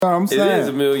I'm It saying. is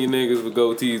a million niggas with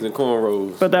goatees and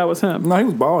cornrows. But that was him. No, he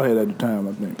was bald head at the time,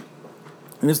 I think.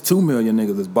 And it's 2 million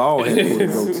niggas that's bald head with a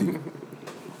goatee.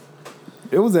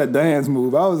 It was that dance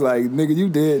move. I was like, nigga, you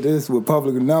did this with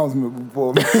public announcement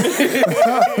before.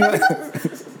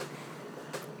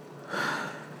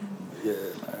 Yeah,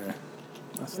 man.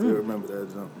 I still remember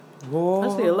that jump.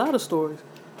 I see a lot of stories.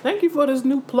 Thank you for this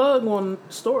new plug on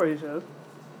stories, yo.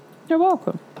 You're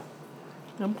welcome.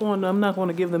 I'm not going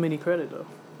to give them any credit though.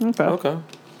 Okay. Okay.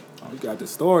 We got the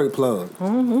story plug.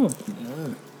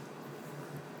 Mm-hmm.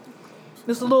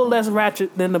 It's a little less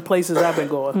ratchet than the places I've been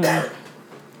going.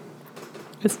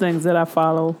 It's things that I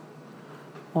follow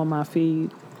on my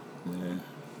feed. Yeah.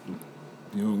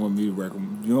 You don't want me to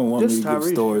recommend. You don't want This me to give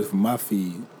Tyrese. stories from my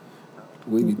feed.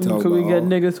 We be talking Could we about get all-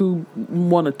 niggas who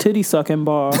want a titty sucking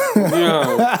bar?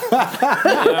 Yeah.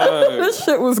 This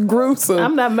shit was gruesome.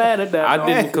 I'm not mad at that. I though.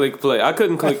 didn't click play. I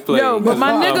couldn't click play. Yo, but 'cause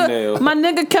my of the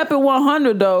thumbnail. nigga kept it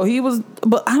 100 though. He was,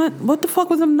 but I don't. What the fuck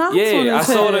was them knots on his Yeah, I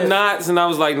saw head? the knots and I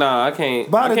was like, nah, I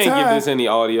can't. By I the can't time- give this any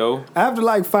audio. After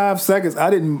like 5 seconds, I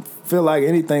didn't feel like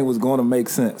anything was going to make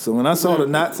sense. So when I saw the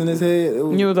knots in his head, it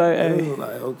was, You was like, it hey, was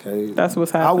like, okay, that's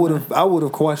what's I happening. would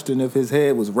have questioned if his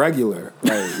head was regular,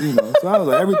 like, you know. So I was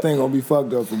like, everything gonna be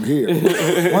fucked up from here.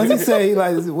 Once he say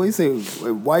what he say,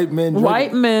 white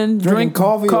men drink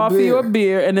coffee or or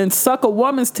beer and then suck a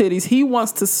woman's titties. He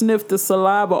wants to sniff the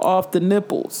saliva off the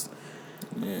nipples.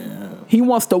 Yeah, He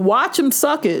wants to watch him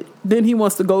suck it. Then he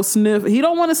wants to go sniff. He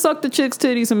don't want to suck the chick's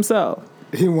titties himself.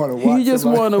 he want to watch. He just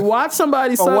want to watch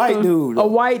somebody suck white them. dude. A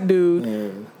white dude. Yeah.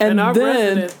 And our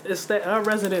then,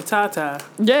 resident Tata.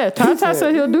 yeah, Tata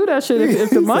said he'll do that shit if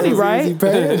the money right.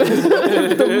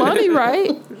 If the money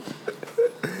right.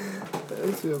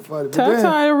 That shit funny. But Tata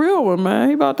then, a real one, man.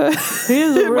 He about that. He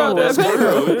is a real That's one.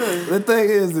 the thing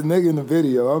is, the nigga in the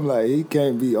video, I'm like, he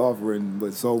can't be offering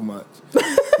but so much.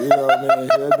 You know what I mean?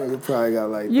 That nigga probably got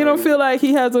like. You don't 30. feel like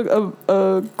he has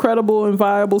a credible and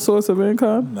viable source of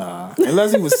income? Nah,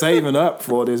 unless he was saving up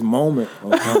for this moment.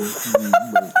 Or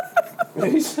something.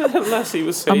 Unless he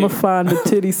was I'm saying. gonna find the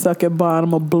titty sucking bond.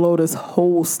 I'm gonna blow this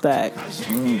whole stack.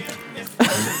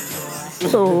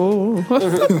 Oh.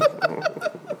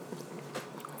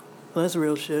 That's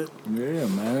real shit. Yeah,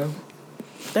 man.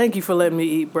 Thank you for letting me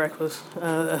eat breakfast.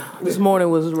 This morning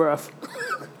was rough.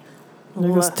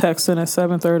 Niggas texting at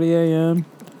 7:30 a.m.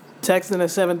 Texting at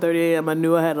 7:30 a.m. I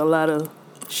knew I had a lot of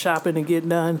shopping to get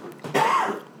done.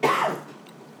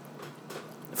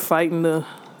 Fighting the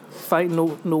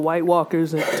White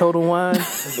Walkers at Total Wine.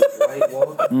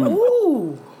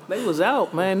 Ooh, they was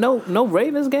out, man. No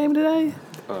Ravens game today.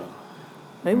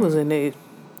 They was in there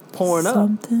pouring up.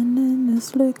 Something in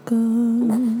this liquor.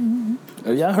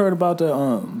 Have y'all heard about that?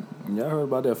 Y'all heard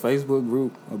about that Facebook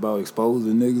group about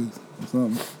exposing niggas or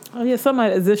something? Oh yeah,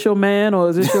 somebody. Is this your man or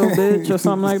is this your bitch or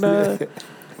something like that?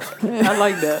 I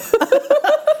like that.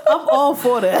 I'm all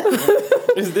for that.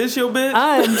 Is this your bitch?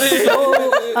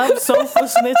 I'm so for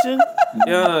snitching.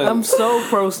 Yeah. I'm so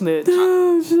pro snitch.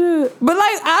 Oh shit! But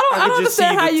like, I I don't could just see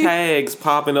understand how the you. tags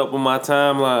popping up on my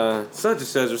timeline. Such and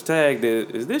such was tagged.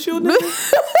 Is this your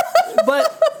nigga?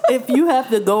 But if you have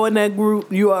to go in that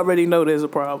group, you already know there's a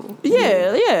problem.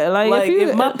 Yeah. Like if, you,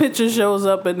 if my picture shows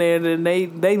up in there, then they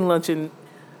lunching.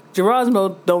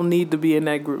 Gerasmo don't need to be in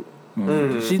that group.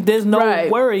 There's no Right.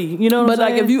 worry. You know what but I'm like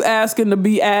saying? if you asking to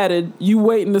be added, you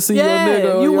waiting to see your yeah,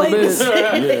 nigga or you your wait to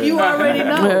bitch. see. You already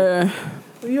know. Yeah.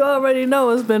 You already know.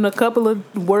 It's been a couple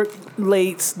of work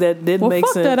lates that didn't Well, make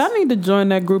fuck sense. that. I need to join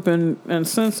that group and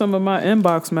send some of my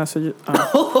inbox messages.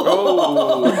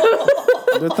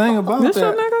 The thing about This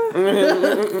your that,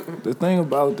 nigga? the thing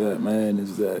about that, man,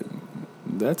 is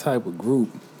that type of group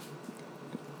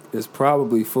is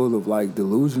probably full of like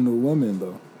delusional women,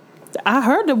 though. I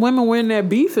heard that women were in there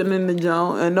beefing in the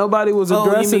joint and nobody was Oh, you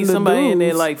addressing mean the somebody dudes. in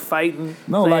there like fighting?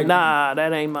 No, saying, like- nah,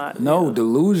 that ain't my. No, yeah.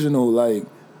 delusional. Like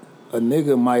a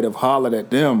nigga might have hollered at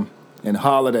them and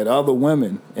hollered at other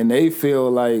women, and they feel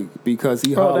like because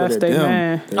he hollered that's at they them,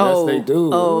 man. that's they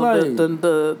do. Oh, Like,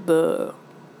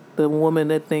 the woman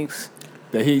that thinks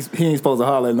that he ain't supposed to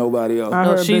holler at nobody else. I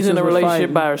heard she's in bitches a were relationship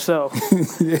fighting. by herself.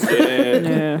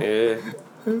 Yeah.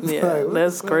 Yeah,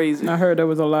 that's crazy. I heard there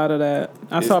was a lot of that.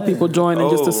 I saw people joining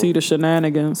just to Oh. see the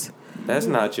shenanigans. That's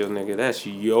not your nigga. That's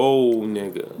yo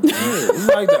nigga. It's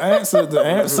like the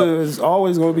answer is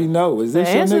always going to be no. Is The this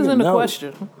your answer's nigga? in the No.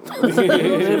 question.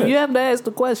 If you have to ask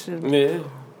the question, Yeah. it's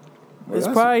that's-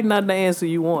 probably not the answer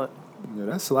you want. Yeah,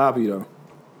 that's sloppy though.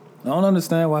 I don't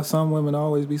understand why some women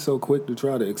always be so quick to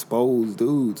try to expose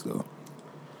dudes though.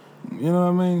 You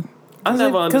know what I mean? I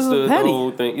never 'cause it's understood the petty.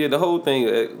 whole thing. Yeah, the whole thing,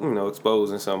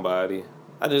 exposing somebody.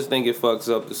 I just think it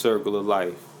fucks up the circle of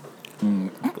life.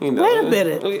 You know. Wait a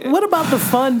minute. What about the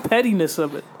fun pettiness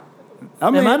of it? I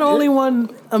mean, Am I the only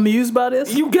one amused by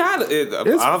this? You got it,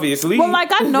 obviously. Well,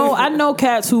 like I know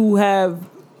cats who have.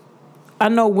 I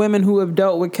know women who have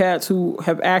dealt with cats who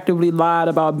have actively lied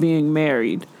about being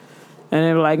married. And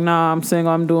they're like, nah, I'm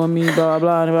single, I'm doing me, blah,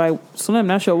 blah. And they're like, Slim,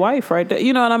 that's your wife right there.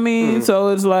 You know what I mean? So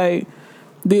it's like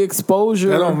the exposure.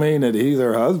 That don't mean that he's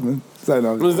her husband.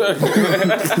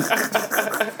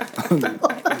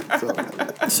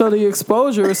 So the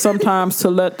exposure is sometimes to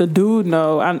let the dude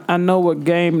know, I know what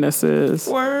game this is.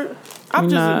 Word. I'm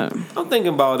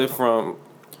thinking about it from...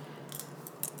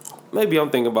 Maybe I'm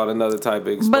thinking about another type of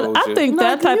exposure. But I think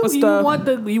that type of stuff...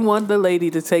 You want the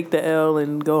lady to take the L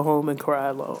and go home and cry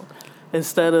alone.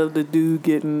 Instead of the dude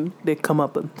getting their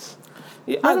comeuppance.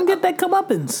 Yeah, I don't get that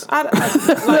comeuppance. I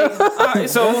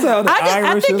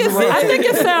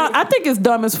think it's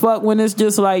dumb as fuck when it's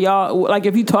just like y'all, like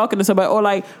if you talking to somebody or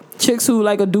like chicks who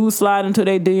like a dude slide into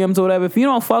their DMs or whatever. If you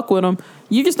don't fuck with them,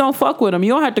 you just don't fuck with them.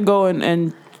 You don't have to go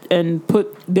and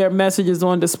put their messages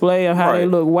on display of how they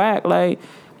look whack. Like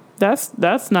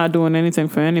that's not doing anything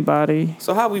for anybody.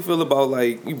 So how we feel about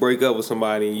like you break up with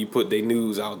somebody and you put their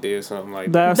news out there or something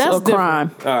like that? That's a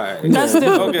crime. All right, that's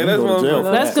different. Okay,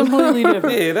 that's completely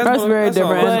different. Yeah, that's very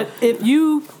different. But if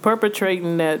you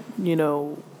perpetrating that, you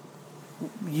know,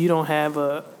 you don't have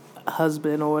a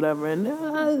husband or whatever,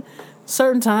 and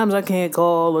certain times I can't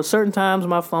call, or certain times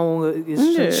my phone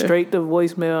is straight to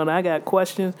voicemail, and I got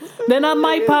questions, then I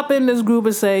might pop in this group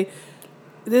and say,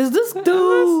 is this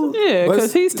dude? Yeah,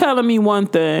 because he's telling me one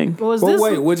thing. Was this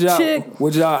would y'all chick?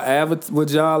 would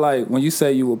y'all like when you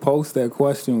say you would post that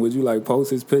question? Would you like post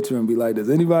his picture and be like,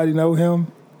 does anybody know him?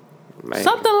 Man.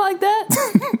 Something like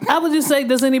that. I would just say,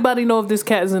 does anybody know if this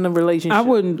cat is in a relationship? I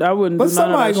wouldn't. But do none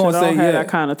somebody of that gonna shit. I don't say have yeah. that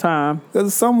kind of time.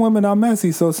 Because some women are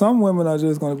messy, so some women are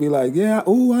just going to be like, yeah,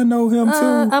 ooh, I know him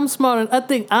too. I'm smart. I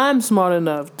think I'm smart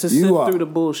enough to sit through the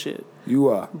bullshit. You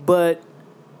are. But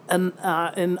and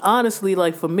honestly,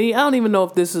 like for me, I don't even know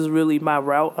if this is really my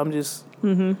route. I'm just,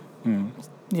 you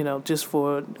know, just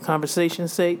for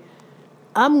conversation's sake,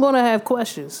 I'm gonna have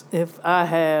questions. If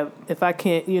I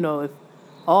can't, you know,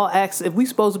 if we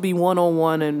supposed to be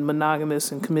one-on-one and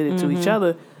monogamous and committed to each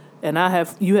other, and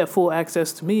you have full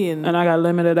access to me, and I got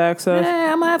limited access.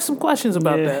 I'm gonna have some questions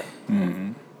about that.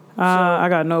 Mm-hmm. I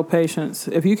got no patience.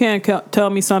 If you can't tell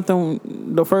me something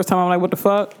the first time, I'm like, what the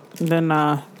fuck? Then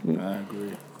nah. I agree.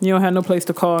 You don't have no place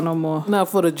to call no more. Now,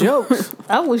 for the jokes,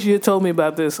 I wish you had told me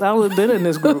about this. I would have been in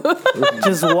this group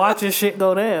just watching shit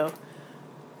go down.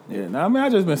 Yeah, I mean, I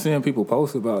just been seeing people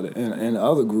post about it in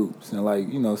other groups, and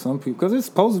like, you know, some people, because it's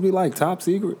supposed to be like top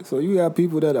secret, so you got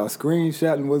people that are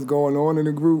screenshotting what's going on in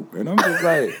the group, and I'm just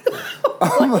like,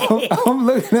 I'm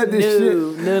looking at this shit.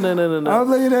 No. I'm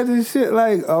looking at this shit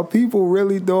like, are people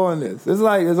really doing this?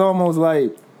 It's almost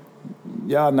like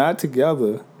y'all not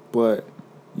together, but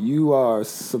you are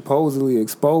supposedly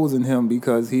exposing him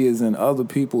because he is in other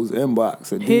people's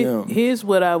inbox or DM. Here's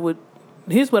what I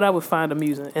would find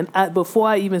amusing, and before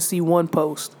I even see one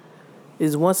post,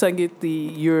 is once I get the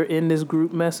 "you're in this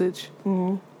group" message,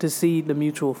 to see the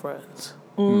mutual friends.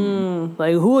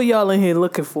 Like, who are y'all in here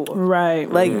looking for?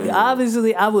 Right. Like,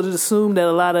 obviously, I would assume that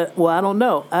a lot of, well, I don't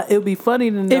know. It would be funny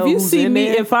to know if you who's see in me,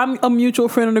 there. if I'm a mutual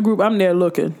friend in the group, I'm there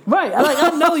looking. Right. Like, I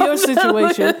know your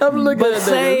situation. I'm looking but at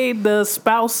say the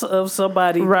spouse of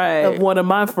somebody, of one of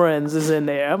my friends is in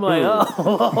there. I'm like,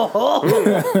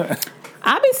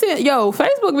 I be seeing,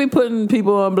 Facebook be putting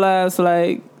people on blast,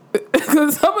 like,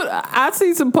 because I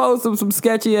see some posts of some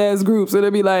sketchy ass groups, and they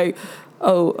be like,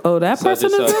 oh, that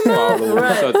person is in there?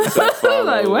 Right.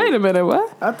 Like, wait a minute,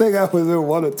 what? I think I was in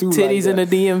one or two. Titties like in the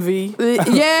DMV.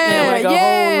 Yeah,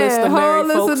 a whole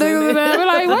list of niggas in there. We're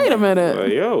like, wait a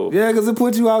minute. Yeah, because it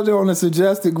put you out there on a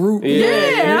suggested group.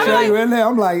 Yeah. I'm like, you in there.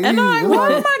 I'm like, and I'm like,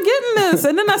 why am I getting this?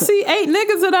 And then I see 8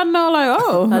 niggas that I know, like,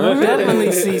 oh. I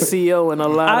definitely see CO in a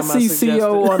lot of my suggested. I see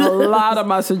CO on a lot of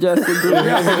my suggested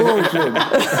groups.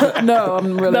 No,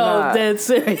 I'm really not. No, dead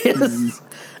serious.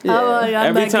 Yeah.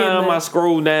 Every time I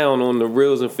scroll down on the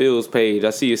Reels and Fields page, I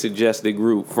see a suggested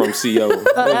group from CO.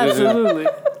 Absolutely.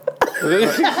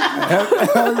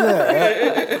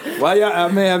 Why y'all? I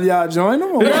mean, have y'all joined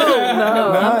them? No.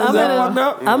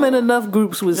 I'm in enough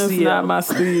groups with That's CO. not my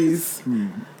steez.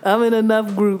 I'm in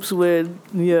enough groups where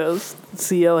CO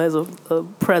has a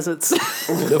presence.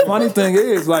 The funny thing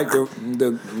is, like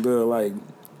the like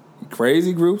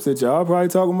crazy groups that y'all probably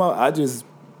talking about, I just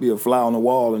be a fly on the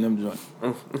wall in them joints.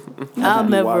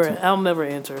 I'll never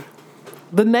enter.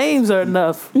 The names are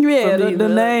enough. Yeah, the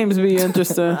names be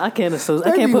interesting. I can't associate.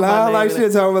 They I can't be put my lying name like in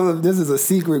shit talking about this is a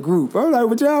secret group. I'm like,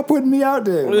 but y'all putting me out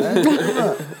there,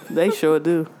 man. They sure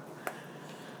do.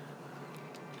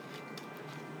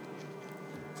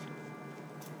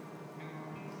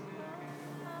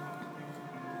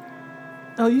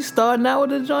 Oh, you starting out with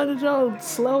the Georgia Jones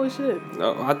slow as shit.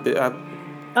 No, I did.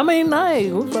 I mean,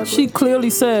 nice. She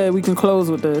clearly said we can close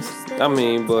with this. I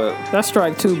mean, but That's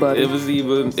strike 2, buddy. it was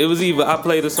either I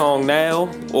play the song now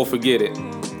or forget it.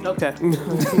 Okay.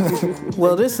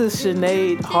 Well, this is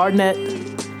Sinead Harnett.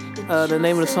 The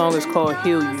name of the song is called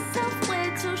Heal You.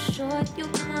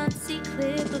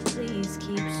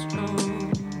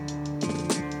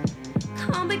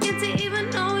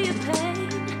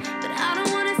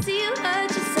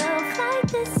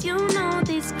 You know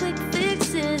these quick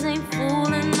fixes ain't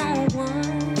fooling no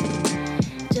one.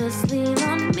 Just lean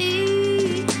on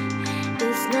me.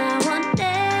 It's now or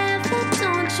never.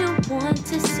 Don't you want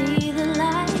to see the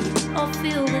light or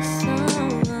feel the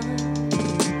sun?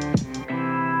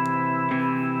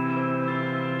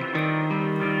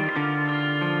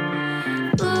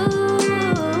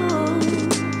 Ooh,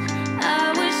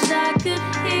 I wish I could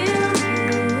heal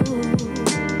you.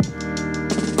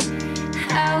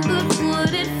 How good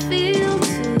would it feel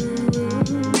to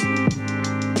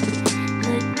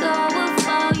let go of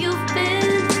all you've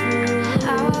been through?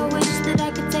 How I wish that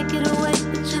I could take it away,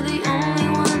 but you're the only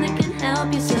one that can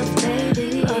help yourself,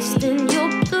 baby. Lost in your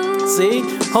blues. See?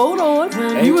 Hold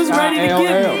on. You was ready to get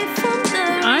me.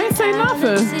 I ain't say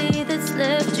nothing.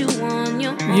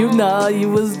 You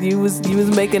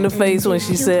was making the face when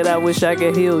she said, "I wish I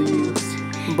could heal you."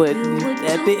 But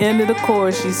at the end of the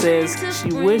chorus, she says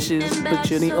she wishes, but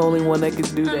you're the only one that can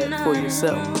do that for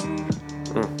yourself.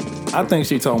 I think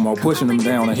she talking about pushing them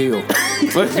down a hill. I'm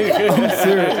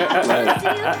serious.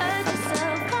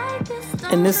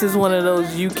 And this is one of those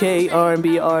UK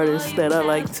R&B artists that I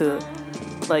like to,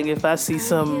 like, if I see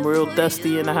something real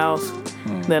dusty in the house,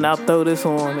 then I'll throw this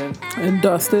on And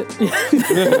dust it.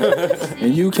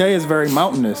 And UK is very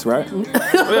mountainous, right? you're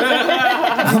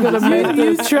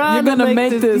gonna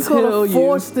make this hill you're gonna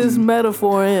force you. this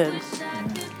metaphor in.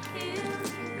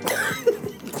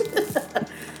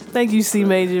 Thank you, C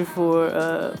Major,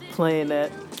 for playing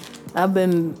that.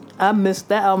 I missed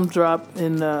that album drop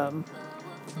in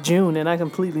June, and I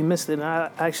completely missed it. And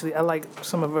I like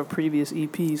some of her previous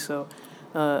EPs. So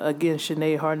again,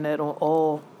 Sinead Harnett on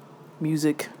all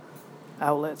music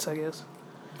outlets, I guess.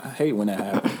 I hate when that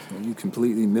happens. When you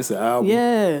completely miss an album.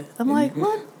 Yeah, I'm And like, you-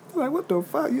 what? Like, what the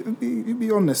fuck? You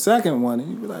be on the second one, and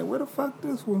you be like, where the fuck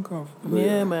this one come from?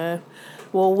 Yeah, man.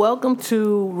 Well, welcome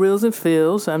to Reels and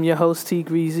Feels. I'm your host, T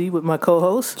Greasy, with my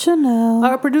co-host, Chanel.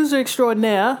 our producer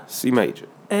extraordinaire, C major.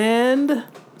 and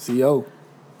CO,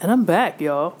 I'm back,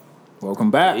 y'all.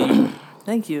 welcome back.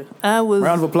 Thank you. I was.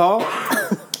 Round of applause.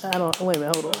 Wait a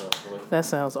minute, hold on. That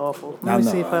sounds awful. I Let me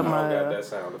know, see if I I I got might. that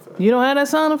sound effect. You don't have that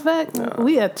sound effect? No.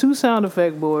 We had 2 sound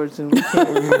effect boards, and we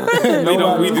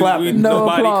can't. clapping. No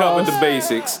nobody applause. covered the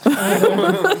basics.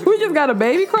 We just got a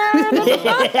baby crying.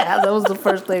 Yeah, that was the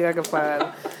first thing I could find.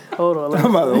 Hold on. I'm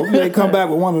about to hope they come back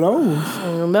with one of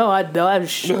those. No, I don't. I'm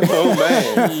sure. Oh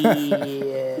man.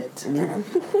 Shit.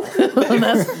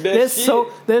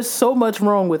 There's so much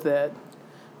wrong with that.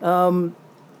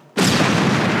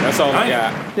 That's all I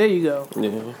got. There you go.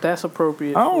 Yeah. That's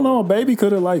appropriate. I don't know. A baby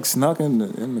could have like snuck in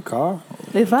the car.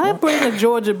 If I bring a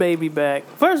Georgia baby back,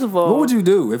 first of all, What would you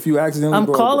do if you accidentally? I'm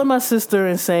brought calling my sister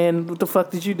and saying, "What the fuck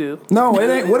did you do?" No, it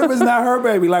ain't. What if it's not her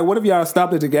baby? Like, what if y'all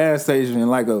stopped at the gas station and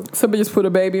like Somebody just put a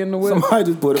baby in the whip. somebody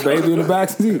just put a baby in the back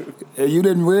seat and you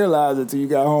didn't realize it till you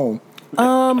got home?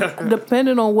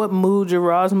 Depending on what mood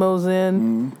Gerasmo's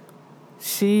in,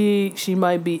 she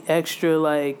might be extra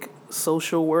like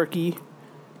social worky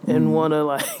and wanna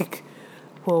like,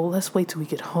 well, let's wait till we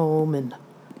get home and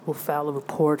we'll file a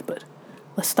report, but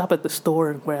let's stop at the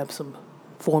store and grab some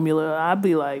formula. I'd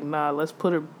be like, nah, let's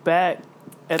put her back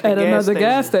at Another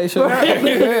gas station.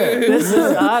 This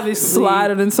is obviously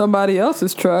Slide it in somebody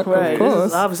else's truck, right. of This course.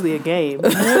 is obviously a game. Or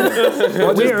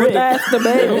just put That's the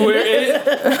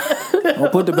baby. or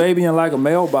put the baby in like a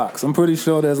mailbox. I'm pretty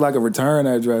sure there's like a return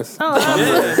address,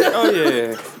 Oh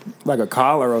yeah. like a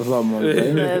collar or something. On the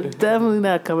baby. I'm definitely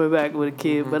not coming back with a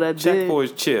kid, but I Check did. for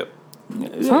his chip.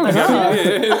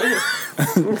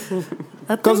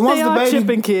 I think 'Cause once they the are baby-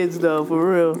 chipping kids though, for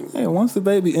real. Yeah, once the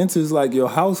baby enters like your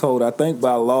household, I think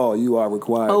by law you are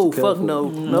required. Oh to care fuck for no,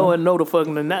 it. no the fuck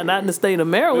no, not in the state of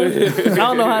Maryland. I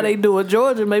don't know how they do in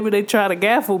Georgia. Maybe they try to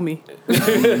gaffle me.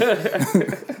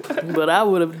 But I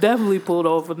would have definitely pulled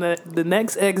off on the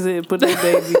next exit and put that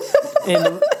baby in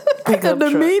the pickup The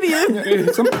truck.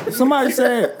 median.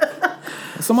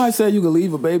 Somebody said you could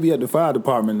leave a baby at the fire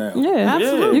department now. Yeah,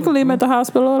 Absolutely. You can leave them at the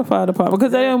hospital or the fire department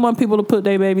because they didn't want people to put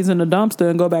their babies in the dumpster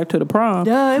and go back to the prom.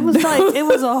 Yeah, it was a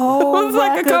whole. It was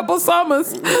like a couple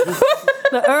summers.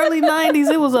 The early 90s,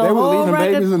 it was a They were whole leaving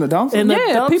record. babies in the dumpster. In the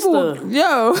Yeah, dumpster. people,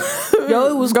 yo,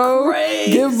 it was go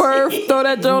crazy. give birth, throw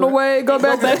that joint away, go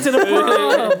back to the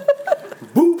prom.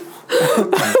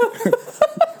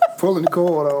 Pulling the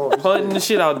cord off. Putting the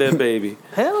shit out that baby.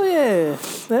 Hell yeah.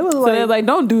 That was So they're like,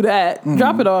 don't do that.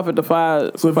 Drop it off at the fire.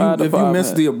 So if fire you department.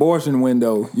 miss the abortion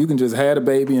window, you can just have the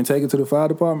baby and take it to the fire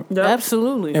department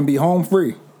Absolutely. and be home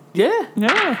free. Yeah.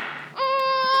 Yeah.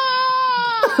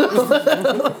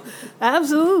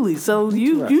 Absolutely. So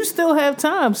you still have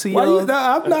time. So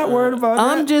I'm not worried about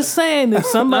I'm that. just saying, if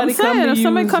somebody I'm saying, come to if you,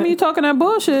 somebody come to you talking that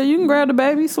bullshit, you can grab the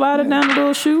baby, slide it down the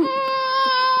little chute.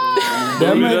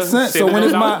 That makes sense. So when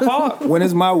it's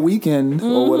it's my weekend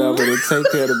or whatever to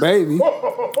take care of the baby,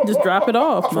 Just drop it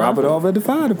off. drop it off at the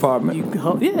fire department.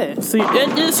 yeah. See,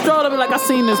 it just straight up like I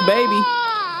seen this baby.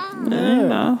 Yeah, you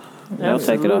know, they'll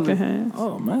take it off your hands.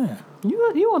 Oh man.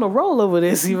 You want to roll over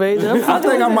this, Evasion? I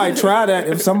think I might try that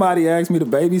if somebody asks me to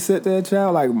babysit their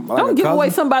child. Like Don't give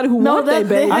away somebody who No, want their that-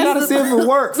 baby. I gotta see if it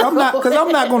works. I'm not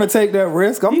going to take that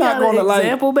risk. I'm You not got going to an like.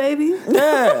 example, baby?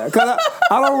 Yeah, because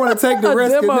I don't want to take the A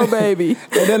risk. demo and then, baby.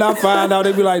 And then I find out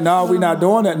they be like, "No, we're not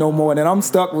doing that no more." And then I'm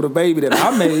stuck with a baby that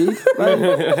I made. Like,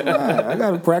 nah, I got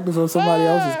to practice on somebody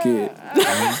else's kid.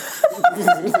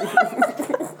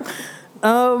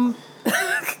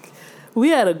 We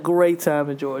had a great time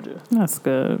in Georgia. That's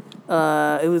good.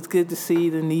 It was good to see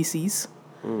the nieces,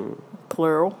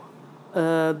 plural.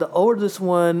 The oldest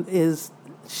one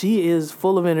she is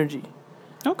full of energy,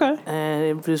 Okay. and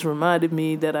it just reminded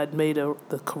me that I'd made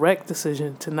the correct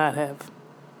decision to not have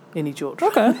any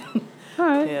children. Okay. All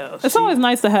right. Yeah, It's always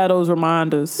nice to have those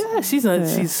reminders. Yeah,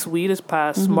 she's sweet as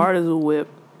pie, smart as a whip,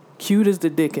 cute as the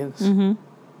Dickens, and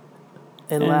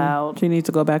loud, She needs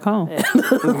to go back home.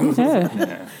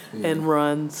 Yeah. and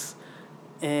runs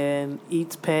and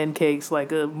eats pancakes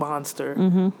like a monster.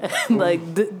 And like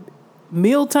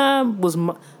mealtime was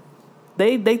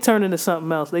they turn into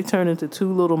something else. They turn into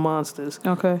two little monsters.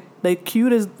 Okay. They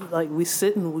cute as like we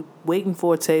sitting we waiting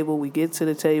for a table. We get to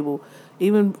the table,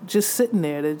 even just sitting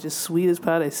there. They're just sweet as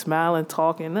pie. They smiling,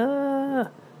 talking.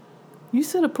 You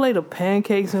set a plate of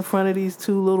pancakes in front of these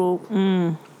two little.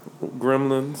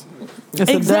 Gremlins.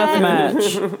 It's a death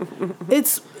match.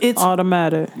 It's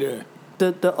Automatic. Yeah.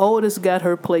 the oldest got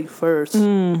her plate first,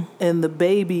 and the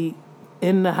baby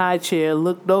in the high chair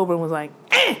looked over and was like,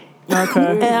 eh!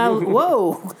 Okay. And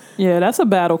whoa. Yeah, that's a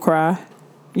battle cry.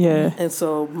 Yeah. And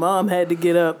so mom had to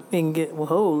get up and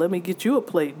let me get you a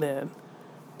plate then.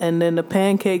 And then the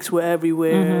pancakes were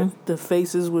everywhere. The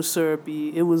faces were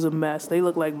syrupy. It was a mess. They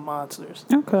looked like monsters.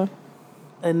 Okay.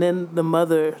 And then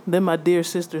my dear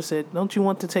sister said, "Don't you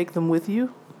want to take them with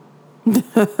you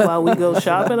while we go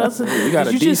shopping?" I said,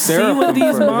 gotta "Did you just see de-syrup what them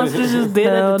these first." monsters just did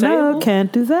Hell at the table? no,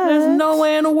 can't do that. There's no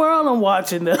way in the world I'm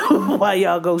watching them while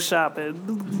y'all go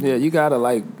shopping." Yeah, you gotta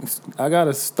I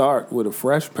gotta start with a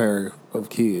fresh pair of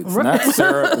kids, not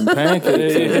syrup and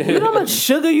pancakes. You know how much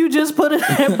sugar you just put in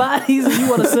their bodies and you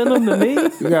want to send them to me?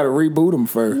 You gotta reboot them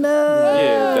first. Yeah,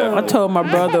 I definitely. told my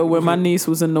brother when my niece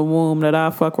was in the womb that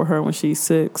I'll fuck with her when she's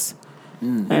 6.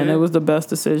 And it was the best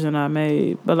decision I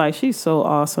made. But like, she's so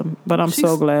awesome. But I'm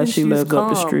so glad she she's lives up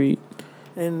the calm. street.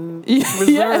 And Yeah,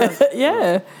 reserved.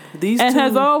 yeah. These And two,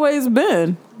 has always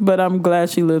been. But I'm glad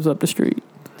she lives up the street.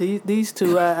 these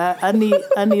two, I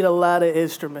need a lot of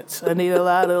instruments. I need a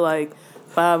lot of like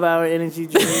 5-hour energy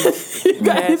drinks. You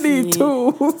need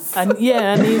tools. I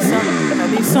need something. I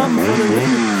need something for the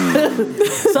women.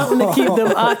 Something to keep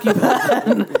them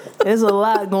occupied. There's a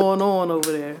lot going on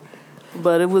over there.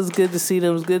 But it was good to see them.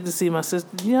 It was good to see my sister.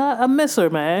 Yeah, I miss her,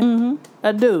 man.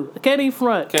 I do. I can't even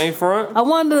front. Came front. I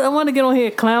wanted to get on here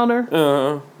and clown her.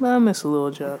 Uh-huh. I miss a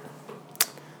little Chuck.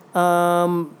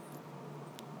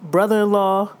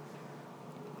 Brother-in-law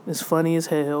is funny as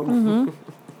hell,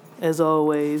 as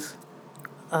always.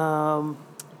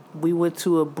 We went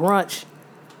to a brunch,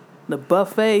 the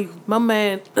buffet. My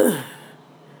man,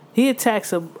 he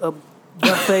attacks a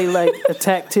buffet like a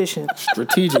tactician.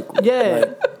 Strategic. Yeah.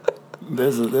 Like,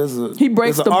 there's a He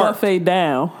breaks there's the a art. buffet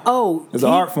down. Oh, It's an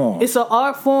art form. It's an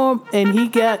art form, and he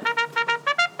got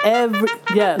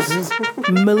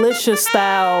militia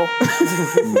style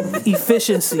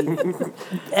efficiency.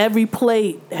 Every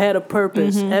plate had a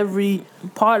purpose. Every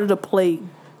part of the plate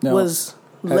Now, was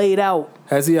laid out.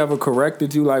 Has he ever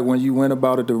corrected you, like when you went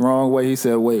about it the wrong way? He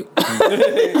said, "Wait."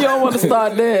 You don't want to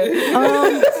start there.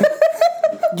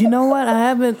 You know what? I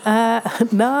haven't.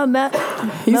 No, not.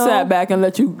 He no. sat back and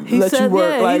let you He let said, you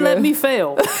work yeah, like he let me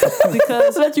fail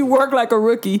because let you work like a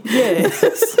rookie. yeah.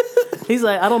 He's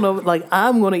like, I don't know. Like,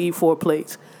 I'm gonna eat 4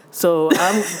 plates. So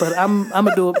I'm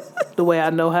gonna do it the way I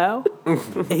know how.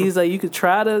 And he's like, you could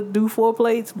try to do 4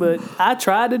 plates, but I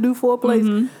tried to do 4 plates.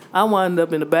 I wound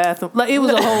up in the bathroom. Like it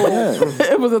was a whole.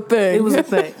 It was a thing. It was a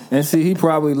thing. And see, he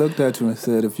probably looked at you and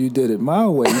said, if you did it my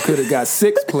way, you could have got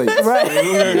 6 plates.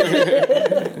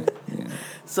 Right.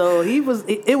 So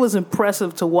it was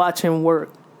impressive to watch him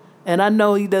work. And I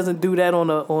know he doesn't do that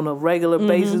on a regular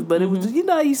basis, but it was just,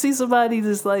 you see somebody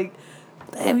just like,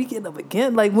 damn, he getting up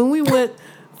again. Like when we went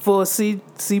for C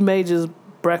Major's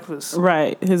breakfast.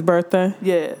 Right, his birthday.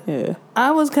 Yeah.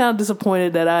 I was kind of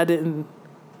disappointed that I didn't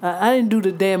do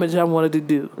the damage I wanted to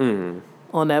do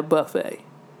on that buffet.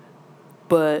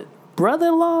 But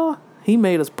brother-in-law, he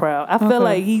made us proud. I felt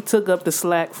like he took up the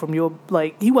slack from your,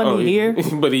 like, he wasn't here.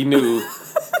 But he knew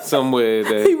somewhere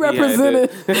that He represented.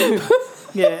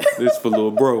 Yeah. This for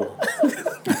little bro.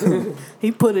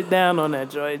 He put it down on that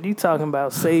joint. You talking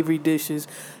about savory dishes,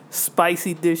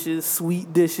 spicy dishes,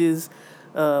 sweet dishes,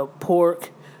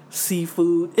 pork,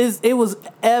 seafood. It was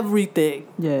everything.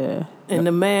 Yeah. And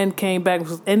the man came back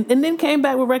and then came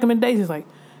back with recommendations like,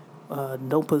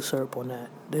 don't put syrup on that.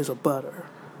 There's a butter.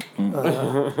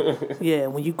 Yeah,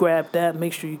 when you grab that,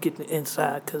 make sure you get the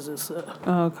inside because it's...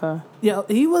 Okay. Yeah,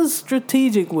 he was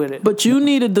strategic with it. But you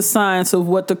needed the science of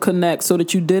what to connect so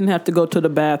that you didn't have to go to the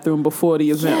bathroom before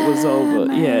the event was over.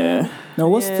 Man. Yeah. Now,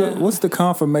 what's the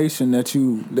confirmation that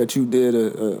you did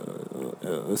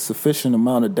a sufficient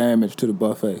amount of damage to the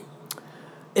buffet?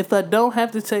 If I don't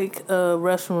have to take a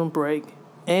restroom break,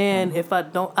 and if I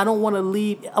don't want to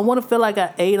leave. I want to feel like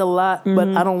I ate a lot, but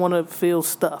I don't want to feel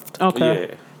stuffed. Okay.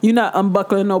 Yeah. You're not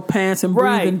unbuckling no pants and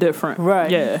breathing Right. different.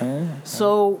 Right. Yeah.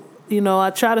 So, I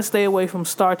try to stay away from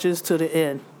starches to the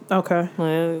end. Okay.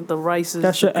 The rices.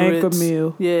 That's your the anchor grits.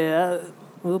 meal. Yeah,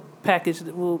 we'll package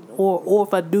it. Or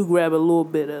if I do grab a little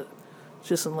bit of,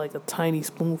 just like a tiny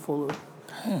spoonful of.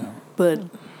 Damn. But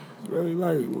Really,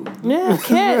 like, yeah, I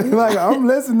can't. like I'm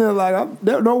listening, like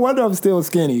no wonder I'm still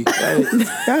skinny. Like,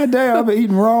 God damn, I've been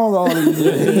eating wrong all these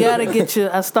years. You gotta get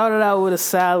your. I started out with a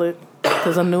salad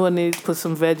because I knew I needed to put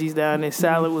some veggies down there.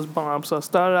 Salad was bomb, so I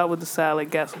started out with the salad.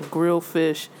 Got some grilled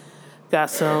fish, got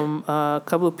some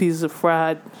couple of pieces of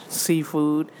fried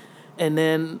seafood, and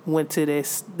then went to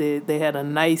this. They had a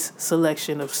nice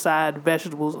selection of side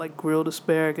vegetables like grilled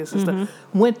asparagus and stuff.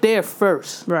 Went there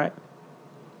first. Right.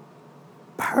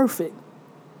 Perfect.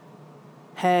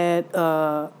 Had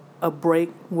a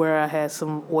break where I had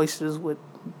some oysters with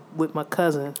my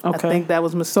cousin. I Okay. think that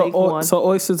was mistake one. So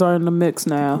oysters are in the mix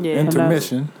now. Yeah. And that's-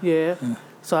 Intermission. Yeah.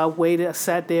 So I waited. I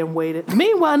sat there and waited.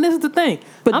 Meanwhile, and this is the thing.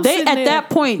 But I'm they sitting at there-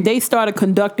 that point they started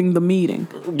conducting the meeting.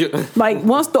 Like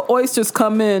once the oysters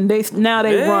come in, they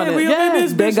run it. we up in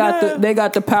this They bitch got now. they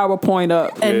got the PowerPoint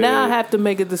up. And Yeah. now I have to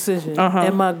make a decision. Uh-huh.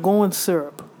 Am I going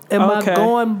syrup? Am Okay. I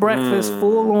going breakfast,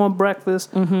 full on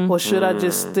breakfast, or should I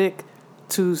just stick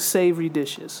to savory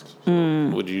dishes?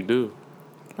 What'd you do?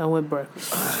 I went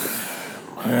breakfast.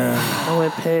 I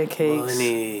went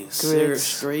pancakes grits.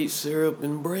 straight syrup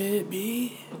and bread,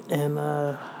 B. and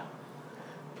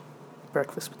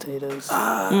breakfast potatoes,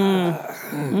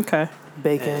 Okay.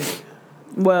 bacon,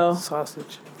 Well,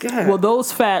 sausage. well,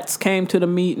 those fats came to the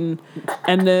meeting,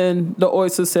 and then the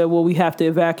oysters said, "Well, we have to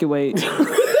evacuate.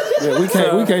 Yeah, we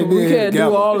can't be We here can't do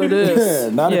together. all of this." Yeah,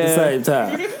 not at the Yeah. same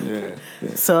time.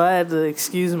 Yeah. So I had to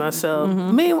excuse myself.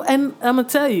 And I'm gonna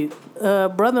tell you,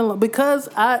 brother-in-law, because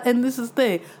and this is the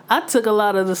thing, I took a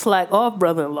lot of the slack off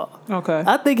brother-in-law. Okay.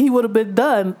 I think he would have been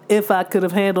done if I could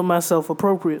have handled myself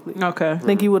appropriately. Okay. I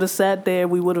think he would have sat there.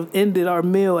 We would have ended our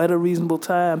meal at a reasonable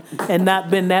time and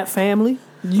not been that family.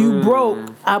 You broke.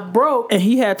 I broke. And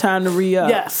he had time to re-up.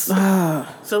 Yes.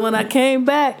 So when I came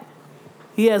back,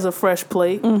 he has a fresh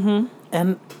plate,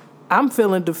 and I'm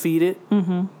feeling defeated.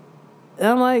 And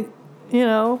I'm like,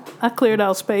 I cleared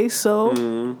out space,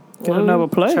 so Get another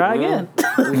plate. try again.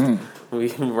 We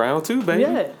round 2, baby.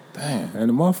 Yeah. Damn. And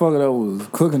the motherfucker that was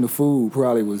cooking the food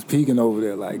probably was peeking over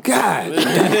there like, God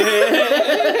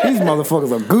damn. These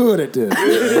motherfuckers are good at this.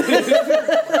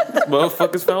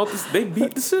 Motherfuckers found this. They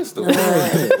beat the system.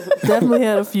 Definitely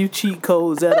had a few cheat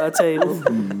codes at our table.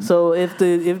 So if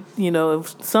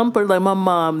some person like my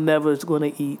mom never is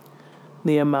going to eat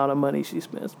the amount of money she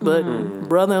spends, but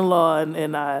brother-in-law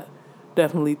and I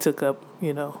definitely took up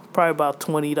probably about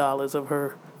 $20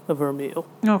 of her meal.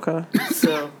 Okay.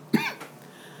 So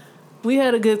we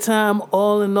had a good time.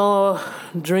 All in all,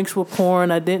 drinks were pouring.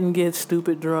 I didn't get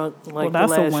stupid drunk like Well, the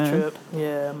that's a last win. trip.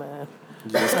 Yeah, man.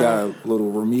 You just got a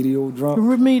little remedial drunk.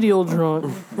 Remedial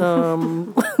drunk.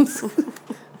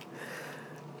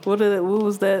 What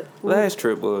was that? Last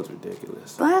trip was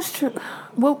ridiculous. Last trip.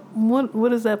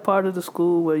 What is that part of the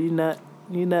school where you're not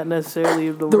You're not necessarily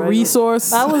the The regular-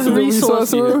 resource. I was the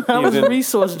resource. room. I was He was in-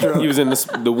 resource drunk. He was in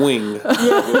the wing.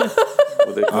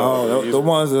 What they call Oh, it. the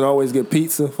ones that always get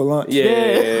pizza for lunch.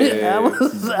 Yeah.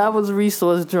 I was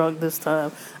resource drunk this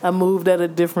time. I moved at a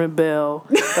different bell.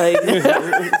 Like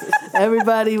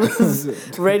everybody was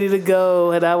ready to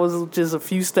go, and I was just a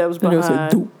few steps And they'll say,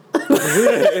 behind. "Doop."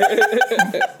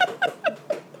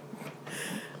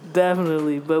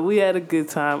 Definitely, but we had a good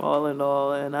time all in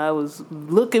all, and I was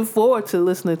looking forward to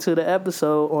listening to the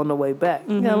episode on the way back.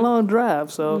 We got a long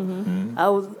drive, so I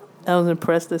was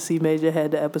impressed that C Major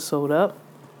had the episode up.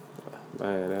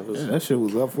 Man, that was. Yeah, that shit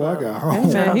was up before I got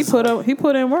home. Man, he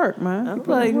put in work, man. He I'm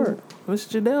put in like, work. Miss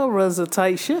Janelle runs a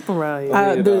tight ship around here.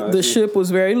 Yeah, The ship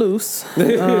was very loose.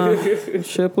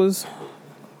 Ship was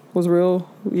real.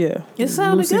 Yeah, It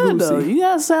sounded Loosey good goosey. though. You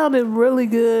guys sounded really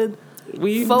good.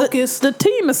 We Focused. The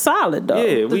team is solid though.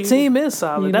 yeah, The we team is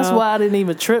solid. You That's know. why I didn't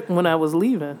even trip when I was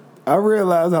leaving. I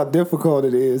realized how difficult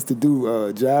it is to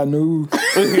do Jai News.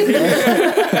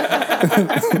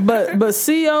 But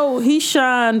CO, he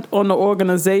shined on the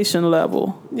organization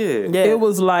level. Yeah. It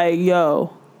was like,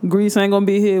 yo, Grease ain't gonna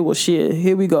be here. Well, shit,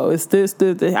 here we go. It's this.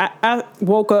 I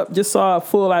woke up, just saw a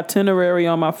full itinerary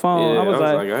on my phone. Yeah, I was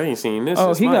like, I ain't seen this oh,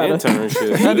 since he my got a-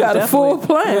 internship. he got a full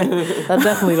plan. I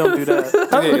definitely don't do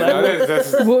that.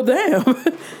 that's, Well,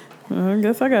 damn. I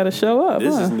guess I gotta show up.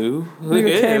 this huh? is new.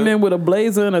 Nigga came in with a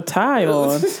blazer and a tie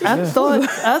on. I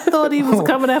thought he was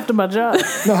coming after my job.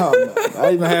 No,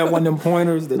 I even had one of them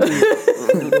pointers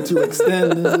that you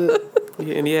extend and shit.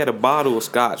 Yeah, and he had a bottle of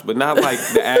scotch, but not like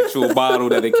the actual bottle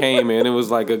that it came in. It was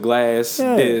like a glass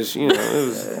dish. You know, it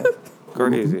was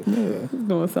crazy.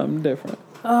 Doing something different.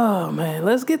 Oh man,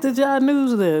 let's get to John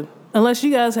News then. Unless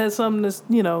you guys had something that's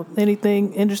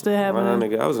anything interesting My happening.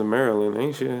 nigga, I was in Maryland,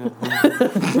 ain't shit.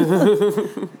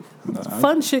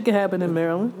 Fun shit can happen in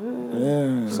Maryland.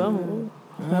 Yeah. Some.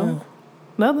 No.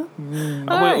 Nothing.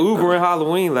 I went Ubering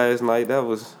Halloween last night. That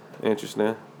was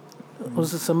interesting.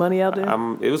 Was there some money out there?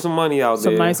 It was some money out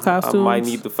Some there. nice costumes? I might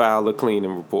need to file a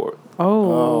cleaning report.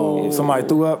 Oh. Somebody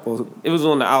threw up. Or, It was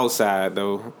on the outside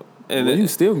though, and well, you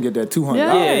still can get that $200.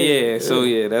 Yeah. yeah.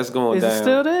 So that's going Is down. it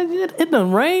still there? It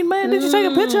done rain, man. Did you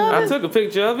take a picture of I it? took a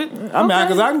picture of it. I mean,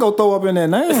 because I can go throw up in that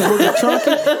name. Look at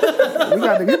chunky. We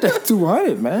got to get that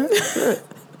 200, man.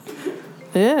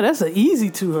 Yeah, that's an easy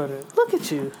 200. Look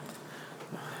at you.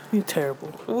 You're terrible.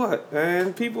 What?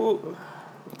 And people,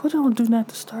 Put it on Do Not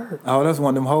Disturb. Oh, that's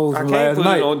one of them hoes I from can't last put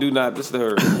night. it on Do Not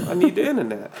Disturb. I need the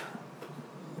internet.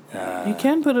 You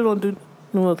can put it on Do.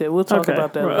 Okay, we'll talk Okay,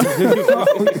 about that right.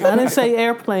 later. I didn't say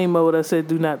airplane mode. I said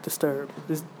Do Not Disturb.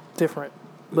 It's different.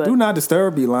 But Do Not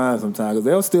Disturb be lying sometimes because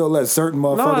they'll still let certain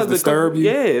motherfuckers disturb you.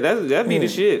 Yeah, that be Yeah. the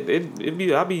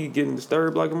shit. I be getting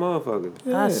disturbed like a motherfucker.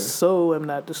 I so am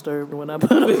not disturbed when I put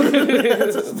on Do Not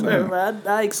Disturb.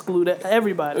 I exclude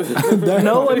everybody.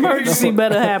 No emergency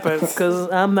better happen because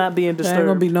I'm not being There ain't gonna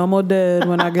disturbed. be no more dead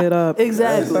when I get up.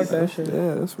 Exactly. Fuck that shit.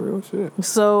 Yeah, that's real shit.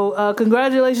 So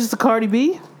congratulations to Cardi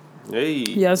B. Hey,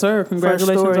 Yes, sir.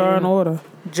 Congratulations story are in in- order.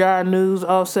 John News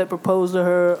Offset proposed to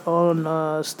her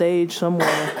on stage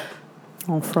somewhere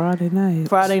On Friday night.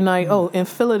 Friday night. Oh, in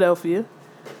Philadelphia.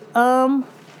 I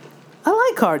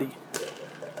like Cardi.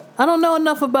 I don't know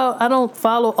enough about. I don't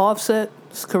follow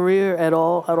Offset's career at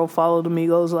all. I don't follow the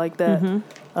Migos like that.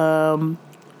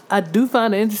 I do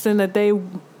find it interesting that they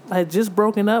had just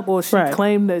broken up, or she Right.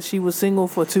 claimed that she was single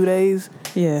for 2 days.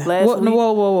 Yeah. Last week-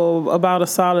 Whoa. About a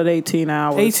solid 18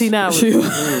 hours. 18 hours.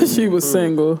 She was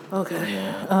single. Okay.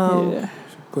 Yeah.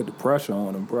 Put the pressure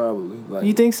on them, probably. Like,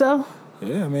 You think so?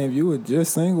 yeah, I mean, if you were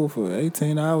just single for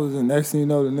 18 hours and next thing you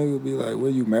know, the nigga would be like, will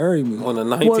you marry me? on the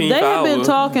 19th Well, they had hour. been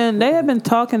talking. They had been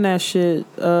talking that shit.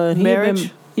 He had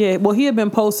Marriage? Well, he had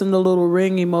been posting the little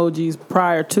ring emojis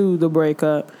prior to the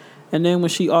breakup, and then when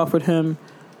she offered him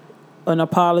an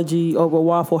apology over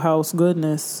Waffle House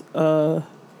goodness,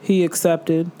 he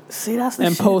accepted See, that's the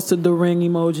and shit. posted the ring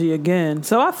emoji again.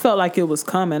 So I felt like it was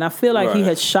coming. I feel like he Right.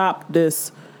 had shopped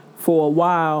this for a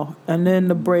while, and then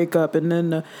the breakup, and then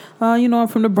the, I'm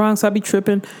from the Bronx, I be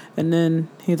tripping, and then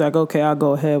he's like, okay, I'll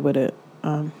go ahead with it.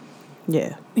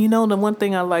 Yeah, You know, the one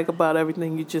thing I like about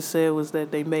everything you just said was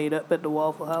that they made up at the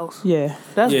Waffle House. yeah.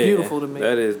 That's Yeah, beautiful to me.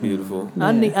 That is beautiful.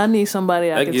 I need somebody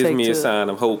I That can gives take me to. a sign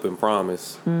of hope and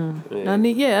promise. Yeah. I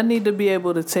need to be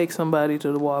able to take somebody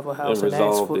to the Waffle House and, ask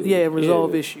resolve for it.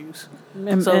 resolve Yeah. issues.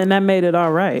 And, So- and that made it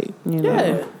all right. You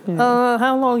know? Yeah.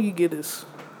 How long you get this?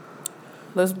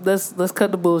 Let's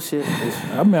cut the bullshit.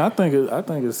 I mean, I think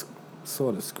it's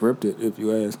sort of scripted, if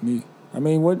you ask me. I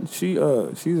mean, what she's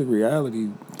a reality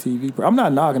TV. I'm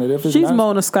not knocking it if it's She's not,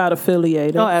 Mona Scott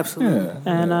affiliated. Oh, absolutely.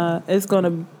 Yeah, And it's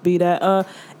gonna be that.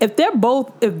 If they're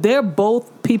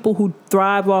both people who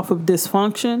thrive off of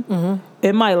dysfunction,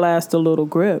 it might last a little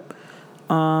grip.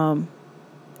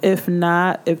 If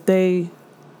not, if they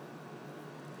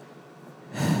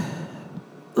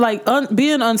like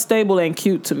being unstable ain't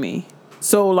cute to me.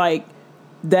 So like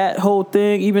that whole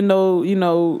thing, even though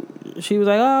she was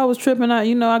like, oh, I was tripping out,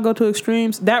 I go to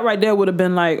extremes. That right there would have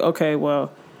been like, okay,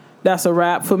 well, that's a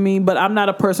wrap for me. But I'm not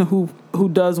a person who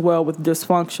does well with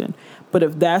dysfunction. But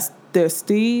if that's their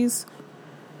steez,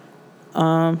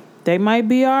 they might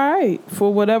be all right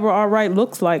for whatever all right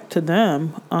looks like to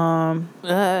them.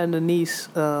 And the niece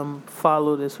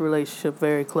followed this relationship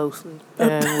very closely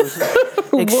and was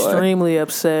extremely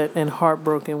upset and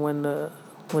heartbroken when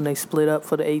they split up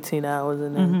for the 18 hours.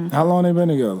 And then How long they been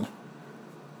together?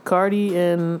 Cardi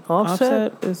and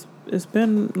Offset. It's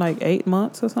been like 8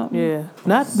 months or something. Yeah,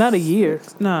 not a year.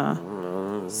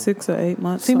 Nah, 6 or 8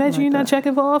 months. See, imagine like you not that.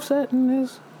 checking for Offset and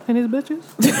his bitches.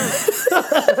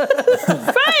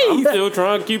 I'm still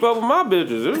trying to keep up with my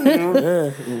bitches.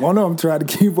 Yeah, one of them tried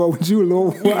to keep up with you a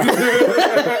little while.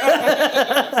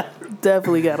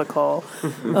 Definitely got a call.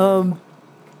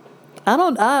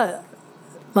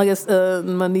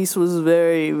 My niece was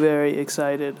very, very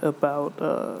excited about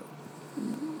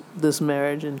this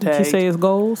marriage and Did tagged. she say his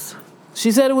goals?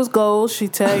 She said it was goals. She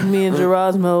tagged me and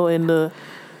Gerasmo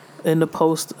in the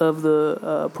post of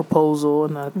the proposal,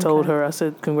 and I told her, I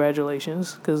said,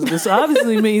 congratulations, because this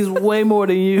obviously means way more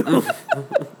to you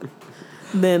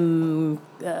than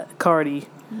Cardi,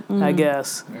 I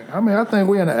guess. I mean, I think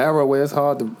we're in an era where it's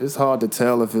hard to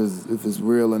tell if it's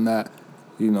real or not.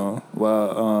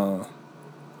 Well,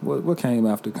 what came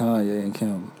after Kanye and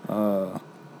Kim?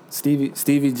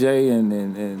 Stevie J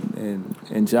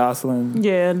and Jocelyn.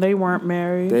 Yeah, and they weren't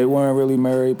married. They weren't really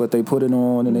married, but they put it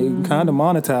on and they kind of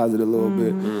monetized it a little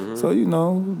bit. So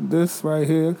this right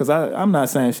here, because I'm not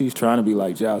saying she's trying to be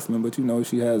like Jocelyn, but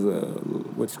she has a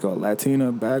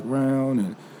Latina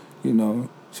background, and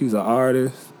she's an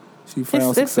artist. She found It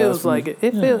feels successful. like it.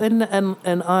 It feels,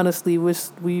 and honestly,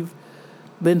 we've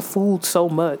been fooled so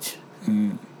much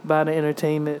by the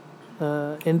entertainment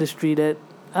industry that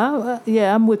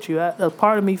I'm with you. A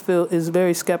part of me is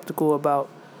very skeptical about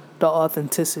the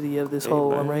authenticity of this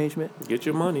whole arrangement. Get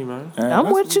your money, man. And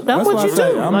I'm with you. I'm that's with what you I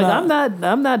say. too.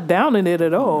 I'm not downing it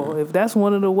at all. If that's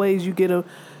one of the ways you get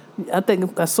I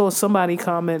think I saw somebody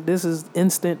comment, "This is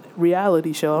instant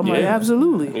reality show." I'm like, Yeah.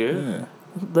 absolutely. Yeah.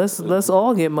 Let's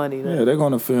all get money. Then. Yeah, they're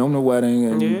going to film the wedding,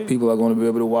 and Yeah. people are going to be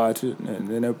able to watch it, and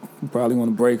then they're probably going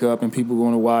to break up, and people are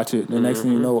going to watch it. The next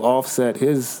thing you know, Offset,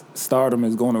 his stardom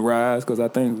is going to rise, because I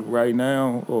think right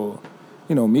now,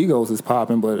 Migos is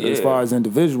popping, but as Yeah. far as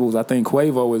individuals, I think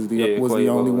Quavo was the Quavo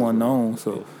only is one the- known.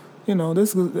 So,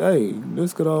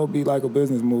 this could all be like a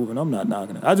business move, and I'm not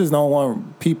knocking it. I just don't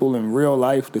want people in real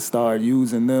life to start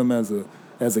using them as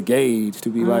a gauge to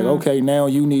be like, okay, now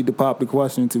you need to pop the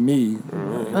question to me.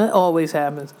 That always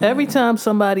happens. Every time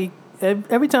somebody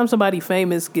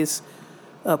famous gets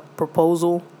a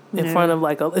proposal in front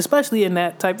of especially in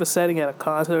that type of setting at a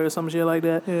concert or some shit like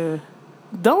that. Yeah.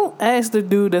 Don't ask the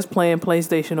dude that's playing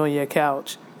PlayStation on your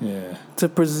couch Yeah. to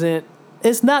present.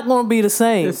 It's not going to be the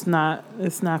same. It's not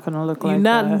going to look You like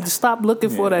not that. stop looking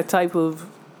for Yeah. that type of.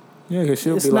 Yeah, because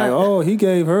she'll It's be like, not- oh, he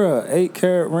gave her a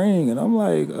 8-carat ring. And I'm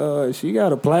like, she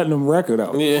got a platinum record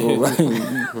out. Yeah. So, like,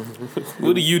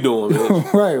 What are you doing, man?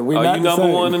 right. We Are not you the number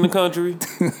same. one in the country?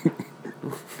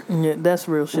 Yeah, that's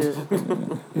real shit.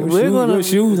 Your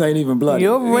shoes ain't even bloody.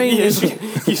 Your ring is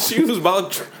Your shoes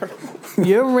about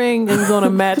your ring is going to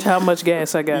match how much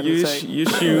gas I got to your, take. your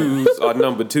shoes are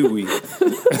number 2 week.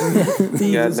 These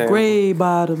is Goddamn. gray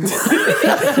bottoms.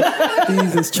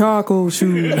 These is charcoal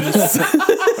shoes.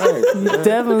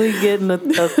 Definitely getting a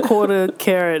quarter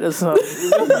carat or something.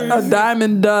 A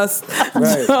diamond dust.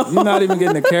 Right. You're not even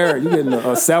getting a carrot. You're getting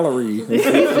a celery.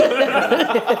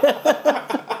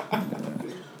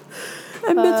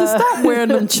 And bitches, stop wearing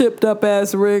them chipped up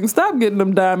ass rings. Stop getting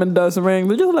them diamond dust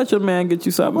rings. Just let your man get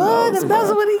you something else. That's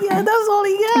what he got. That's all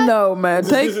he got. No, man.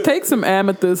 Take some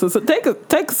amethyst. Or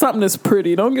take something that's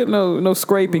pretty. Don't get no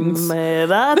scrapings.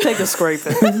 Man, I'll take a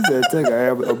scraping. He said, take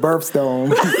a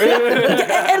birthstone.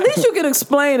 At least you can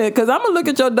explain it, because I'm gonna look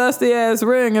at your dusty ass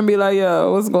ring and be like,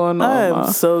 yo, what's going on? I am ma?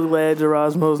 so glad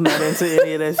Gerasmo's not into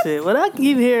any of that shit. But I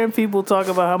keep hearing people talk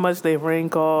about how much their ring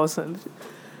costs, and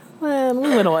Man, we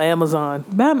went on Amazon.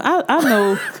 Bam, I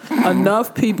know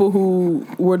enough people who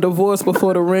were divorced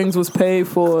before the rings was paid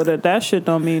for that shit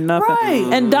don't mean nothing. Right.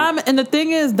 And the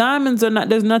thing is, diamonds are not.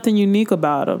 There's nothing unique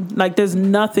about them. Like there's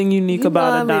nothing unique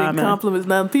about a diamond. Compliments.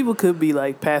 Now people could be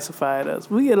like pacifying us.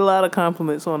 We get a lot of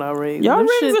compliments on our rings. Y'all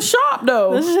rings are sharp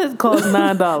though. This shit costs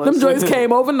 $9. Them joints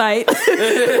came overnight.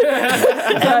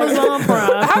 Amazon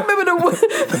Prime. I remember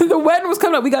the wedding was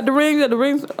coming up. We got the rings.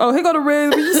 Oh, here go the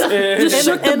rings. We just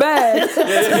shook the bag.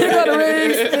 Here go the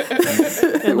rings.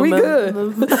 We good.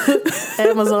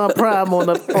 Amazon Prime on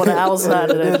the outside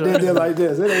of that joint. They're like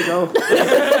this. There they go.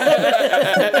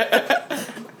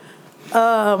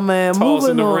 Oh man, Tossing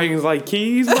moving the on. rings like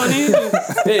keys, money.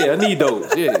 Yeah, I need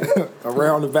those. Yeah.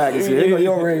 Around the back and shit. Here go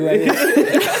your ring right here.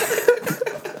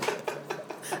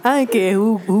 I ain't care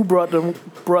who brought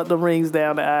the rings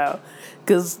down the aisle,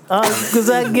 cause I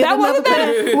get That another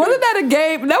pair. wasn't that a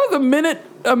game? That was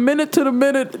a minute to the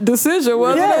minute decision,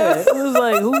 wasn't Yeah, it? it was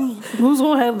like who's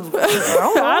gonna have? I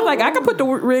don't know. I was like, I could put the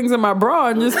rings in my bra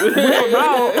and just whip them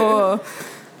out. Or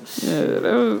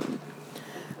that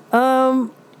was,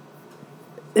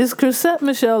 Is Chrisette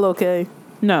Michele okay?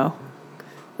 no.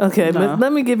 Okay, No.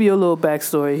 let me give you a little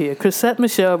backstory here. Chrisette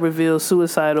Michele reveals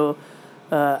suicidal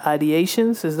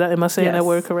ideations. Am I saying Yes. that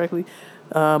word correctly?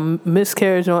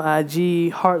 Miscarriage on IG.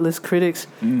 Heartless critics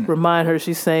remind her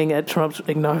she's saying at Trump's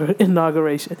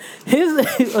inauguration.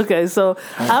 Okay, so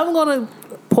I'm gonna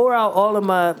pour out all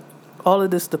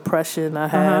of this depression I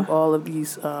have, all of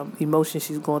these emotions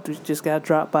she's going through. She just got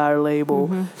dropped by her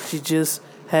label. She just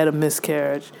had a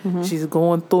miscarriage. She's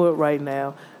going through it right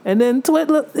now. And then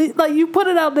Twitter, like you put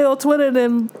it out there on Twitter, and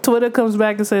then Twitter comes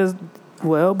back and says,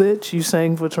 well, bitch, you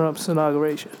sang for Trump's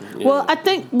inauguration. Yeah. Well, I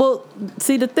think,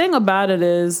 see, the thing about it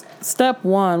is, step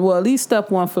one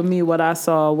for me, what I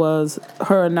saw was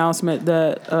her announcement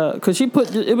that, because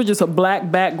it was just a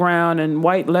black background and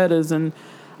white letters, and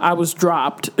I was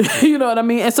dropped. You know what I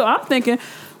mean? And so I'm thinking,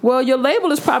 well, your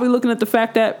label is probably looking at the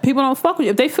fact that people don't fuck with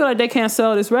you. If they feel like they can't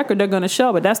sell this record, they're going to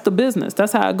shelve it. That's the business.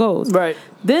 That's how it goes. Right.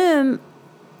 Then,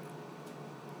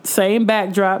 same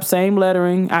backdrop, same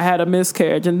lettering. I had a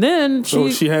miscarriage, and then So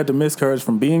she had the miscarriage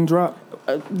from being dropped?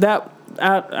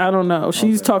 I don't know.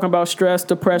 She's talking about stress,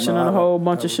 depression, and a whole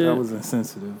bunch of shit. That was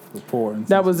insensitive. Poor.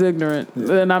 That was ignorant,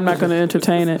 and I'm not going to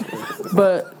entertain it.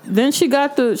 But then she's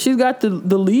got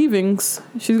the leavings.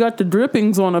 She's got the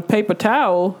drippings on a paper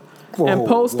towel, and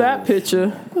post that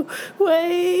picture.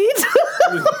 Wait.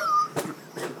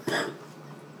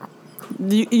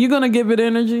 You gonna give it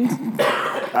energy?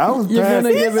 I was You're past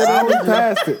gonna give it I was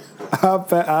past it.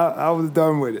 I was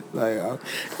done with it. Like,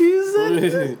 You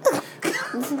said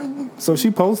so she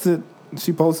posted.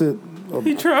 He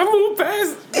trying to move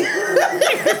past.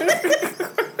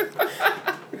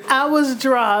 I was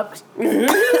dropped.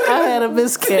 I had a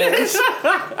miscarriage.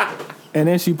 And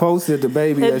then she posted the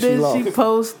baby And that she then lost. she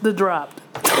posted the dropped.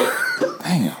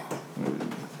 Damn.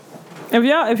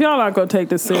 If y'all aren't gonna take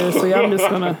this seriously, I'm just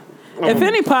gonna. If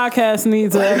any podcast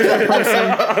needs an extra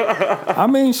person I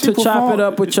mean, she to chop performed- it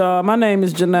up with y'all, my name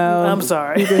is Janelle. I'm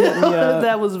sorry. You can hit me up.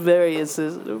 That was very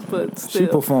insensitive, but She still.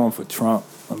 performed for Trump.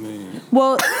 I mean,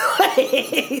 Well,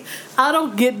 I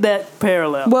don't get that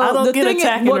parallel. I well, don't the get thing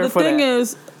attacking is, well, her the for thing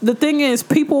that. the thing is,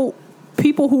 people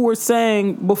who were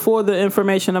saying before the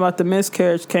information about the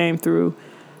miscarriage came through,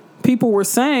 people were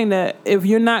saying that if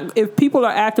people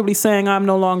are actively saying I'm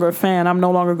no longer a fan, I'm no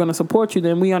longer going to support you,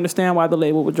 then we understand why the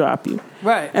label would drop you.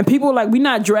 Right. And people are like, we're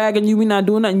not dragging you, we're not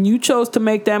doing nothing. You chose to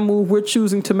make that move. We're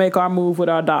choosing to make our move with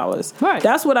our dollars. Right.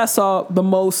 That's what I saw the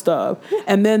most of.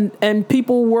 And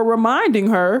people were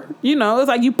reminding her, it's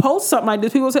like you post something like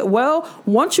this, people say, well,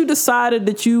 once you decided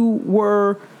that you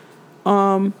were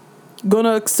going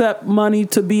to accept money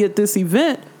to be at this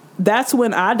event, that's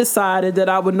when I decided that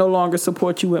I would no longer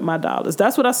support you with my dollars.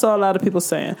 That's what I saw a lot of people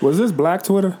saying. was this Black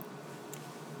Twitter?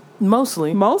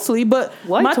 Mostly. But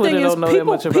White my Twitter thing is, don't know that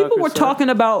much about people were Chrisette. talking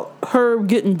about her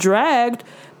getting dragged,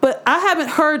 but I haven't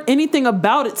heard anything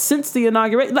about it since the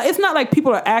inauguration. Like, it's not like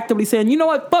people are actively saying, you know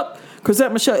what, fuck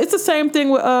Chrisette Michele. It's the same thing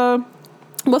with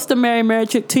what's the married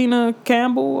chick, Tina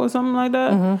Campbell or something like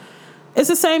that. Mm-hmm. It's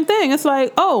the same thing. It's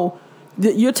like,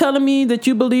 you're telling me that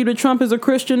you believe that Trump is a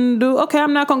Christian dude? Okay,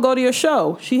 I'm not going to go to your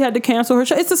show. She had to cancel her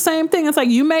show. It's the same thing. It's like,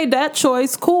 you made that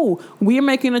choice. Cool. We're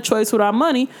making a choice with our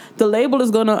money. The label is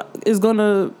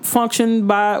gonna function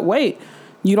by, wait,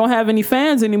 you don't have any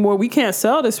fans anymore. We can't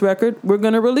sell this record. We're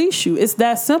going to release you. It's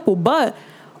that simple. But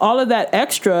all of that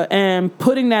extra and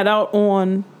putting that out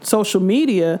on social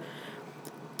media,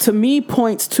 to me,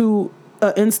 points to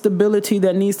an instability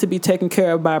that needs to be taken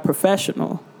care of by a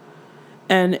professional.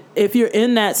 And if you're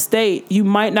in that state, you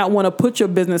might not want to put your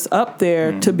business up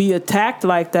there to be attacked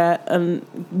like that, and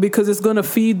because it's going to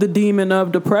feed the demon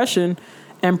of depression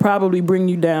and probably bring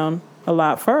you down a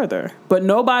lot further. But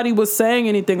nobody was saying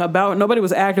anything about it. Nobody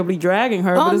was actively dragging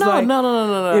her. Oh, but it's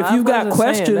no. If you got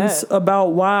questions about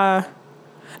why...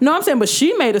 No, I'm saying, but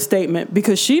she made a statement,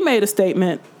 because she made a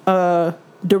statement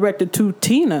directed to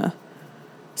Tina,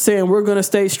 saying we're going to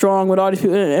stay strong with all these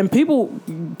people. And people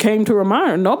came to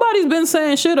remind her, nobody's been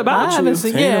saying shit about you.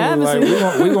 Tina was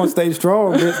like, we're going to stay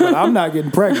strong, bitch, but I'm not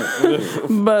getting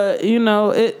pregnant. But, you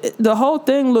know, the whole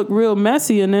thing looked real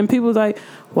messy. And then people was like,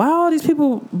 why are all these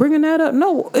people bringing that up?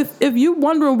 No, if you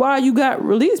wondering why you got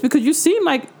released, because you seem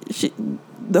like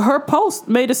her post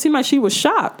made it seem like she was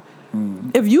shocked.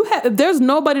 If there's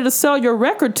nobody to sell your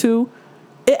record to,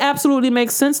 it absolutely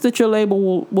makes sense that your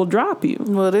label will drop you.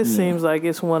 Well, this seems like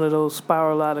it's one of those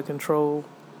spiral out of control,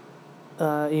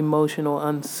 emotional,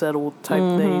 unsettled type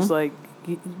things. Like,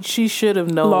 she should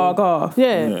have known. Log off.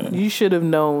 Yeah, you should have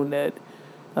known that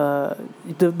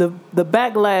the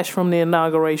backlash from the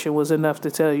inauguration was enough to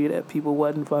tell you that people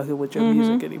wasn't fucking with your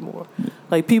music anymore.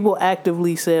 Like, people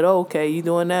actively said, oh, okay, you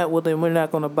doing that? Well, then we're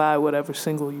not going to buy whatever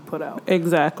single you put out.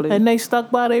 Exactly. And they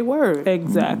stuck by their word.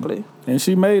 Exactly. And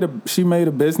she made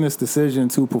a business decision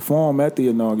to perform at the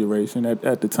inauguration.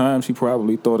 At the time, she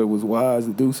probably thought it was wise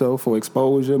to do so for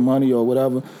exposure, money, or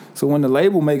whatever. So when the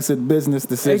label makes a business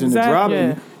decision to drop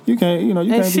you can't, you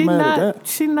can't be mad at that.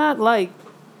 She not like,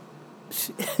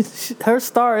 her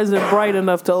star isn't bright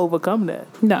enough to overcome that.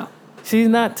 No. She's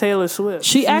not Taylor Swift.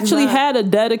 She's actually had a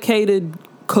dedicated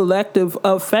collective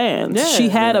of fans. Yeah. She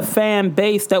had a fan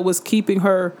base that was keeping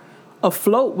her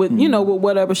afloat with, with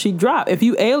whatever she dropped. If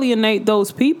you alienate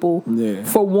those people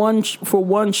for one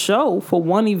show, for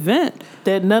one event,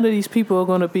 that none of these people are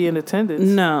going to be in attendance.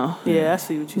 No. Yeah, I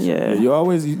see what you're saying. Yeah, you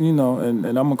always, and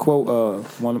I'm going to quote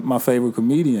one of my favorite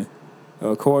comedian,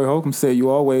 Corey Holcomb, said,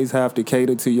 you always have to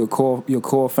cater to your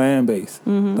core fan base.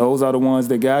 Those are the ones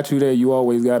that got you there. You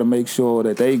always got to make sure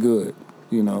that they good,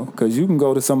 because you can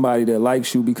go to somebody that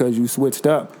likes you because you switched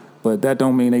up, but that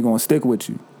don't mean they going to stick with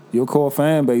you. Your core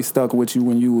fan base stuck with you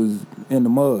when you was in the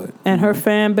mud. And her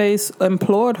fan base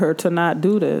implored her to not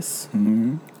do this.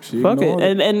 Fuck it.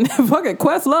 And fuck it.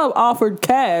 Questlove offered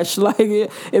cash. Like,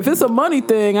 if it's a money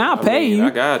thing, I'll pay you.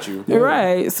 I got you. Yeah.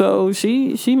 Right. So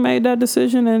she made that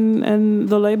decision, and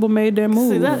the label made their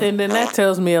move. See, and then that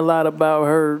tells me a lot about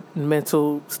her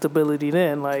mental stability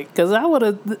then. Like, because I would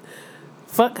have...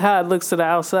 Fuck how it looks to the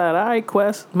outside. All right,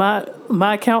 Quest. My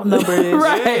account number is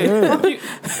right. And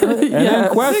then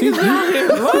Quest, I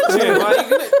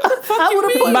would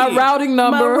have put my routing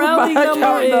number. My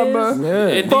account number.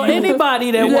 For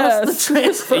anybody that wants to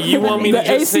transfer. You want me to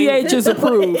just ACH is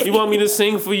approved. You want me to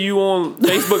sing for you on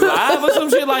Facebook Live or some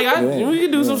shit? Like, we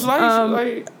can do some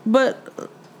slice. But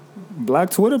Black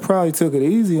Twitter probably took it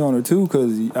easy on her too,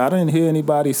 because I didn't hear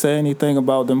anybody say anything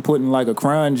about them putting like a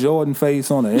crying Jordan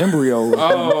face on an embryo.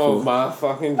 Oh my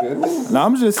fucking goodness! Now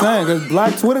I'm just saying, because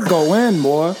Black Twitter go in,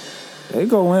 boy. They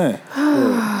go in.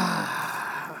 God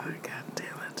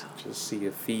damn it! Just see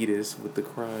a fetus with the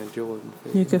crying Jordan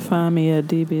face. you can find me at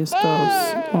Devious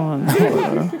Ghost on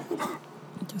Twitter.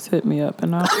 Just hit me up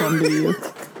and I'll come to you.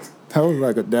 That was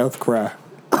like a death cry.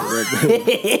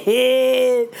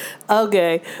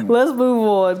 Okay, let's move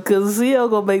on, because CL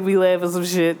gonna make me laugh at some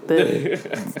shit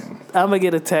that I'm gonna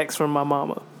get a text from my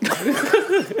mama.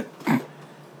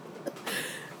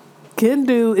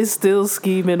 Kendu is still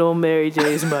scheming on Mary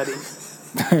J's money.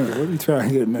 What are you trying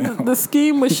to get now? The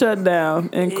scheme was shut down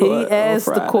in court. He asked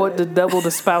the court to double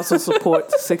the spousal support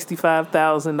to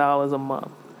 $65,000 a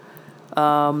month.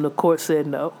 The court said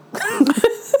no.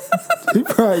 He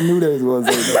probably knew that was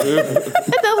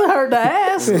It doesn't hurt to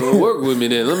ask. Work with me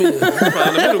then. Let me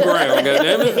find the middle ground.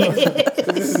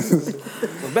 Goddammit!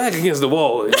 I'm back against the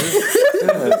wall.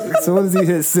 As soon as he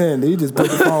hit send, he just put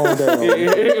the phone down.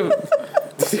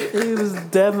 He was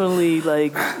definitely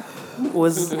like, were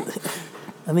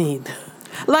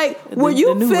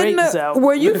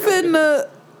you fitting to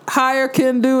hire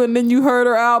Kendu and then you heard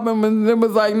her album and then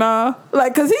was like, nah?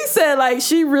 Like, cause he said like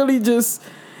she really just,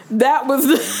 that was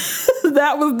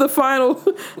the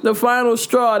final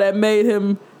straw that made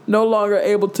him no longer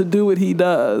able to do what he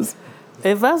does.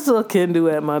 If I saw Kendu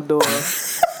at my door,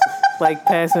 like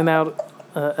passing out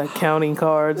accounting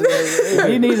cards, like, if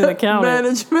you need an accountant,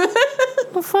 Management.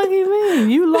 what the fuck you mean?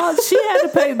 You lost. She had to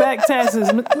pay back taxes.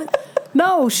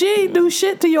 No, she ain't do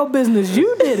shit to your business.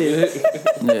 You did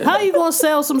it. How you gonna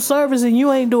sell some service and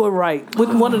you ain't do it right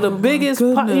with one of the biggest,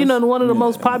 one of the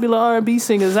most popular R&B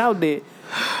singers out there?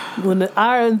 When the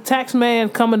iron tax man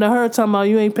coming to her talking about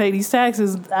you ain't pay these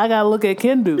taxes, I gotta look at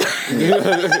Kendu.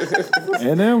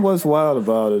 And then what's wild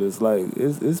about it is like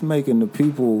it's making the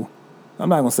people. I'm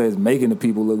not gonna say it's making the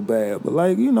people look bad, but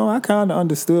like I kind of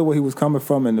understood where he was coming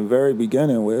from in the very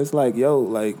beginning, where it's like, yo,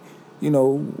 like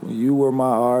you were my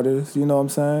artist, you know what I'm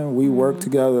saying? We worked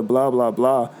together, blah blah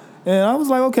blah. And I was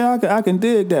like, okay, I can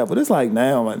dig that, but it's like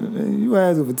now, man, you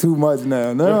asking for too much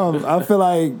now. Now I feel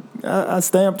like I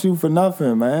stamped you for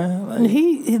nothing, man. Like,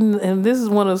 And this is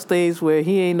one of those things where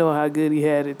he ain't know how good he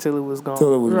had it till it was gone.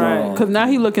 till it was Right, gone. because now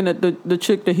he looking at the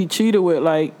chick that he cheated with,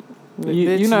 like,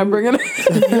 bitch, you're not bringing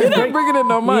you're not bringing in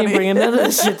no He money. ain't bringing none of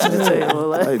that shit to the table.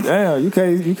 Like, damn, you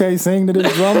can't sing to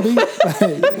this drum beat.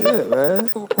 Like, yeah, man.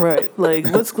 Right. Like,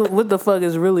 what the fuck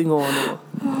is really going on?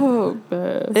 Oh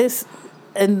man, It's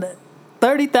and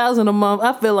 $30,000 a month.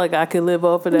 I feel like I could live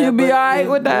off of that. you be but- alright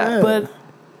with that. Yeah. But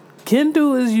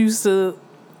Kendu is used to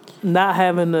not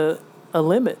having a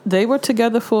limit. They were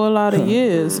together for a lot of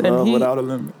years, and Love he without a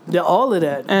limit. Yeah, all of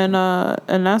that. and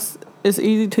that's it's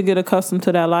easy to get accustomed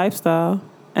to that lifestyle,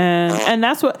 and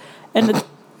that's what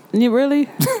you really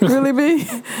be.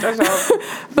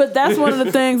 But that's one of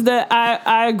the things that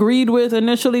I agreed with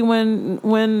initially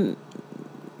when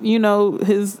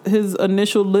his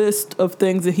initial list of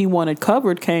things that he wanted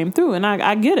covered came through, and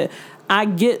I get it. I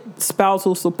get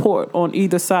spousal support on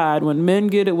either side. When men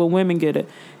get it, when women get it.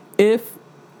 If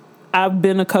I've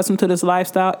been accustomed to this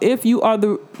lifestyle, if you are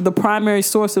the primary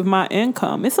source of my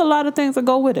income, it's a lot of things that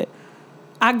go with it.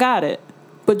 I got it.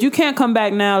 But you can't come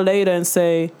back now later and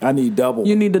say, I need double.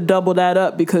 you need to double that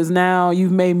up because now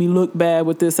you've made me look bad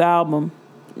with this album.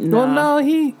 Well, no,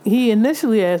 he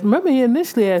initially asked. Remember, he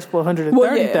initially asked for $130,000.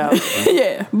 Well, yeah.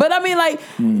 Yeah. But I mean, like,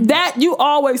 that, you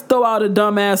always throw out a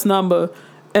dumbass number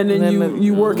and then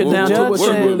you work it down to what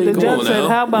you really the Come judge on said, now.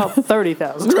 "How about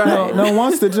 30,000?" Right. No,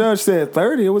 once the judge said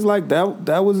 30, it was like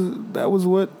that was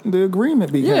what the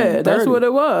agreement became. Yeah, that's 30. what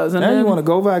it was. And Now then you want to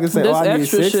go back and say, this "Oh, I need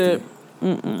extra 60." shit.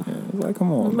 Yeah, it's like,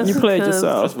 come on, man. You played Because-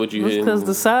 yourself. That's what you It's hear. because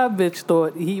the side bitch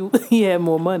thought he had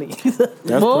more money.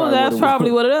 That's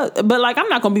probably what it is. But like, I'm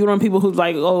not gonna be one of the people who's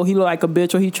like, oh, he look like a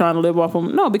bitch or he trying to live off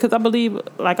him. No, because I believe,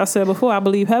 like I said before, I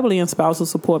believe heavily in spousal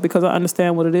support because I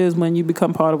understand what it is when you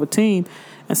become part of a team,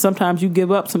 and sometimes you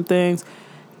give up some things.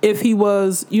 If he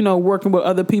was, working with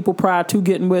other people prior to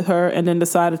getting with her, and then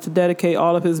decided to dedicate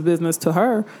all of his business to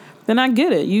her, then I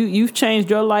get it. You've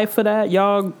changed your life for that.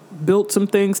 Y'all built some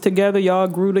things together. Y'all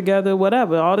grew together.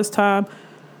 Whatever. All this time,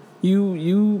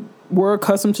 you were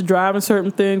accustomed to driving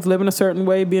certain things, living a certain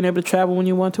way, being able to travel when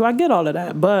you want to. I get all of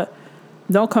that, but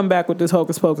don't come back with this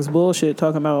hocus pocus bullshit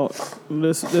talking about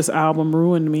this album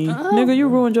ruined me. Nigga, you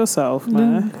ruined yourself,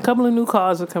 man. A couple of new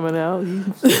cars are coming out.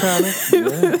 He's trying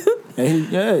to,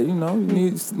 And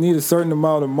you need a certain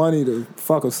amount of money to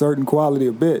fuck a certain quality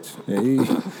of bitch.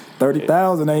 And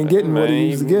 30,000 ain't getting what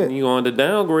he used to get. You on the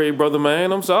downgrade, brother,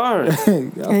 man. I'm sorry. I fuck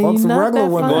he's some not regular that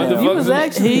one. fine. Going to He fuck was some-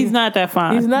 actually He's not that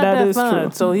fine. He's not that is fine,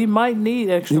 true. so he might need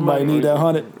extra You money. might need that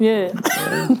 100.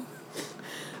 Yeah.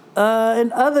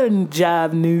 In other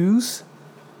jive news,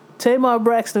 Tamar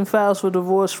Braxton files for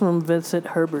divorce from Vincent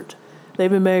Herbert. They've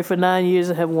been married for 9 years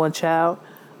and have one child.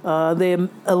 They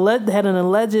had an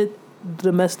alleged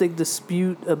domestic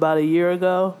dispute about a year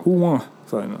ago. Who won?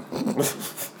 Sorry, no.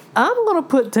 I'm going to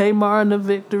put Tamar in the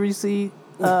victory seat.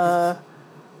 I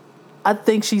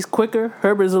think she's quicker.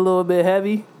 Herbert's a little bit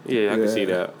heavy. Yeah, I can see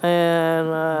that.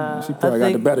 And She probably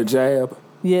got the better jab.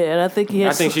 Yeah, and I think he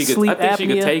has I think she could. sleep I think she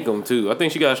could apnea. take him too. I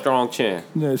think she got a strong chin.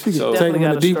 Yeah, she could So- take him Definitely in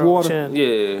got the a deep strong water. chin.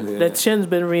 Yeah. That chin's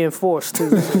been reinforced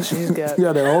too. So she's got She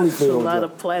got that a Holyfield. lot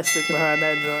of plastic behind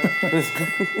that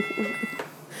joint.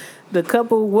 The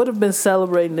couple would have been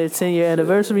celebrating their 10-year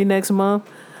anniversary next month,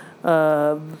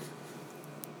 but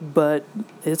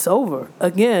it's over.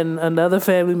 Again, another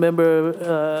family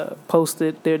member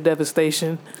posted their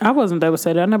devastation. I wasn't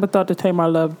devastated. I never thought that Tamar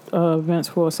loved Vince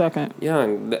for a second.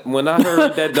 Young, when I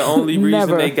heard that the only reason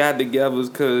Never. they got together was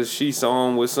because she saw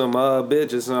him with some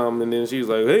bitch or something, and then she was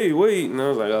like, "Hey, wait," and I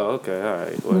was like, "Oh, okay, all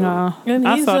right." Well, Nah, And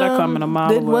I he's, saw that coming a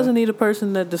mile away. Wasn't he the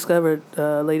person that discovered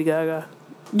Lady Gaga?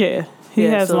 Yeah, he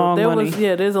has so long money.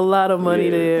 there's a lot of money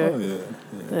Yeah. there. Oh, yeah.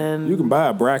 And You can buy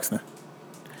a Braxton.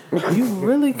 you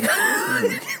really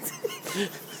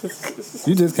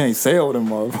You just can't sell them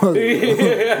motherfuckers.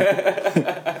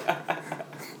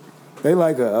 They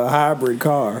like a hybrid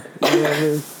car. You know what I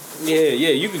mean? yeah,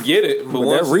 you could get it, but But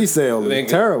once that resale Nigga,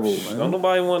 is terrible, Don't man.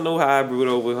 nobody want no hybrid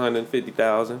over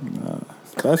 150,000.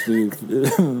 Especially if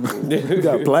you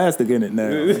got plastic in it now.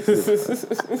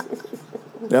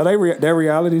 Now their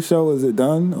reality show, is it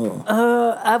done? Or?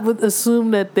 I would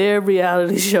assume that their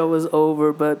reality show is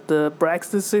over, but the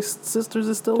Braxton sisters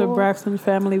is still The on. Braxton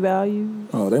Family Values.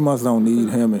 Oh, they must don't need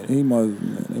him. They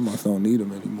must don't need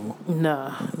him anymore.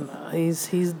 Nah,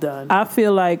 he's done. I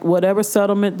feel like whatever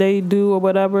settlement they do or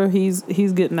whatever, he's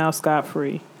getting out scot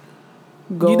free.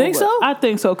 You think so? I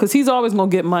think so because he's always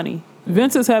gonna get money.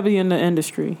 Vince is heavy in the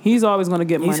industry. He's always gonna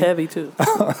get money. He's heavy too.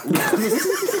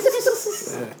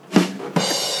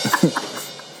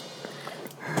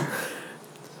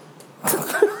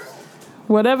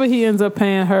 Whatever he ends up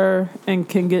paying her and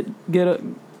can get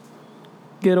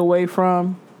away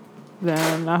from,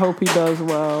 then I hope he does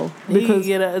well. He can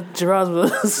get a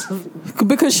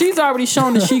Because she's already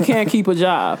shown that she can't keep a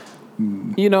job.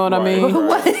 You know what I mean?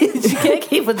 What? She can't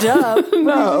keep a job.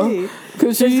 No.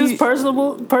 Because it's just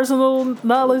personal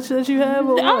knowledge that you have.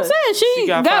 Or I'm what? saying she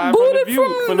got fired booted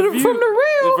from the from the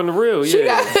real. From the real, She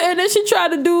yeah. and then she tried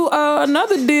to do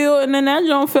another deal, and then that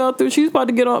joint fell through. She's about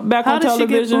to get back How on did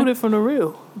television. she get booted from the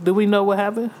real? Do we know what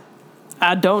happened?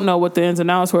 I don't know what the ins and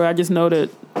outs were. I just know that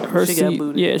her She got seat.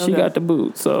 booted. Yeah, she Okay. got the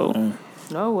boot. So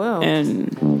Oh well.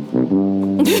 and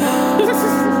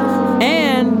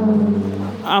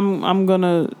and I'm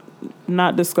gonna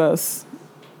not discuss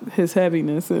his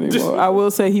heaviness anymore. I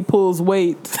will say he pulls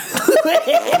weight.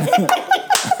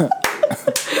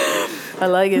 I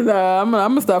like it. Nah, I'm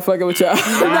gonna stop fucking with y'all.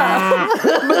 Nah.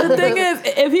 But the thing is,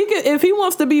 if he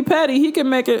wants to be petty, he can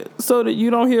make it so that you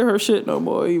don't hear her shit no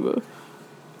more either.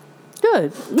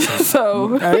 Good.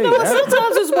 So Hey,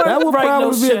 Sometimes it's worth that would writing probably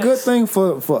those be a good checks. thing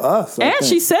for us. I and think.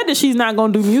 she said that she's not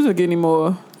gonna do music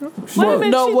anymore. Wait a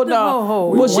minute,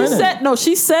 Well,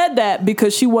 she said that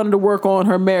because she wanted to work on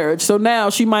her marriage. So now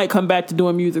she might come back to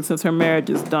doing music since her marriage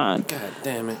is done. God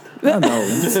damn it. I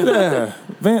know. Yeah.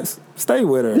 Vince, stay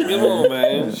with her. Come on,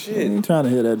 man. I Shit. ain't trying to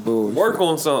hear that bullshit. Work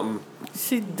on something.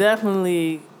 She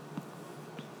definitely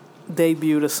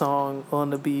debuted a song on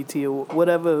the BET Award,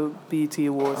 whatever BET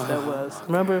Awards that was.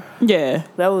 Remember? Yeah,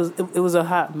 That was it was a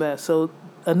hot mess. So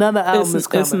another album is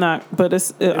coming. it's not, but I don't was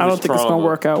think it's gonna trauma.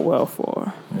 work out well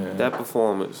for her. That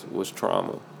performance was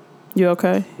trauma. You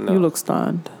okay? No. You look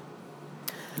stunned.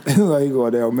 Like you go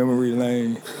down memory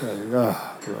lane. Like,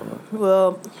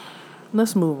 Well,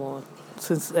 let's move on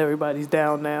since everybody's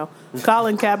down now.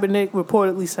 Colin Kaepernick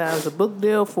reportedly signs a book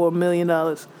deal for $1 million.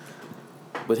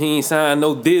 But he ain't signed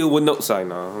no deal with no. Sorry,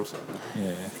 no, I'm sorry.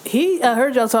 yeah. I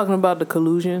heard y'all talking about the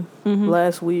collusion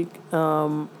last week.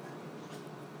 I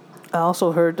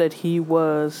also heard that he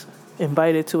was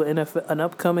invited to an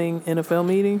upcoming NFL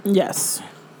meeting. Yes.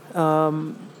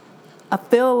 I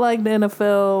feel like the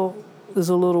NFL is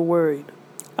a little worried.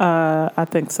 I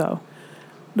think so.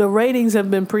 The ratings have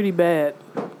been pretty bad.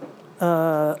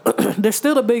 They're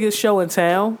still the biggest show in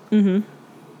town. Mm-hmm.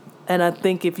 And I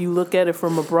think if you look at it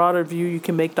from a broader view, you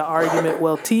can make the argument,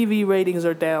 well, TV ratings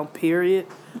are down, period.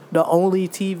 The only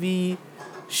TV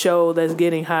show that's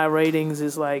getting high ratings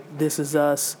is like This Is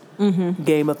Us,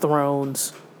 Game of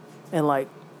Thrones, and like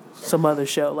some other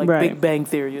show, like Right. Big Bang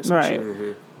Theory or some Right.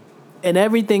 shit. And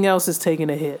everything else is taking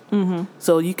a hit.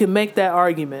 So you can make that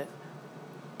argument.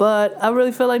 But I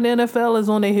really feel like the NFL is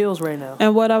on their heels right now.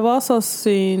 And what I've also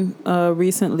seen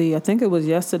recently, I think it was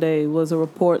yesterday, was a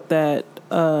report that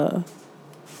the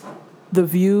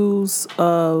views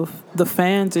of the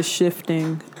fans is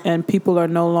shifting and people are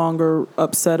no longer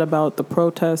upset about the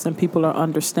protests and people are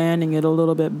understanding it a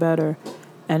little bit better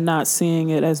and not seeing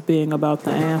it as being about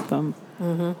the anthem.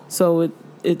 So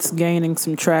it's gaining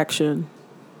some traction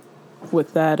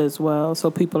with that as well. So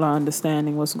people are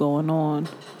understanding what's going on.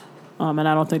 And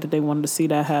I don't think that they wanted to see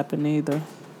that happen either.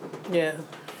 Yeah.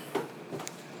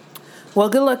 Well,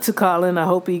 good luck to Colin. I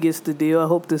hope he gets the deal. I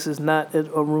hope this is not a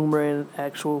rumor and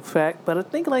actual fact. But I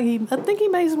think he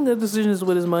made some good decisions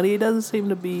with his money. He doesn't seem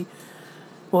to be.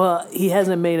 Well, he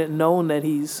hasn't made it known that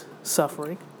he's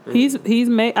suffering. He's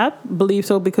made. I believe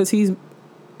so because he's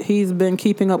been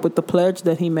keeping up with the pledge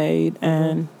that he made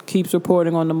and keeps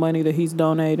reporting on the money that he's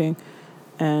donating,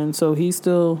 and so he's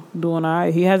still doing all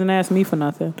right. He hasn't asked me for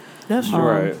nothing. That's true.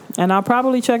 Right. And I'll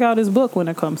probably check out his book when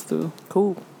it comes through.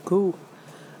 Cool.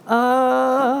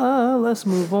 Let's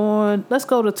move on. Let's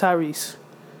go to Tyrese.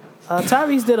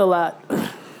 Tyrese did a lot.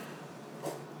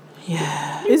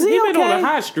 Yeah. Is he He been okay? on the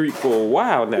high street for a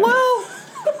while now. Well,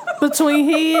 between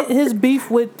his beef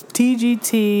with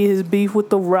TGT, his beef with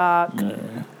The Rock,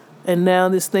 and now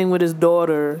this thing with his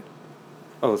daughter,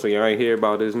 Oh, so you ain't hear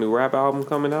about his new rap album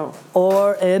coming out?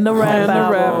 and the rap And the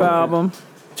album. rap album.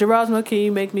 Gerasmo, can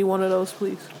you make me one of those,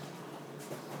 please?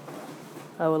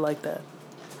 I would like that.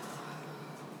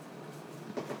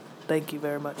 Thank you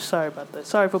very much. Sorry about that.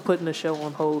 Sorry for putting the show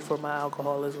on hold for my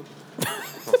alcoholism.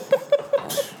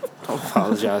 Don't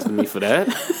apologize to me for that.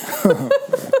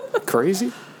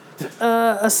 Crazy.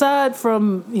 Aside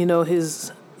from,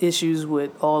 his issues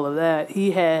with all of that,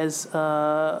 he has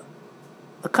a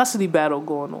custody battle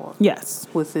going on Yes.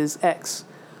 with his ex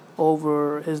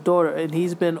over his daughter, and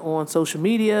he's been on social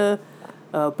media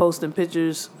posting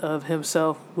pictures of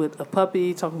himself with a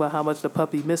puppy, talking about how much the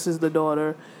puppy misses the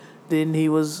daughter. Then he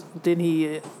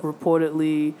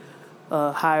reportedly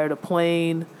hired a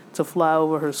plane to fly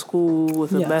over her school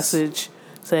with a Yes. message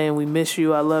saying, "We miss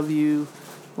you, I love you,"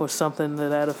 or something to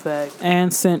that effect.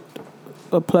 And sent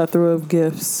a plethora of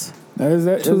gifts Now, is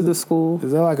the school.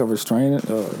 Is that like a restraining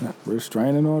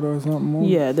order or something more?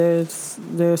 Yeah,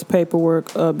 there's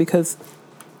paperwork because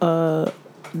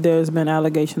there's been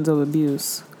allegations of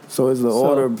abuse. So is the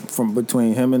order from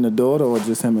between him and the daughter, or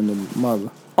just him and the mother?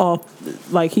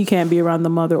 Like he can't be around the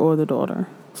mother or the daughter.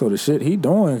 So the shit he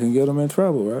doing can get him in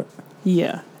trouble, right?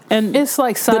 Yeah. And It's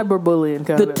like cyberbullying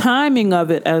kind the of. timing of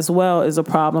it as well is a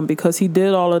problem because he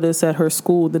did all of this at her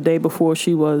school the day before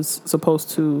she was supposed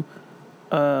to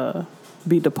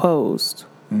be deposed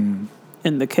in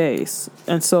the case.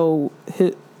 And so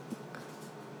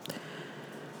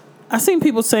I seen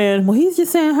people saying, well, he's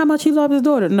just saying how much he loves his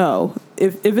daughter. No.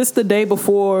 If it's the day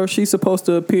before she's supposed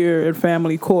to appear in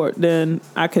family court, then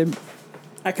I can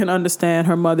understand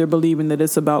her mother believing that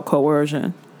it's about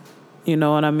coercion. You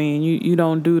know what I mean? You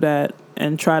don't do that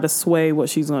and try to sway what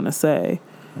she's going to say.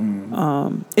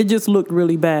 It just looked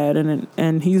really bad,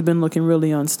 and he's been looking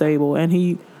really unstable. And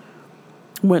he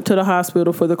went to the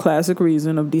hospital for the classic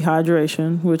reason of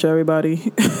dehydration, which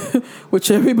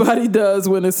everybody does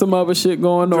when there's some other shit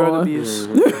going Drug on. abuse,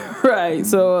 Right.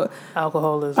 So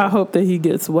alcoholism. I hope that he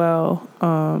gets well.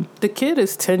 The kid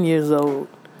is 10 years old.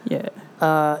 Yeah.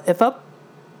 If I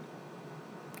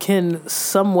can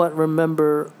somewhat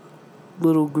remember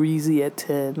little Greasy at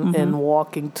 10 and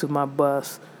walking to my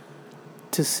bus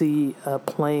to see a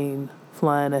plane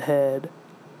flying ahead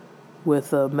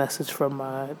with a message from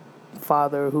my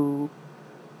father who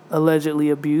allegedly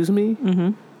abused me,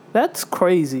 that's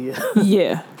crazy.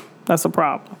 Yeah. That's a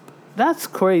problem. That's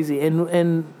crazy.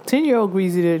 And 10-year-old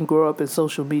Greasy didn't grow up in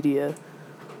social media,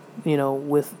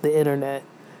 with the internet.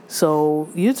 So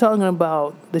you're talking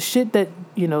about the shit that,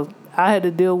 I had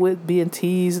to deal with being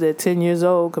teased at 10 years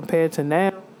old compared to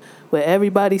now, where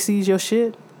everybody sees your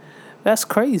shit. That's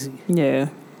crazy. Yeah.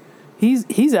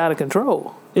 He's out of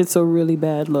control. It's a really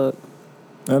bad look.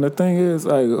 And the thing is,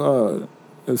 like,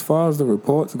 as far as the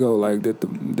reports go, like,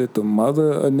 did the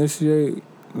mother initiate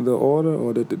the order,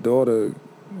 or did the daughter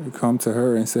come to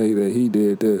her and say that he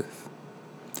did this?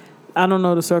 I don't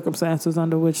know the circumstances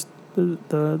under which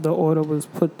the order was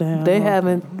put down. They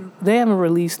haven't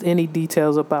released any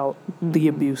details about the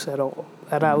abuse at all.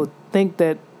 And I would think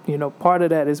that, part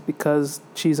of that is because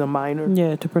she's a minor.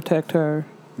 Yeah, to protect her.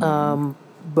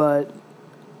 But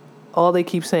all they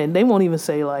keep saying, they won't even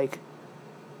say like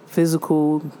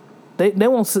physical. They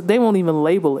won't even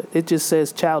label it. It just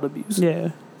says child abuse.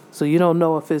 Yeah. So you don't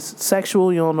know if it's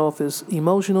sexual. You don't know if it's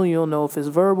emotional. You don't know if it's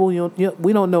verbal.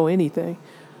 We don't know anything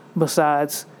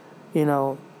besides,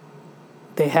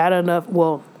 they had enough.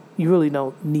 Well, you really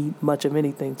don't need much of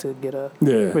anything to get a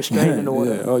restraining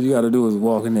order. Yeah. All you got to do is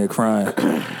walk in there crying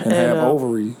and have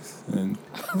ovaries. And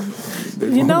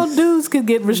dudes could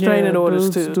get restraining orders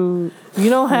dudes too. You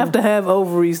don't have to have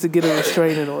ovaries to get a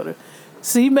restraining order.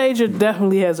 C Major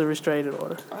definitely has a restraining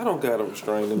order. I don't got a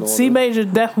restraining order. C Major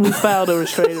definitely filed a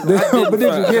restraining order. But did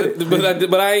you get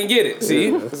it? But I ain't get it. See,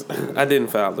 I didn't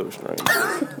file the restraining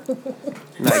order.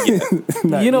 Not yet.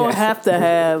 You don't have to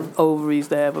have ovaries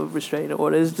to have a restraining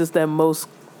order. It's just that most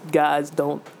guys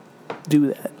don't do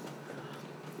that.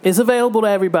 It's available to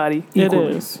everybody equally.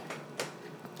 It is.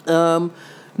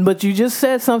 But you just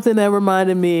said something that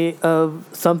reminded me of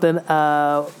something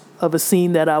of a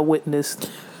scene that I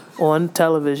witnessed on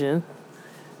television.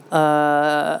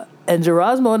 And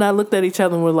Gerasmo and I looked at each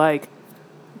other and were like,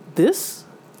 this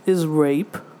is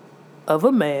rape of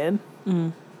a man.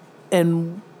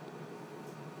 And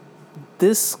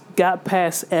this got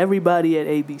past everybody at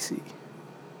ABC.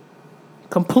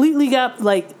 Completely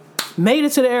made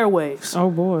it to the airwaves.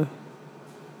 Oh, boy.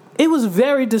 It was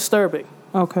very disturbing.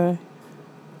 Okay.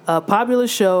 A popular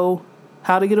show,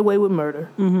 How to Get Away with Murder.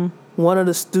 One of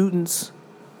the students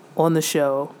on the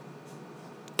show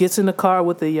gets in the car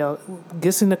with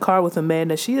a man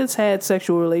that she has had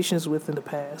sexual relations with in the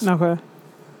past. Okay.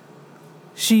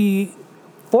 She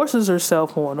forces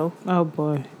herself on him. Oh,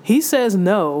 boy. He says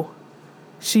no.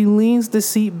 She leans the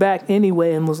seat back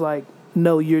anyway and was like,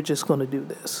 no, you're just going to do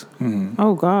this.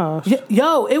 Oh, gosh.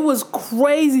 Yo, it was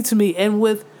crazy to me. And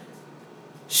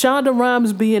Shonda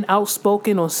Rhimes being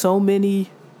outspoken on so many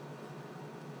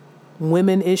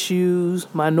women issues,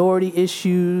 minority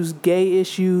issues, gay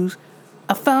issues,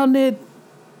 I found it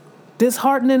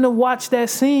disheartening to watch that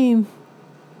scene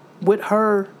with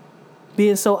her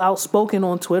being so outspoken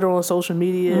on Twitter, on social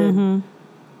media, and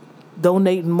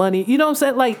donating money. You know what I'm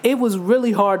saying? Like, it was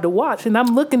really hard to watch. And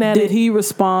I'm looking at it. Did he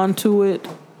respond to it?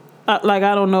 Like,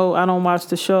 I don't know. I don't watch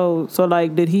the show. So,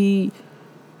 like, did he,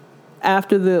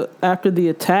 after the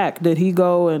attack, did he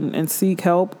go and seek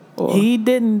help? Or? He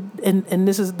didn't. And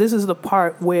this is the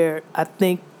part where I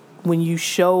think when you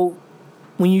show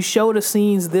the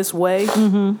scenes this way,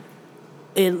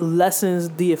 it lessens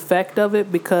the effect of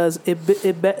it because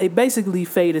it basically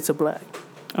faded to black.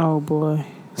 Oh boy!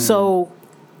 So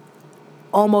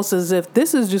almost as if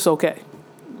this is just okay,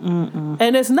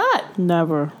 and it's not.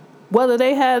 Never. Whether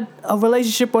they had a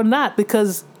relationship or not,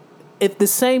 because if the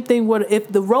same thing if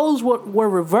the roles were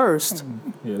reversed,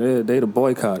 Yeah, they'd have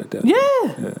boycotted that.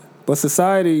 yeah. But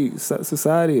society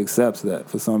accepts that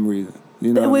for some reason.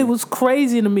 You know, It was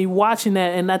crazy to me watching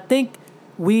that, and I think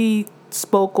we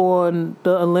spoke on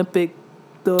the Olympic,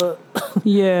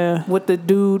 Yeah. with the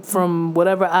dude from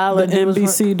whatever The island, he was from.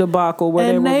 NBC debacle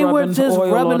where And they were just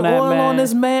rubbing oil oil on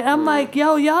this man. man. I'm like,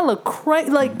 yo, y'all are crazy.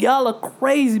 Like, y'all are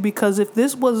crazy because if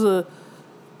this was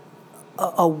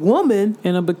a woman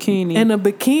In a bikini. in a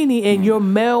bikini and your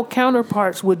male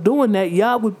counterparts were doing that,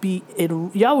 y'all would be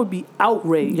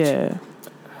outraged. Yeah.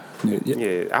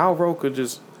 Yeah, Al Roker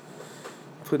just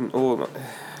putting oil.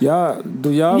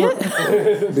 do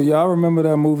y'all remember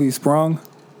that movie Sprung?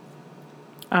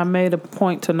 I made a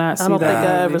point to not see I don't think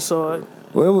that. I ever saw it.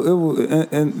 Well,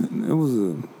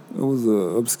 it was a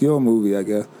obscure movie, I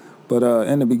guess. But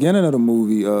in the beginning of the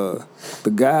movie,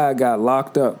 the guy got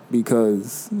locked up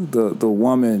because the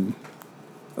woman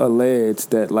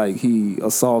alleged that like he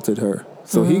assaulted her,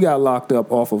 so he got locked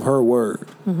up off of her word.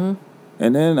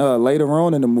 And then later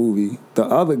on in the movie, the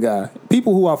other guy,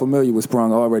 people who are familiar with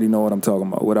Sprung already know what I'm talking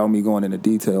about without me going into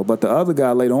detail. But the other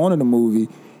guy later on in the movie,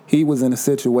 he was in a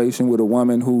situation with a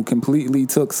woman who completely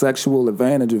took sexual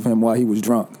advantage of him while he was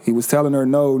drunk. He was telling her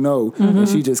no, and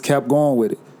she just kept going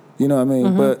with it. You know what I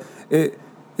mean? But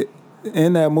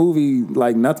in that movie,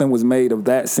 like, nothing was made of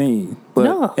that scene.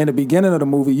 But in the beginning of the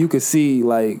movie, you could see,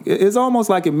 like, it's almost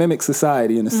like it mimics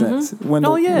society in a sense. When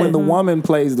the woman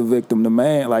plays the victim, the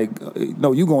man, like,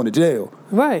 no, you going to jail.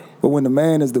 Right. But when the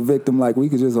man is the victim, like, we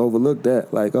could just overlook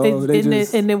that. Like,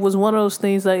 and it was one of those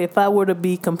things, like, if I were to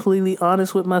be completely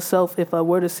honest with myself, if I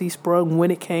were to see Sprung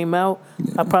when it came out,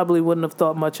 I probably wouldn't have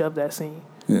thought much of that scene.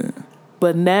 Yeah.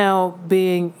 But now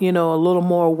being, a little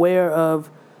more aware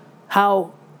of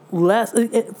how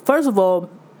first of all,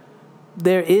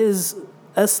 there is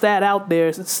a stat out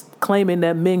there claiming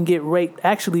that men get raped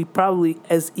actually probably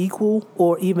as equal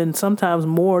or even sometimes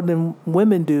more than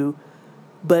women do,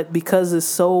 but because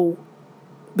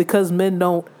men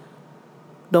don't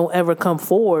ever come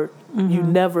forward, you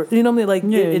never, you know what I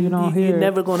mean? Like, you're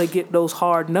never going to get those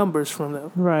hard numbers from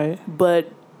them. Right. But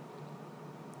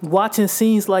watching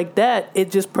scenes like that,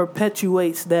 it just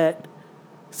perpetuates that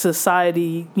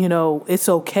society, it's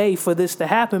okay for this to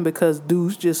happen because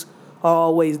dudes just are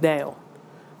always down.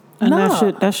 And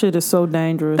that shit is so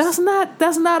dangerous. That's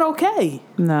not okay.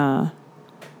 Nah.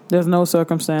 There's no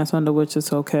circumstance under which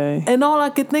it's okay. And all I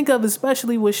could think of,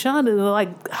 especially with Shonda,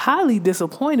 like, highly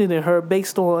disappointed in her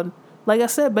based on, like I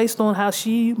said, based on how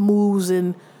she moves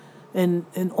in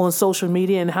on social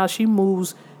media and how she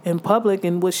moves in public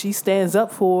and what she stands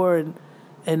up for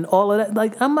and all of that.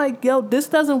 Like, I'm like, yo, this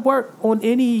doesn't work with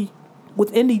any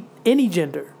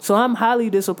gender. So I'm highly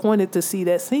disappointed to see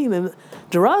that scene. And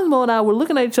Geronimo and I were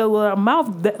looking at each other with our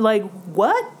mouth like,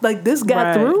 what? Like, this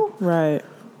got through? Right.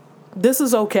 This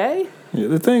is okay? Yeah,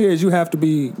 the thing is, you have to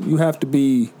be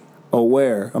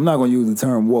aware. I'm not going to use the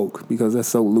term woke because that's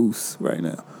so loose right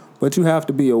now. But you have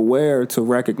to be aware to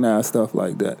recognize stuff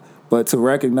like that. But to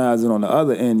recognize it on the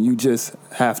other end, you just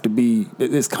have to be,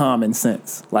 it's common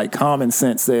sense. Like, common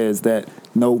sense says that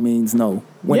no means no.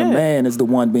 When a man is the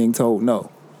one being told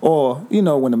no. Or,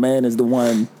 when a man is the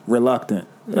one reluctant,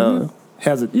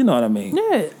 has it, you know what I mean?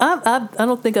 Yeah. I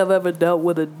don't think I've ever dealt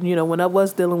with when I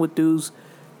was dealing with dudes,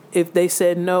 if they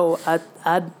said no,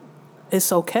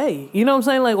 it's okay. You know what I'm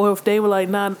saying? Like, or if they were like,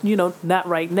 nah, not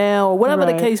right now, or whatever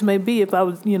the case may be, if I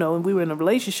was, and we were in a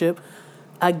relationship,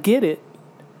 I get it.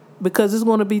 Because there's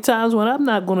going to be times when I'm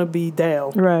not going to be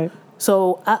down. Right.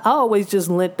 So I always just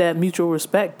lent that mutual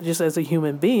respect just as a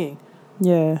human being.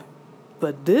 Yeah.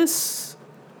 But this,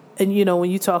 and when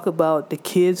you talk about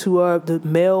the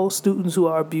male students who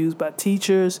are abused by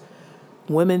teachers,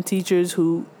 women teachers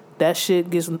who that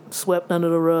shit gets swept under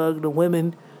the rug, the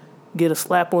women get a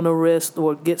slap on the wrist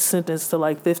or get sentenced to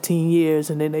like 15 years,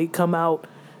 and then they come out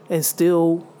and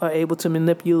still are able to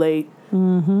manipulate.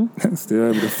 Still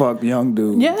able to fuck young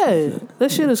dudes. Yeah,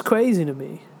 that shit is crazy to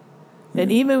me.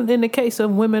 And even in the case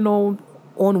of women on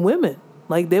women,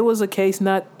 like there was a case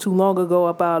not too long ago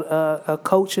about a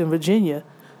coach in Virginia,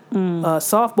 a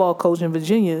softball coach in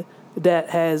Virginia that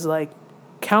has like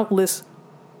countless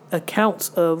accounts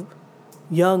of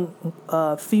young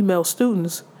female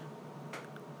students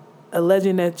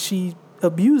alleging that she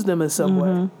abused them in some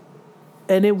way,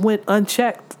 and it went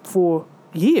unchecked for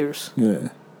years. Yeah.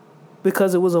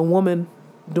 Because it was a woman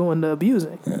doing the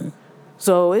abusing. Yeah.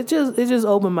 So it just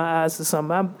opened my eyes to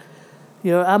something. I'm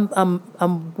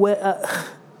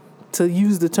to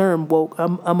use the term woke.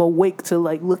 I'm awake to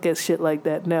like look at shit like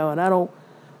that now, and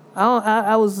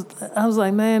I was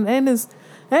like, man, and this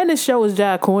show is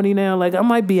jive corny now. Like I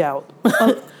might be out,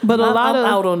 But I'm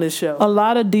out on this show. A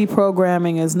lot of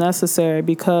deprogramming is necessary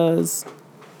because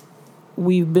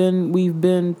we've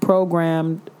been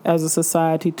programmed as a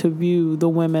society to view the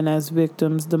women as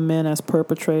victims, the men as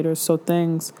perpetrators. So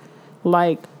things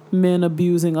like men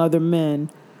abusing other men,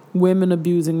 women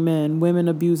abusing men, women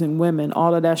abusing women,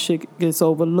 all of that shit gets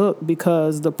overlooked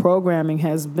because the programming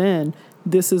has been,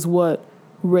 this is what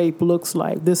rape looks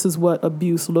like. This is what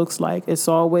abuse looks like. It's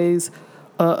always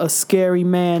a scary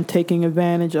man taking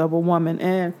advantage of a woman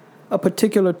and a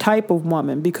particular type of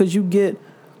woman, because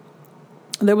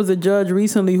there was a judge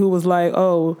recently who was like,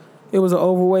 oh, it was an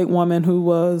overweight woman who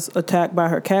was attacked by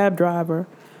her cab driver,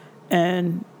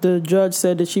 and the judge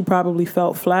said that she probably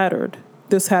felt flattered.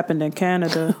 This happened in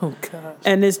Canada. Oh, gosh.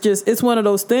 And it's one of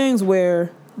those things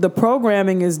where the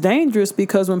programming is dangerous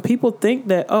because when people think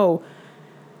that, oh,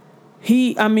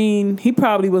 he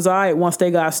probably was all right once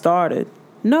they got started.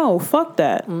 No, fuck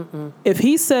that. If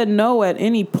he said no at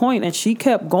any point and she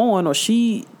kept going, or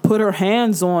she put her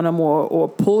hands on him, or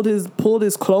pulled his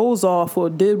clothes off, or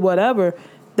did whatever,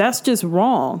 that's just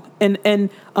wrong.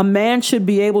 And a man should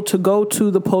be able to go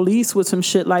to the police with some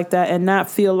shit like that and not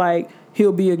feel like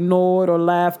he'll be ignored or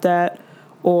laughed at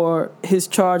or his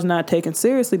charge not taken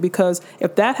seriously. Because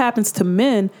if that happens to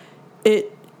men,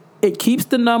 it keeps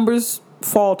the numbers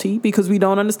faulty because we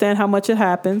don't understand how much it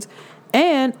happens.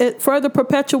 And it further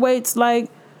perpetuates like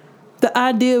the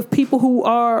idea of people who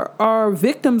are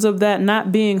victims of that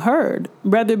not being heard,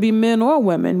 whether it be men or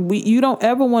women. You don't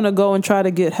ever want to go and try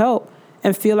to get help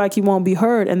and feel like you won't be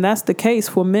heard. And that's the case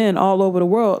for men all over the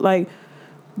world. Like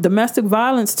domestic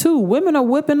violence too. Women are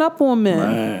whipping up on men.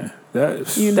 Man,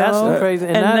 that's crazy.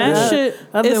 And that shit,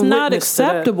 it's not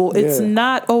acceptable. It's Yeah.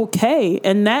 not okay.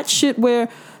 And that shit where,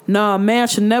 nah, a man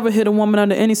should never hit a woman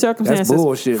under any circumstances. That's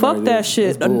bullshit. Fuck right that there.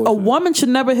 shit. That's A bullshit. woman should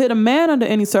never hit a man under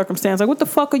any circumstance. Like, what the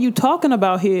fuck are you talking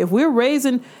about here? If we're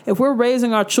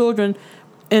raising our children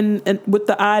and with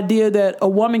the idea that a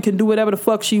woman can do whatever the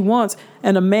fuck she wants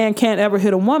and a man can't ever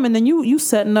hit a woman, then you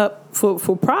setting up for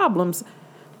problems.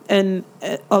 And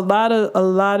a lot of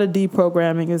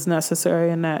deprogramming is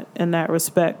necessary in that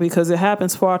respect because it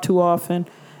happens far too often.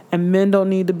 And men don't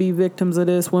need to be victims of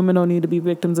this. Women don't need to be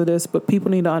victims of this. But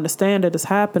people need to understand that it's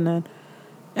happening.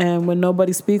 And when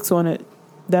nobody speaks on it,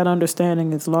 that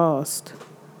understanding is lost.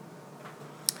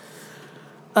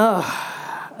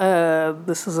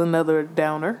 This is another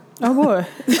downer. Oh, boy.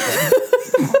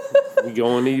 We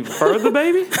going even further,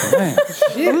 baby?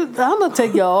 I'm gonna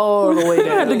take y'all all the way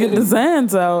I had to down. get the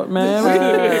Zans out, man.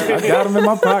 I got them in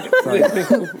my pocket.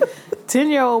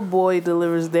 10-year-old boy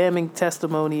delivers damning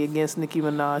testimony against Nicki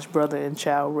Minaj's brother in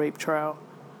child rape trial.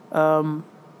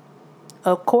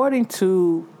 According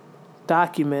to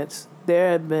documents, there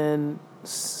had been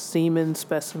semen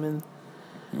specimen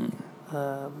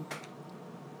and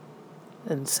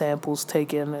samples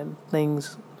taken and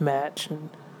things match. And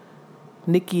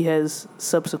Nicki has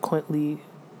subsequently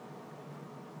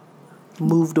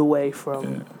moved away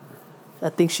from. I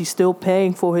think she's still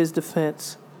paying for his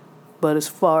defense, but as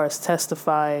far as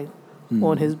testifying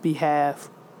on his behalf,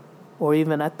 or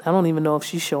even I don't even know if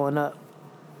she's showing up.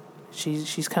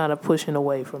 She's kind of pushing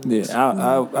away from this. Yeah,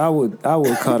 I would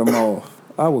cut him off.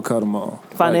 I would cut him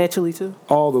off Financially too.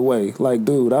 all the way. Like,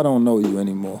 dude, I don't know you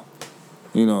anymore.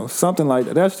 You know, something like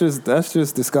that. That's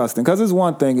just disgusting. Because it's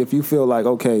one thing if you feel like,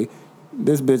 okay,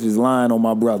 this bitch is lying on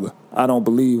my brother. I don't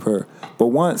believe her. But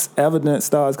once evidence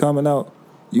starts coming out,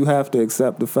 you have to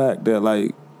accept the fact that,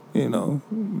 like, you know,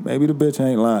 maybe the bitch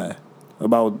ain't lying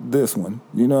about this one.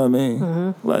 You know what I mean?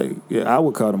 Mm-hmm. Like, yeah, I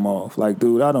would cut him off. Like,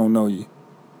 dude, I don't know you.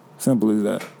 Simple as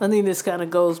that. I think this kind of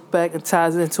goes back and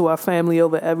ties into our family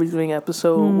over everything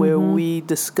episode where we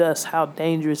discuss how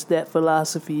dangerous that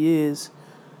philosophy is.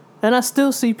 And I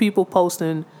still see people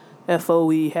posting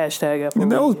FOE, hashtag FOE.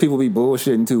 And those people be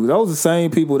bullshitting too. Those are the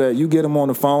same people that you get them on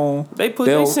the phone. They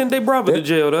sent their brother to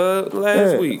jail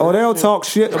last week. Or they'll talk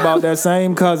shit about that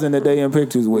same cousin that they in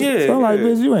pictures with. Yeah, so I'm like,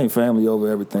 bitch, you ain't family over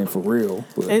everything for real.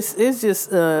 But It's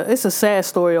just it's a sad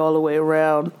story all the way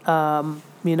around.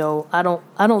 You know, I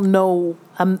don't know.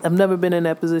 I've never been in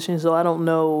that position, so I don't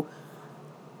know.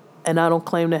 And I don't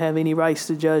claim to have any rights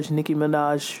to judge Nicki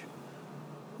Minaj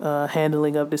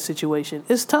handling of the situation.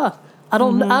 It's tough.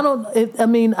 I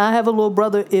mean, I have a little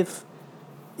brother. If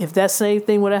that same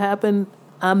thing would have happened,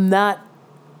 I'm not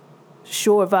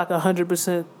sure if I can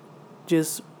 100%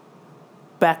 just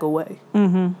back away.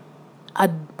 Mm-hmm. I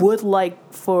would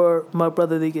like for my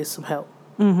brother to get some help.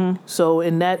 Mm-hmm. So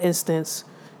in that instance,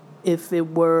 if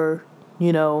it were,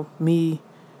 you know, me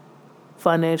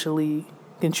financially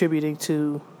contributing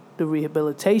to the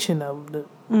rehabilitation of the,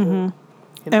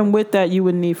 And with that, you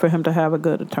would need for him to have a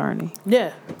good attorney.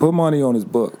 Yeah. put money on his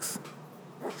books.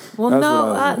 Well, That's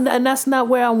no, and that's not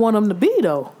where I want him to be,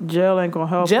 though. Jail ain't gonna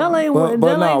help. Jail him. ain't, But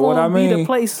jail no, ain't what I gonna be the mean,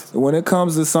 place. when it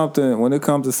comes to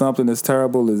something as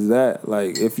terrible as that,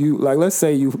 like if you let's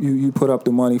say you put up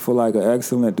the money for like an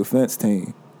excellent defense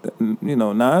team, you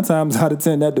know, 9 times out of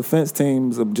 10 that defense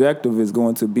team's objective is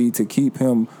going to be to keep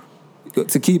him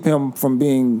from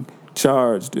being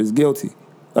charged as guilty.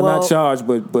 Well, not charged,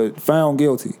 but found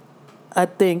guilty. I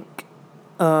think,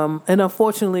 and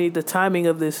unfortunately, the timing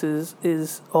of this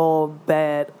is all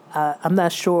bad. I'm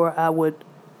not sure I would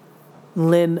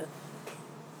lend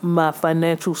my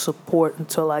financial support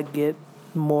until I get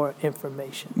more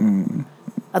information.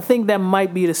 I think that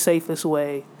might be the safest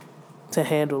way to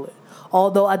handle it.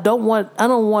 Although I don't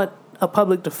want a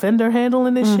public defender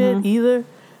handling this shit either.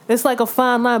 It's like a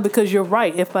fine line, because you're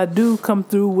right. If I do come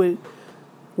through with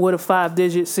a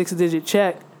 5-digit, 6-digit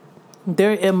check,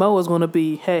 their MO is going to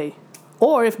be, hey,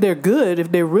 or if they're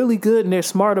really good and they're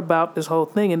smart about this whole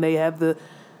thing and they have the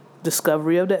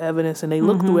discovery of the evidence and they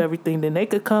look through everything, then they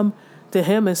could come to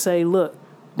him and say, look,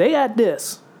 they got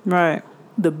this. Right.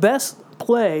 The best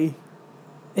play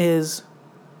is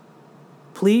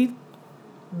plead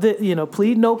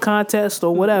no contest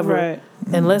or whatever, Right.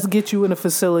 and let's get you in a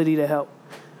facility to help.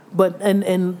 But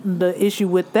and the issue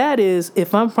with that is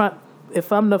if I'm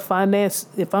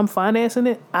financing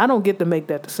it, I don't get to make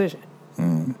that decision.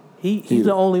 He's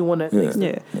the only one that makes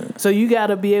it. Yeah. So you got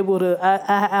to be able to.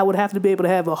 I would have to be able to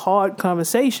have a hard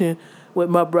conversation with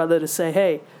my brother to say,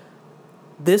 hey,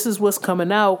 this is what's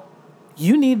coming out.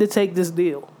 You need to take this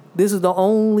deal. This is the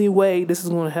only way this is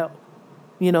going to help.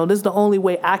 You know, this is the only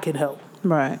way I can help.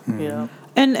 Right. You know.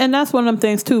 And that's one of them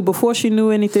things too. Before she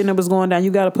knew anything that was going down, you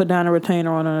got to put down a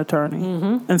retainer on an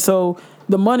attorney, and so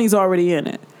the money's already in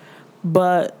it.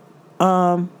 But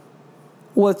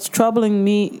what's troubling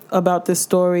me about this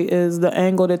story is the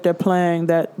angle that they're playing,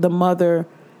 that the mother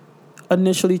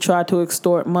initially tried to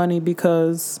extort money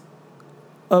because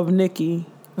of Nicki,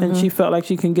 and she felt like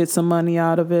she can get some money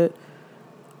out of it.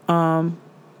 And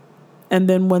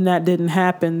then when that didn't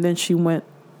happen, then she went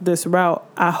this route.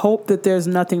 I hope that there's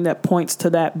nothing that points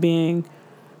to that being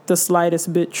the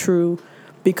slightest bit true,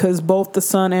 because both the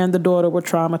son and the daughter were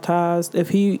traumatized. If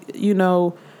he, you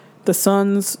know, the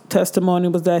son's testimony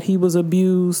was that he was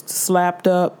abused, slapped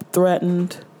up,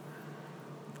 threatened.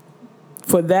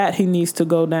 For that, he needs to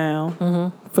go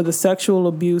down. For the sexual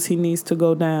abuse, he needs to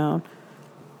go down.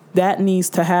 That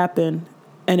needs to happen.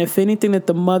 And if anything that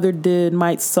the mother did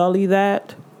might sully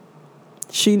that,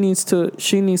 she needs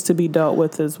to be dealt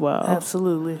with as well.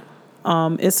 Absolutely.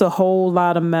 It's a whole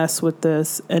lot of mess with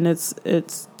this, and it's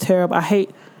terrible. I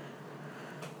hate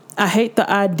the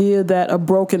idea that a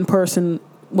broken person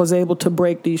was able to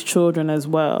break these children as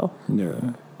well.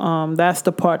 Yeah. That's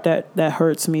the part that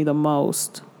hurts me the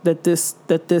most. That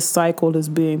this cycle is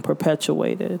being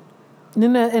perpetuated.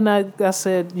 And I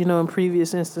said, you know, in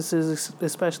previous instances,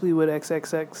 especially with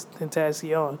XXX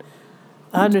Tentacion,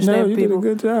 I understand you people. did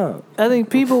a good job. I think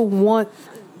people want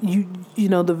you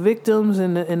know, the victims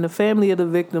and the family of the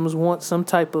victims want some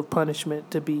type of punishment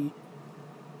to be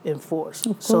enforced.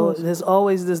 So there's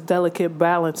always this delicate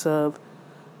balance of,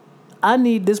 I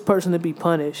need this person to be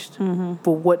punished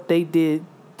for what they did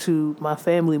to my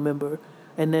family member,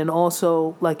 and then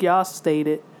also, like y'all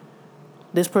stated,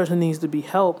 this person needs to be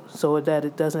helped so that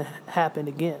it doesn't happen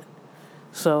again.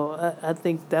 So I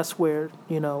think that's where,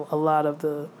 you know, a lot of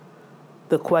the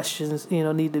questions, you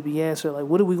know, need to be answered. Like,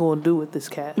 what are we going to do with this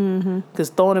cat? Because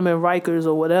throwing him in Rikers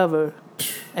or whatever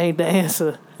ain't the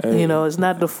answer. Hey. You know, it's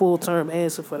not the full-term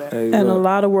answer for that. Hey, And a look.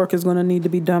 lot of work is going to need to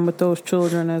be done with those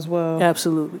children as well.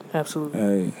 Absolutely. Absolutely.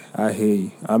 Hey, I hear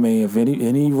you. I mean, if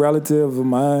any relative of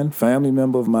mine, family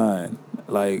member of mine,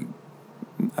 like,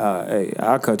 Hey,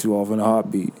 I'll cut you off in a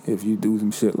heartbeat if you do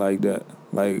some shit like that.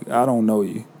 Like, I don't know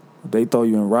you. If they throw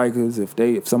you in Rikers,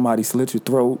 if somebody slit your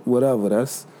throat, whatever,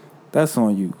 that's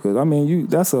on you. Because, I mean,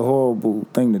 that's a horrible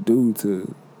thing to do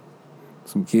to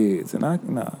some kids. And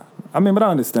but I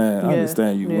understand. I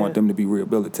understand you want them to be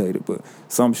rehabilitated, but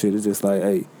some shit is just like,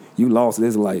 hey, you lost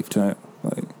this life, champ.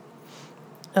 Like,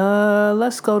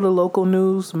 let's go to local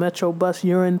news. Metro bus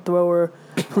urine thrower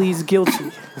pleads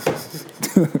guilty.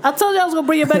 I told you I was gonna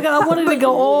bring it back up. I wanted to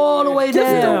go all the way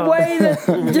down. The way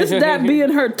that, just that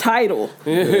being her title.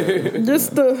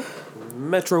 Just the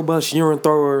Metro bus urine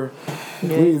thrower.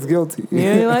 please guilty. You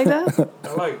ain't like that?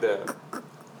 I like that.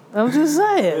 I'm just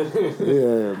saying.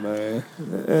 Yeah, man.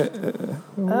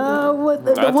 What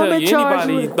the I tell woman you, charged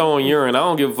anybody with? throwing urine, I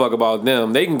don't give a fuck about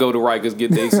them. They can go to Rikers,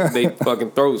 get they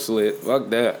fucking throat slit. Fuck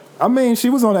that. I mean, she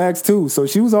was on the X2, so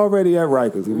she was already at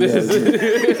Rikers.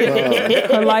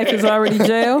 her life is already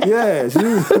jail. Yeah, she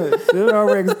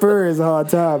already experienced hard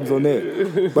times on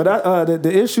that. But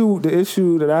the issue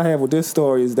that I have with this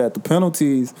story is that the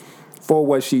penalties for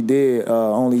what she did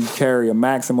only carry a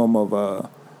maximum of I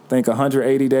think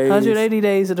 180 days. 180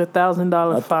 days at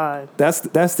 $1,000 fine. That's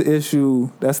the issue.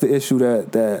 That's the issue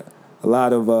that a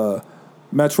lot of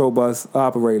Metro bus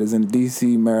operators in the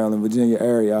D.C., Maryland, Virginia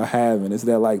area are having. Is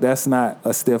that like that's not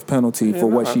a stiff penalty for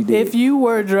what she did? If you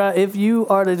are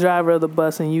the driver of the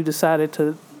bus and you decided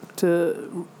to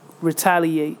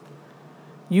retaliate,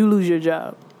 you lose your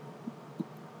job.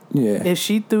 Yeah. If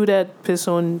she threw that piss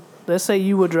on, let's say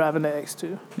you were driving the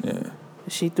X2. Yeah.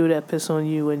 If she threw that piss on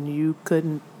you and you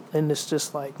couldn't, and it's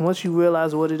just like once you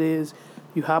realize what it is,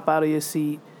 you hop out of your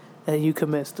seat and you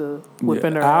commence to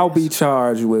whipping her ass. I'll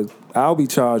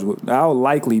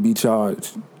likely be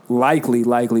charged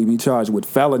with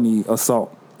felony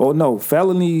assault. Oh no,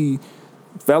 felony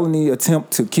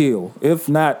attempt to kill, if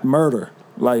not murder.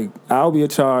 Like I'll be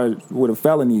charged with a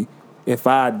felony if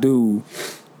I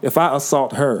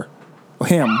assault her,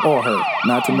 him or her,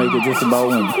 not to make it just about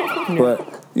women.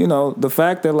 But you know, the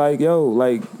fact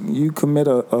that you commit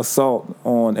a assault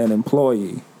on an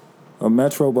employee, a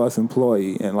Metro bus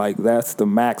employee, and like that's the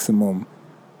maximum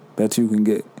that you can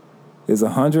get is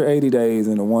 180 days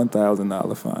and a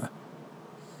 $1,000 fine.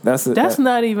 That's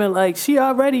not even like she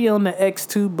already on the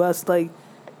X2 bus. Like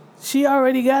she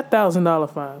already got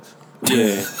 $1,000 fines.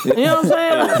 Yeah. You know what I'm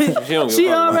saying? Like, she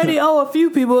already owe a few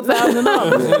people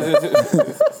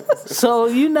 $1,000. So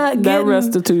you're not getting That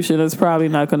restitution is probably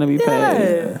not going to be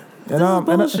paid. Yeah.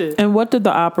 Bullshit. And what did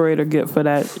the operator get for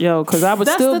that? Yo, because I would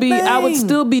That's still the be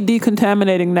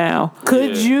decontaminating now.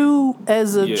 Could you,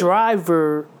 as a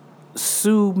driver,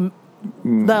 sue?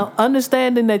 Now,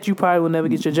 understanding that you probably will never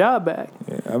get your job back.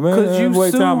 Yeah, I mean, could you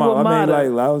wait, sue time out. I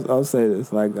mean, WMATA? I'll say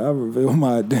this. Like, I reveal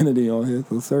my identity on here,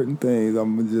 so certain things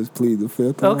I'm gonna just plead the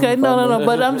fifth. Okay, no.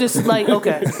 But I'm just like,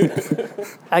 okay,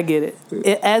 I get it.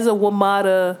 As a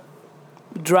WMATA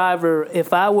driver,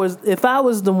 if I was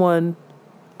the one,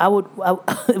 if I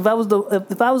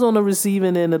was on the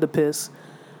receiving end of the piss,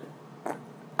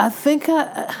 I think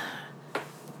I'm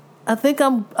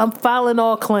filing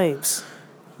all claims.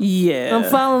 Yeah. I'm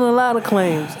filing a lot of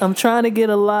claims. I'm trying to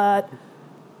get a lot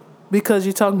because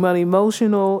you're talking about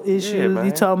emotional issues.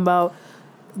 You're talking about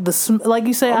like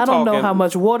you say, I don't know how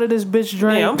much water this bitch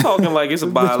drank. Yeah, I'm talking like it's a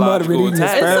biological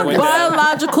attack. It's a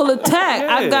biological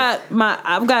attack. Yeah.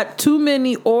 I've got too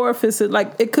many orifices.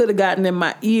 Like it could have gotten in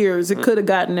my ears. It could have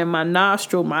gotten in my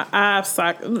nostril, my eye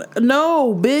socket.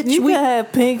 No, bitch. You can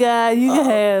have pink eye. You can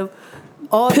have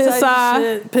all piss types eye. of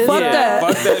shit. Piss Fuck eye. that.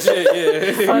 Fuck that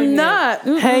shit, yeah. I'm not.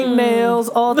 Hang nails,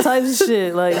 all types of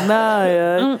shit. Like, nah,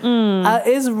 yeah.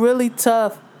 It's really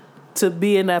tough to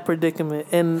be in that predicament.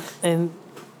 And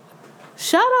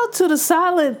shout out to the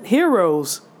silent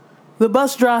heroes, the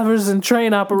bus drivers and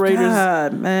train operators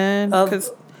God, man.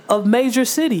 of major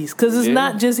cities. Because it's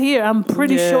not just here. I'm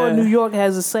pretty sure New York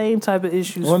has the same type of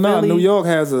issues. Well, no, Philly. New York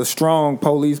has a strong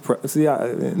police.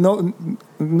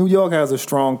 New York has a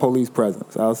strong police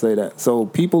presence. I'll say that. So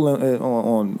people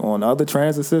on other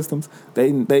transit systems,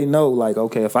 they know like,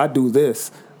 okay, if I do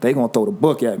this, they gonna throw the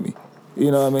book at me.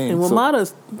 You know what I mean? And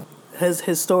WMATA has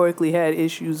historically had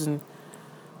issues and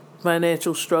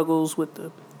financial struggles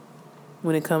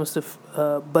when it comes to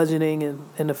budgeting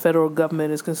and the federal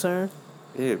government is concerned.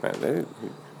 Yeah, man.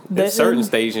 There's certain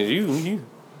stations, you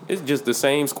it's just the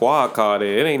same squad car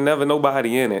there. It ain't never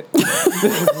nobody in it.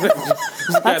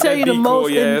 I tell you the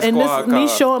most, and this, me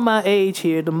showing my age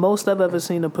here, the most I've ever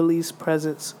seen a police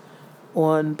presence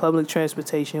on public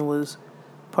transportation was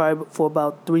probably for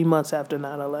about 3 months after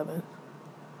 9/11.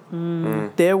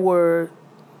 There were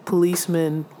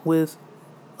policemen with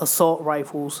assault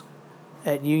rifles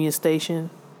at Union Station,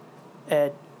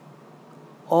 at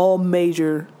all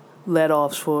major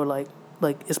let-offs for like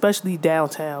especially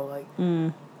downtown,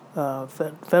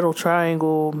 Federal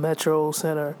Triangle, Metro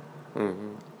Center,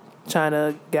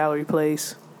 China Gallery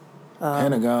Place,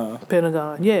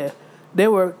 Pentagon. Yeah, there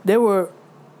were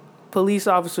police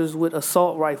officers with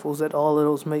assault rifles at all of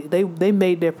those. They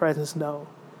made their presence known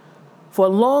for a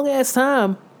long ass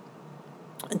time.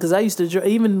 Because I used to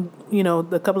even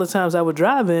the couple of times I would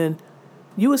drive in,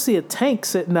 you would see a tank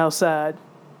sitting outside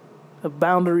a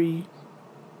Boundary.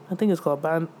 I think it's called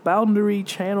Boundary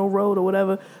Channel Road or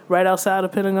whatever, right outside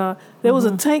of Pentagon. There was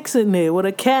a tank sitting there with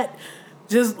a cat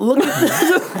just looking.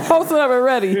 Posted up and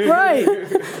ready. Right.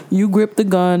 You gripped the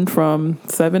gun from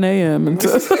 7 a.m.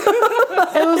 until...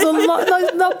 It was a lot,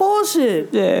 like, no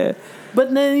bullshit. Yeah.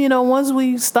 But then, once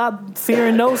we stopped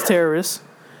fearing those terrorists,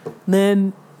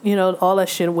 then, all that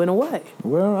shit went away.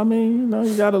 Well, I mean,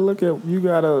 you gotta look at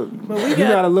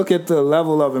look at the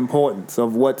level of importance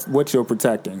of what you're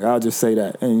protecting. I'll just say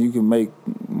that, and you can make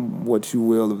what you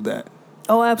will of that.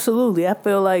 Oh, absolutely. I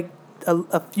feel like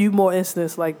a few more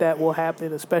incidents like that will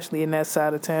happen, especially in that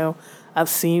side of town. I've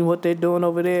seen what they're doing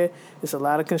over there. There's a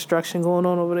lot of construction going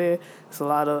on over there. There's a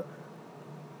lot of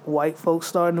white folks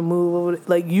starting to move over there.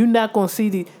 Like, you're not going to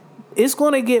see it's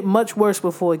going to get much worse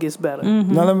before it gets better.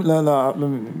 Mm-hmm. No, let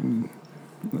me.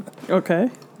 Okay.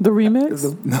 The remix?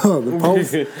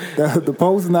 The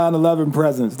post 9/11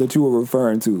 presence that you were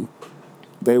referring to,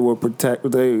 they were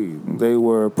protecting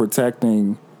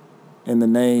in the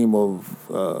name of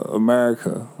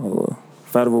America or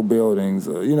federal buildings.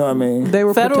 You know what I mean? They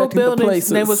were federal protecting buildings.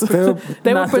 the places.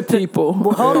 They not were the people.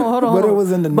 Well, hold on. But it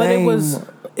was in the name.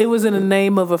 It was in the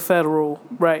name of a federal,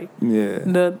 right?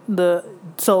 Yeah.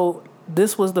 So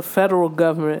this was the federal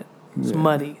government's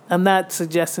money. I'm not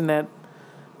suggesting that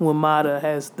WMATA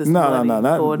has this money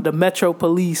or the Metro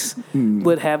Police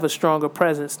would have a stronger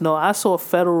presence. No, I saw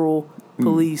federal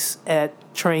police at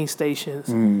train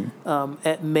stations,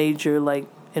 at major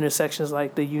intersections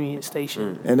like the Union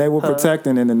Station, and they were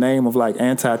protecting in the name of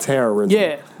anti-terrorism.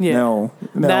 Yeah. No,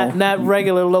 not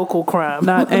regular local crime,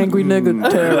 not angry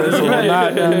nigga terrorism,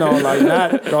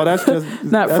 that's just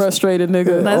not frustrated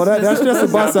nigga. That's just a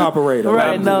bus operator,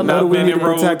 right? What do we need to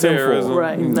protect him for?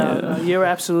 Right? No, you're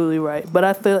absolutely right. But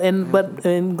I feel, but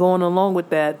going along with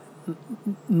that,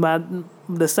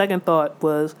 the second thought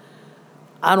was,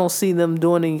 I don't see them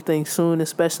doing anything soon,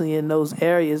 especially in those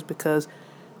areas, because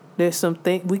there's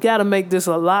something we got to make this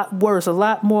a lot worse, a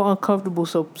lot more uncomfortable,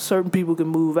 so certain people can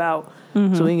move out, so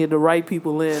we can get the right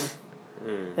people in,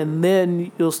 and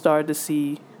then you'll start to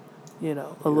see, a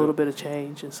little bit of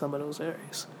change in some of those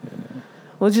areas,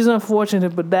 which is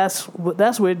unfortunate. But that's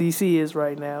where DC is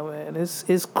right now, man.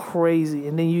 It's crazy,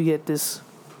 and then you get this.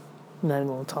 I'm not even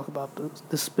going to talk about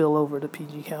the spill over to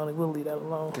PG County. We'll leave that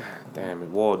alone. God damn it,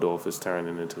 Waldorf is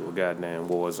turning into a goddamn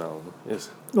war zone.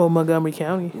 Or Montgomery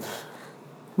County.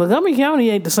 Montgomery County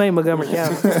ain't the same Montgomery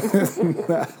County.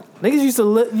 Niggas used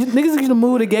to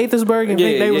move to Gaithersburg and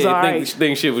think they was all right.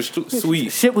 Think shit was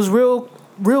sweet. Shit was real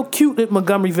cute at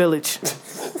Montgomery Village.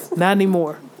 Not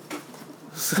anymore.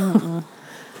 That's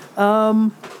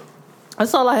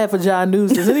all I have for John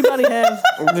News. Does anybody have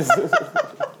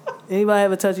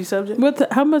a touchy subject?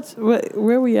 How much?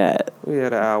 Where we at? We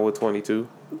had an hour 22.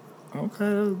 Okay,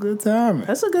 that's a good time.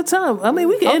 That's a good time. I mean,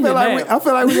 we can end it now. I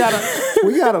feel like we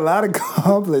got a lot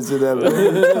accomplished in that.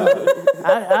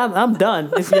 I'm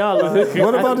done. If y'all are.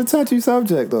 What about the touchy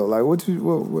subject though? Like,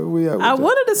 where we at? I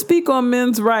wanted to speak on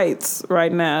men's rights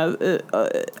right now.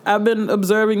 I've been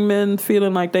observing men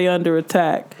feeling like they under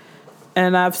attack,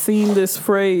 and I've seen this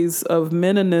phrase of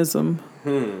meninism.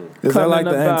 Is that like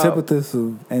the antithesis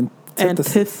of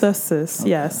antithesis,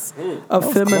 yes,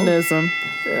 of feminism.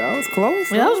 Yeah, I was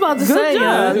close. Yeah, I was about to say,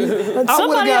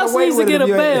 somebody else needs to get a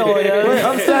bell.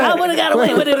 I would have got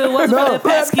away with it if it wasn't for that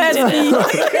pesky.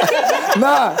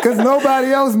 Nah, because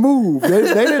nobody else moved. They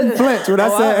didn't flinch when I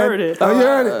said. I heard it. Oh, you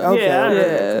heard it? Okay. Yeah, I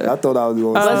heard it. I thought I was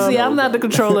going to say. See, I'm not the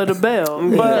controller of the bell.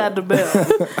 He got the bell.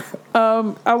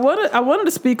 I wanted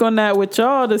to speak on that with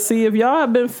y'all to see if y'all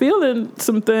have been feeling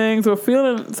some things or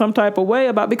feeling some type of way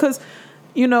about, because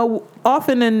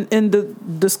often in the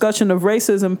discussion of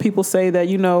racism, people say that,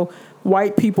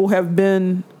 white people have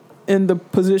been in the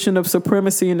position of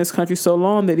supremacy in this country so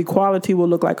long that equality will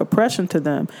look like oppression to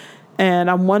them.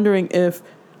 And I'm wondering if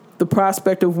the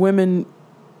prospect of women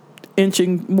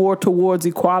inching more towards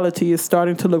equality is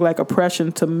starting to look like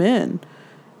oppression to men.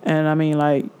 And I mean,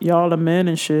 y'all are men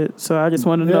and shit. So I just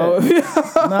want to know.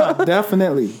 Nah,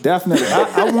 definitely.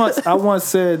 I once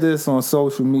said this on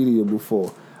social media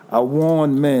before. I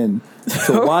warn men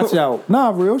to watch out.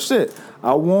 Nah, real shit.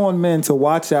 I warn men to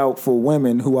watch out for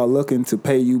women who are looking to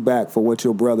pay you back for what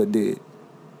your brother did.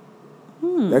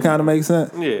 That kind of makes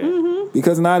sense. Yeah.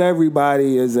 Because not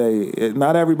everybody is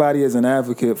an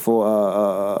advocate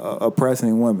for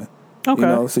oppressing women. Okay. You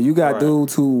know, so you got Right.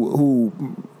 dudes who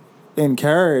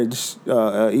encourage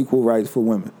equal rights for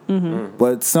women.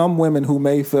 But some women who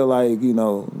may feel like, you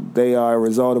know, they are a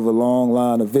result of a long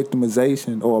line of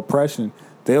victimization or oppression,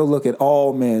 they'll look at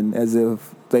all men as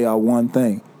if they are one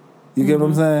thing. You get what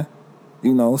I'm saying?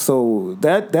 You know, so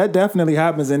that definitely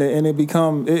happens, and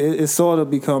it sort of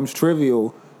becomes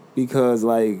trivial because,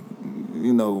 like,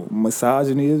 you know,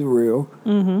 misogyny is real,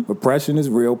 oppression is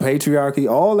real, patriarchy,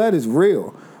 all that is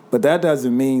real. But that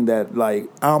doesn't mean that, like,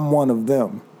 I'm one of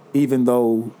them, even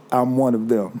though I'm one of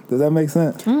them. Does that make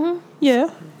sense? Yeah.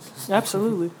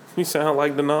 Absolutely. You sound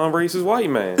like the non-racist white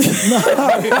man. But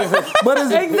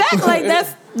it's, Exactly.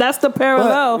 That's the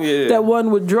parallel But- yeah. that one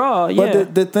would draw. Yeah.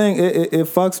 But the thing, it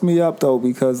fucks me up though,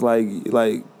 because like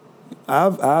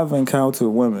I've encountered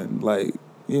women, like,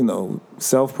 you know,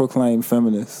 self-proclaimed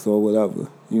feminists or whatever,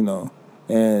 you know,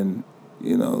 and,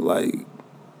 you know, like,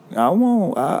 I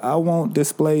won't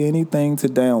display anything to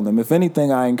down them. If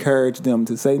anything, I encourage them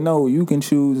to say, no, you can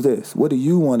choose this. What do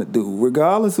you want to do?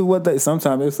 Regardless of what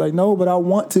sometimes it's like, no, but I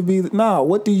want to be,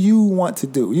 what do you want to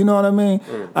do? You know what I mean?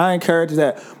 I encourage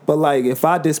that. But like, if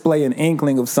I display an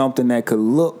inkling of something that could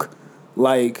look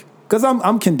like, because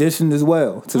I'm conditioned as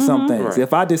well to some things. Right.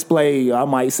 If I display, I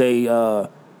might say,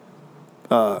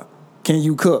 can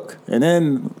you cook? And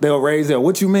then they'll raise their,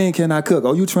 what you mean can I cook?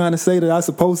 Oh, you trying to say that I'm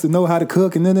supposed to know how to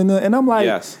cook? And then and I'm like,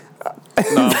 Yes. No,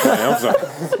 I'm sorry.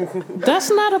 That's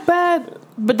not a bad.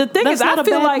 But the thing That's is, not I a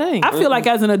feel bad like thing. I feel like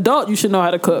as an adult, you should know how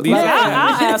to cook. These Like are-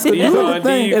 I'll ask a These dude are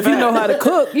indeed if you know how to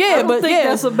cook. Yeah, don't but think yeah,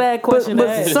 that's a bad question to But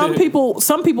ask. some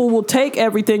people will take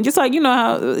everything. Just like, you know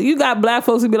how you got black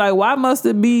folks who be like, why must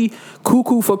it be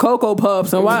cuckoo for Cocoa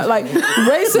Puffs? And why, like,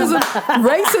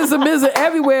 racism is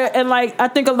everywhere. And like, I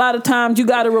think a lot of times you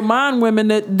got to remind women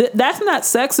that that's not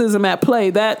sexism at play.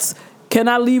 That's, can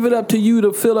I leave it up to you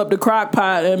to fill up the crock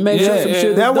pot and make sure some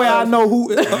shit that is way I done? know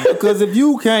who, because if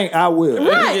you can't, I will.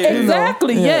 Right, Yeah.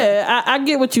 exactly. You know? Yeah, I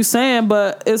get what you're saying,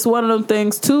 but it's one of them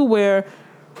things too where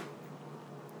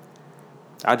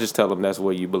I just tell them that's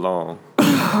where you belong.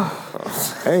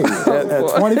 Hey, at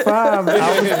 25,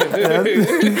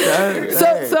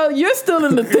 so you're still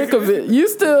in the thick of it. You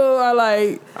still are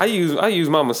like, I use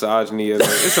my misogyny as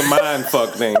it's a mind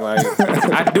fuck thing. Like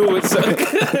I do it so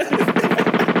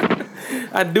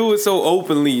I do it so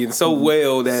openly and so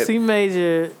well that C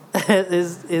Major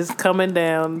is coming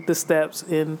down the steps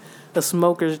in a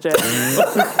smoker's jacket.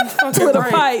 with a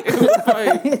pipe.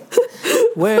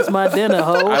 Where's my dinner,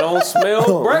 ho? I don't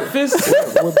smell breakfast.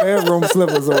 with bedroom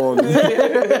slippers on.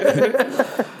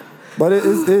 But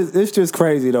it's just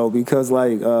crazy though, because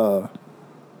like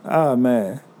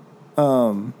man,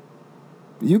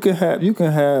 you can have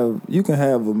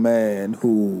a man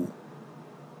who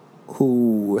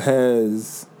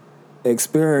has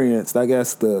experienced, I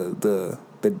guess, the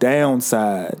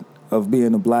downside of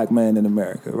being a black man in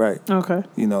America, right? Okay.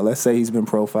 You know, let's say he's been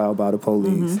profiled by the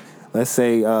police. Let's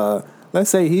say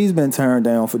he's been turned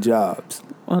down for jobs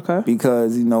Okay.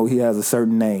 because, you know, he has a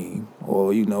certain name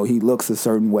or, you know, he looks a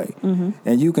certain way.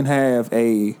 And you can have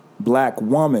a black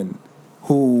woman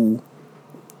who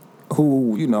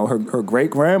you know, her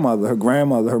great-grandmother,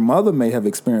 her mother may have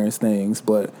experienced things,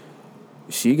 but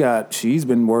she's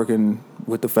been working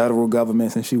with the federal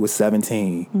government since she was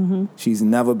 17. She's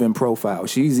never been profiled.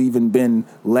 She's even been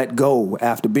let go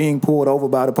after being pulled over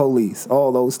by the police,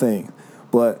 all those things.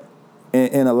 But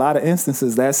in a lot of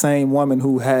instances, that same woman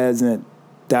who hasn't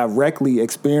directly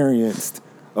experienced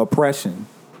oppression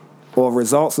or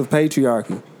results of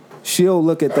patriarchy, she'll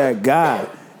look at that guy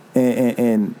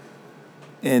and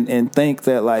think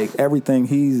that like everything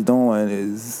he's doing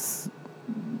is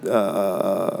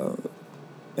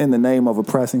in the name of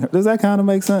oppressing her. Does that kind of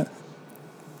make sense?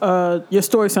 Your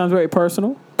story sounds very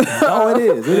personal, Oh, it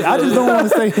is. I just don't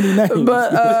want to say any names.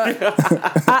 but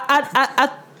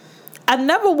I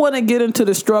never want to get into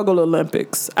the struggle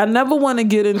Olympics. I never want to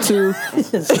get into.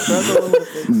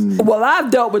 Well,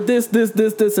 I've dealt with this,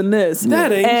 and this.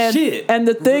 That ain't and, shit. And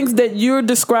the things that you're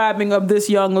describing of this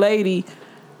young lady,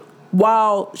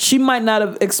 while she might not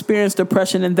have experienced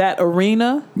depression in that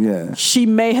arena, Yeah. she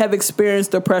may have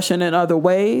experienced depression in other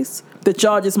ways that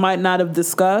y'all just might not have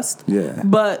discussed. Yeah.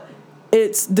 But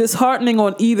it's disheartening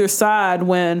on either side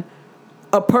when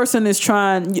a person is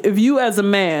trying. If you as a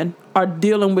man are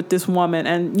dealing with this woman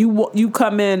and you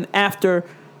come in after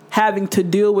having to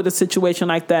deal with a situation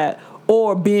like that,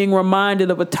 or being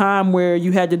reminded of a time where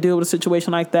you had to deal with a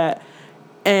situation like that,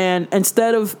 and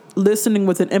instead of listening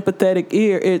with an empathetic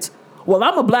ear, it's, well,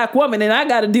 I'm a black woman and I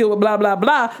got to deal with blah, blah,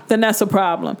 blah, then that's a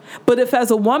problem. But if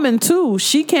as a woman too,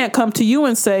 she can't come to you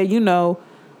and say, you know,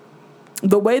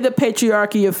 the way that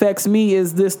patriarchy affects me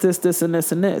is this, this, this, and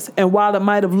this, and this. And while it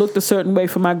might have looked a certain way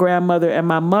for my grandmother and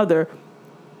my mother,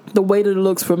 the way that it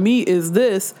looks for me is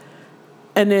this.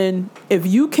 And then if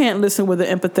you can't listen with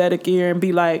an empathetic ear and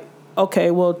be like, okay,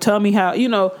 well, tell me how, you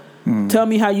know, tell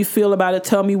me how you feel about it.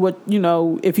 Tell me what, you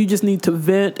know, if you just need to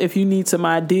vent, if you need some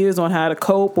ideas on how to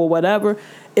cope or whatever.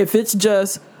 If it's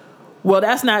just, well,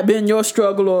 that's not been your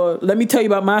struggle, or let me tell you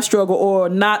about my struggle, or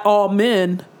not all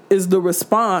men is the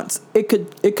response, it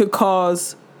can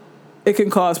cause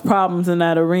problems in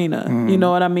that arena. You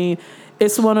know what I mean?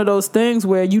 It's one of those things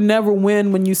where you never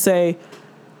win when you say,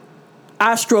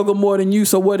 I struggle more than you,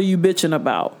 so what are you bitching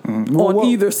about? On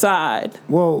either side.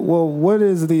 Well, what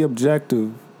is the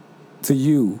objective to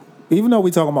you? Even though we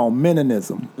talking about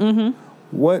meninism,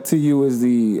 what to you is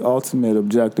the ultimate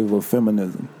objective of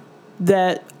feminism?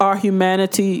 That our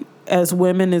humanity as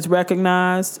women is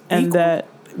recognized and that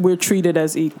we're treated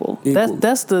as equal.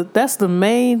 That's the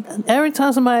main. Every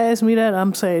time somebody asks me that,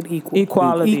 I'm saying equal.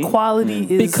 Equality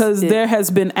is because there has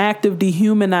been active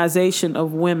dehumanization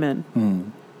of women,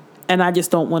 and I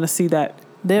just don't want to see that.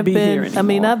 I've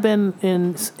been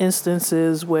in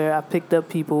instances where I picked up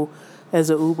people as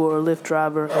an Uber or Lyft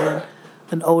driver, and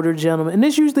an older gentleman, and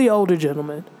it's usually older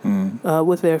gentlemen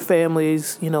with their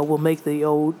families. You know, will make the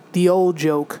old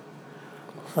joke.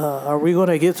 Are we going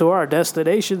to get to our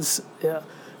destinations? Yeah.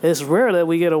 It's rare that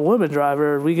we get a woman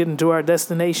driver. We get into our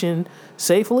destination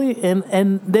safely,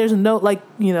 and there's no, like,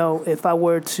 you know, if I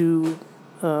were to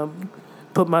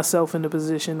put myself in the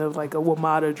position of like a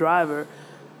WMATA driver,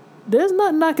 there's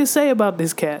nothing I can say about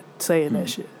this cat saying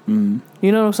that shit. You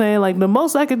know what I'm saying? Like, the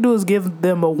most I could do is give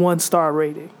them a 1-star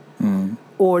rating,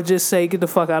 or just say, "Get the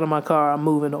fuck out of my car. I'm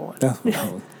moving on."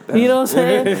 You know what I'm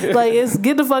saying? Like, it's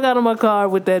get the fuck out of my car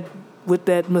with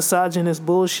that misogynist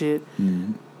bullshit.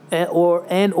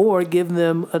 or give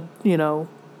them a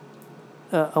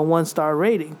 1-star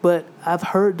rating. But I've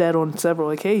heard that on several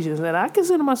occasions, and I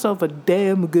consider myself a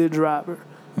damn good driver.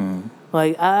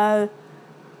 Like, I've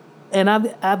had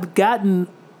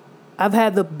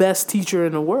the best teacher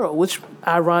in the world, which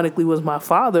ironically was my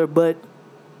father. But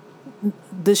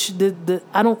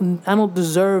I don't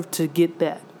deserve to get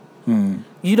that.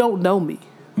 You don't know me.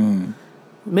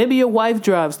 Maybe your wife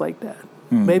drives like that.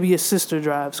 Maybe your sister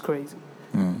drives crazy.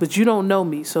 But you don't know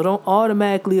me, so don't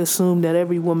automatically assume that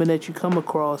every woman that you come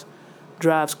across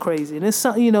drives crazy. And it's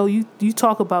something, you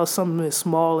talk about something as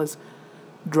small as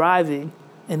driving,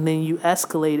 and then you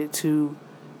escalate it to,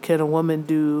 can a woman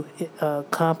do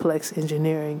complex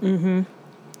engineering,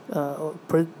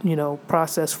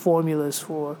 process formulas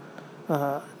for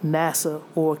NASA,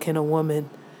 or can a woman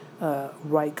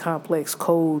write complex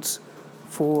codes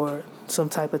for some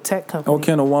type of tech company? Or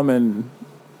can a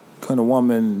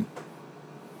woman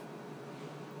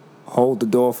hold the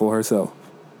door for herself?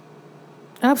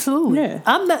 Absolutely. Yeah.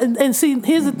 I'm not, and see,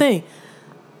 here's the thing.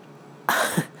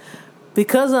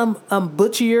 Because I'm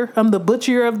the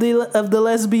butcher of the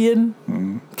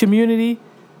lesbian community.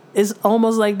 It's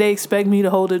almost like they expect me to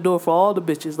hold the door for all the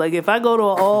bitches. Like, if I go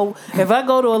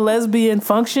to a lesbian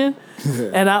function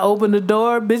and I open the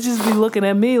door, bitches be looking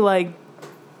at me like,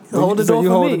 hold the door for me.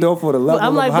 You hold the door for the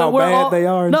level of how bad they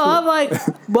are? No, I'm like,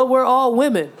 but we're all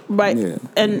women. Right. Yeah.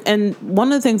 And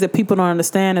one of the things that people don't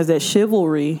understand is that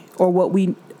chivalry, or what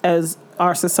we as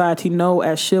our society know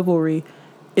as chivalry,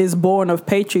 is born of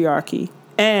patriarchy.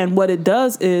 And what it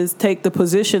does is take the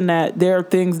position that there are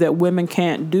things that women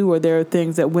can't do, or there are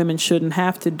things that women shouldn't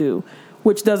have to do,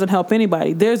 which doesn't help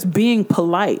anybody. There's being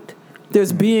polite.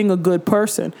 There's being a good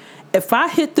person. If I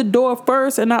hit the door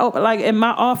first, and I open, like in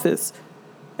my office,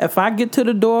 if I get to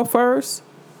the door first,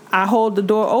 I hold the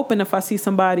door open if I see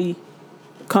somebody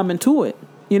coming to it.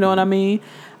 You know what I mean?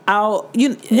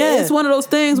 It's one of those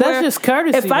things that's where just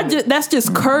courtesy. That's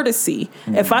just courtesy.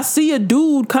 If I see a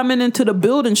dude coming into the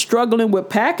building struggling with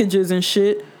packages and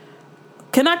shit,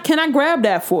 can I grab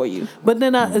that for you? But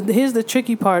then here's the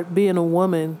tricky part: being a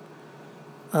woman,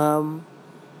 I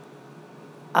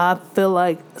feel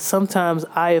like sometimes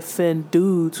I offend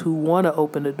dudes who want to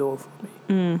open the door for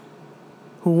me,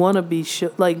 who want to be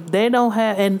like they don't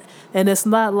have, and it's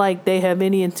not like they have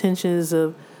any intentions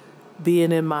of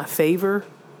being in my favor,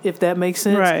 if that makes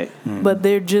sense. Right. But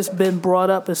they're just been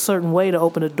brought up a certain way to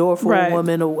open a door for a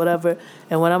woman or whatever.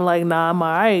 And when I'm like, nah, I'm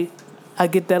all right, I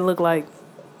get that look like,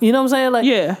 you know what I'm saying? Like,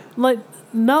 yeah. Like,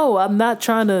 no, I'm not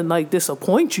trying to like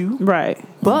disappoint you. Right.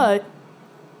 But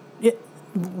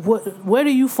where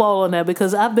do you fall on that?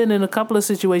 Because I've been in a couple of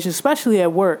situations, especially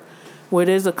at work, where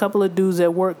there's a couple of dudes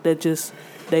at work that just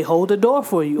they hold the door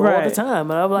for you all Right. the time.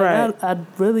 And I'm like, Right. I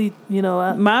really,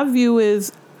 My view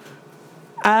is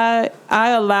I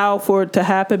allow for it to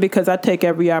happen because I take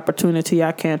every opportunity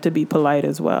I can to be polite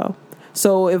as well.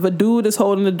 So if a dude is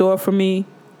holding the door for me,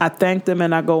 I thank them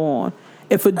and I go on.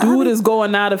 If a dude is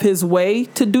going out of his way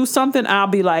to do something, I'll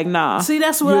be like, nah. see,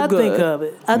 that's what you're I think good. of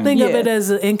it. I think of Yeah. it as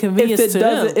an inconvenience to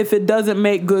them. If it doesn't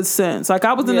make good sense. Like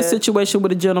I was in a Yeah. situation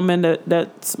with a gentleman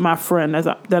that's my friend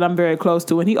that I'm very close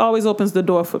to, and he always opens the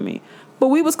door for me. But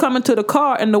we was coming to the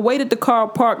car, and the way that the car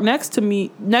parked next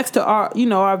to our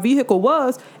our vehicle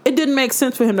was, it didn't make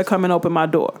sense for him to come and open my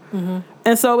door. Mm-hmm.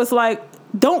 And so it's like,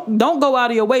 don't go out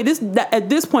of your way. At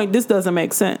this point, this doesn't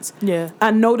make sense. Yeah.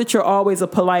 I know that you're always a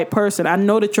polite person. I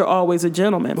know that you're always a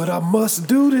gentleman. But I must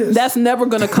do this. That's never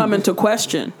going to come into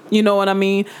question. You know what I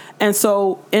mean? And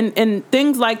so in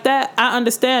things like that, I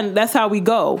understand that's how we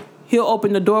go. He'll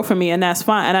open the door for me, and that's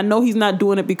fine. And I know he's not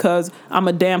doing it because I'm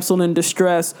a damsel in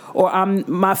distress or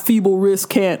my feeble wrist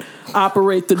can't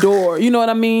operate the door. You know what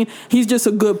I mean? He's just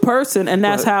a good person, and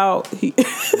that's how he... But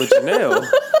Janelle,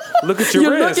 look at your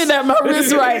You're wrist. looking at my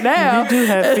wrist right now. You do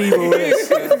have feeble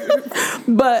wrists.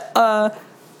 But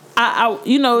I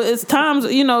it's times,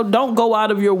 don't go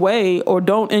out of your way or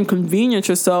don't inconvenience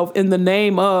yourself in the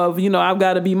name of, I've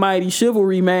got to be mighty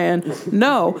chivalry man.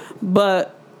 No,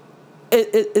 but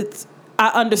it's I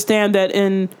understand that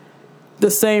in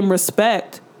the same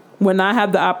respect, when I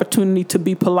have the opportunity to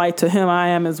be polite to him, I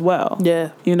am as well.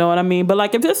 Yeah. You know what I mean? But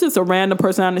like if this is a random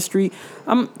person on the street,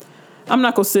 I'm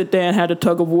not gonna sit there and have a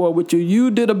tug of war with you.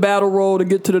 You did a battle roll to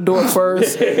get to the door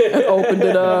first and opened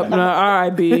it up. And all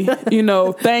right, B.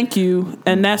 Thank you.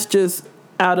 And that's just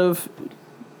out of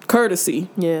courtesy.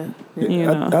 Yeah.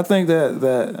 I think that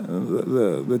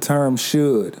the term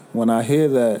 "should," when I hear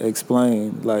that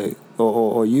explained, like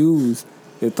or used,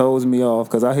 it throws me off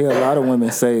because I hear a lot of women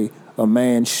say a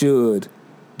man should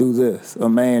do this, a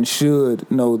man should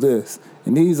know this,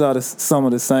 and these are some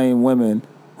of the same women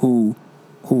who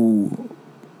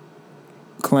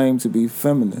claim to be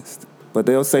feminist. But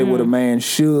they'll say what a man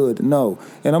should know.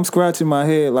 And I'm scratching my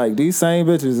head like these same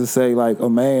bitches will say like a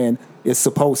man is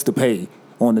supposed to pay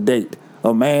on a date.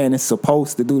 A man is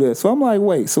supposed to do this. So I'm like,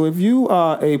 wait, so if you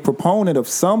are a proponent of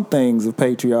some things of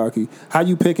patriarchy, how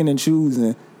you picking and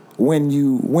choosing when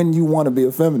you want to be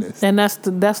a feminist? And that's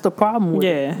the problem with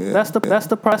Yeah. it. That's the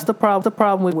problem. The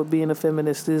problem with being a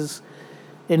feminist is,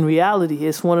 in reality,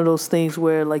 it's one of those things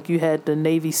where like you had the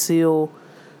Navy SEAL,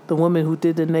 the woman who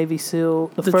did the Navy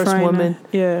SEAL, the first trainer. woman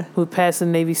Yeah. who passed the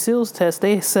Navy SEALs test.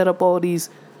 They set up all these,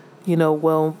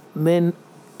 men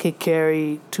could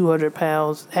carry 200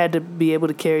 pounds, had to be able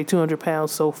to carry 200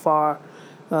 pounds so far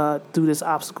through this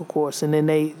obstacle course. And then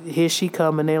here she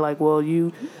come and they're like, well,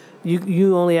 you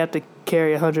only have to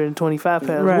carry 125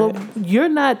 pounds. Right. Well, you're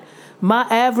not, my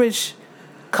average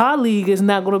colleague is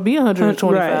not going to be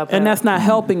 125 Right. pounds. And that's not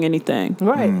helping anything.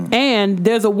 right. And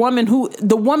there's the woman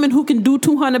who can do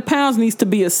 200 pounds needs to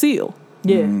be a SEAL.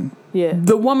 Yeah. Yeah.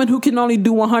 The woman who can only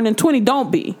do 120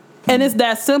 don't be. And it's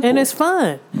that simple. And it's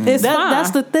fine. It's fine. That's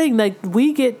the thing. Like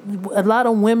a lot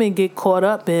of women get caught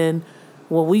up in,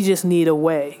 well, we just need a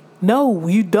way. No,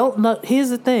 you don't know.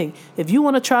 Here's the thing. If you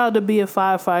want to try to be a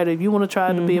firefighter, if you want to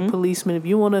try to be a policeman, if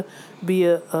you want to be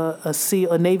a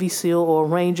SEAL, a Navy SEAL or a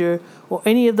Ranger or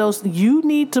any of those, you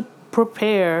need to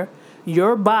prepare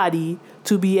your body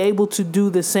to be able to do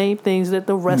the same things that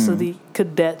the rest of the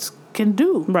cadets can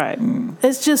do. right.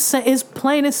 It's just it's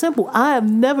plain and simple. I have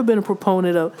never been a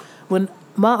proponent of when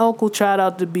my uncle tried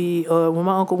out to be when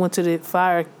my uncle went to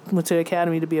the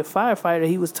academy to be a firefighter.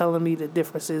 He was telling me the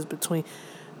differences between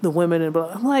the women and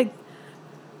blah. I'm like,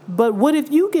 but what if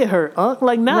you get hurt?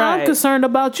 Like now I'm Right. concerned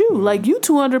about you. Like you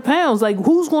 200 pounds. Like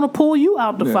who's going to pull you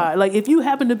out the fire? Like if you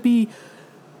happen to be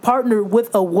partnered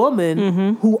with a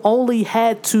woman who only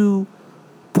had to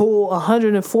pull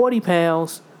 140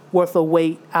 pounds worth of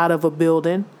weight out of a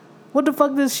building, what the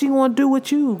fuck does she want to do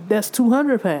with you? That's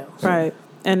 200 pounds. Right.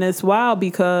 And it's wild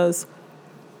because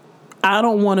I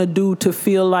don't want a dude to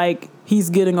feel like he's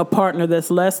getting a partner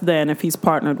that's less than if he's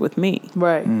partnered with me.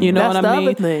 Right. You know That's what I the mean?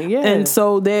 other thing, yeah. And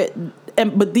so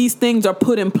but these things are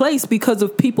put in place because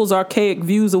of people's archaic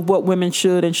views of what women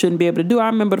should and shouldn't be able to do. I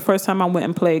remember the first time I went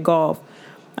and played golf.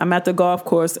 I'm at the golf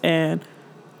course and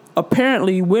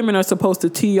apparently women are supposed to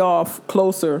tee off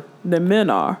closer than men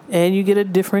are. And you get a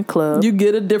different club. You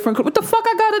get a different club. What the fuck?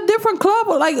 I got a different club.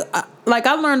 Like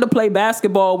I learned to play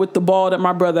basketball with the ball that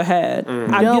my brother had.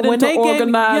 I Yo, get when into they gave-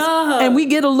 organized, yeah. and we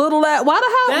get a little ass. Why do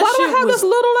I shit have was- this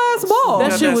little ass ball?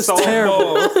 That shit was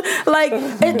terrible. Like,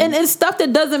 and it's stuff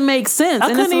that doesn't make sense. I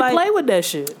and couldn't it's even like, play with that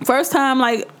shit. first time,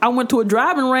 like, I went to a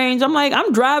driving range. I'm like,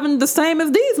 I'm driving the same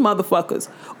as these motherfuckers.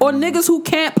 Or niggas who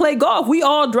can't play golf. We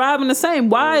all driving the same.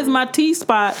 Why is my T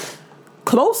spot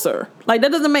closer? Like,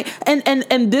 that doesn't make...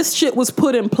 And this shit was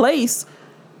put in place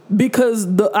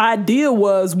because the idea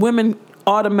was women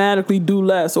automatically do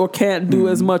less or can't do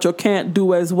as much or can't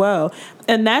do as well.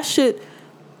 And that shit...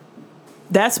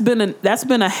 That's been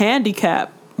a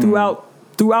handicap throughout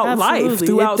life, Absolutely.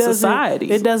 throughout It doesn't-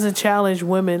 society. It doesn't challenge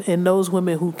women and those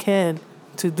women who can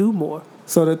to do more.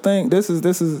 So the thing, this is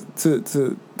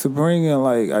to bring in,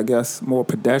 like, I guess more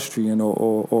pedestrian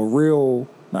or real,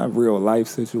 not real life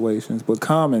situations, but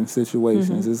common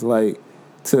situations. It's like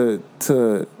to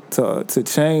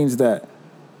change that,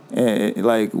 and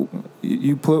like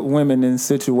you put women in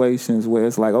situations where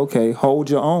it's like, okay, hold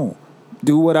your own,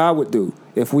 do what I would do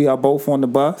if we are both on the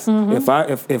bus.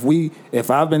 If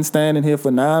I've been standing here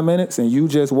for 9 minutes and you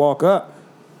just walk up,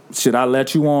 should I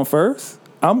let you on first?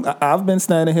 I've been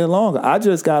standing here longer. I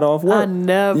just got off work. I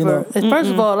never. You know?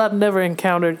 First of all, I've never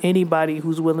encountered anybody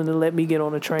who's willing to let me get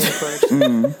on the train first.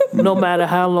 No matter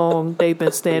how long they've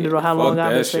been standing or how long I've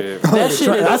been that standing. shit. That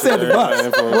shit is. I said the bus.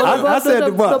 I said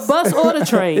the bus. The bus or the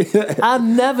train. I've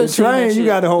never The seen that train, shit. you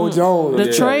got to hold your own.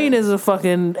 The train is a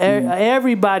fucking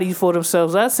everybody for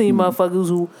themselves. I've seen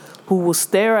motherfuckers who will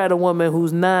stare at a woman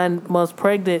who's 9 months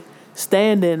pregnant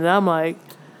standing, and I'm like,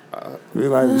 We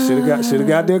like should have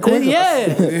got there quicker. yeah.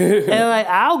 And like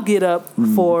I'll get up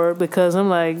for her because I'm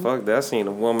like, Fuck that. I seen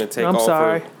a woman take I'm off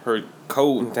sorry. her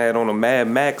coat and had on a Mad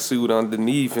Max suit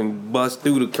underneath and bust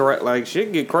through the correct. Like,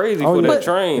 shit get crazy for yeah. that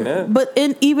train, man. But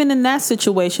even in that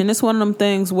situation, it's one of them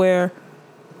things where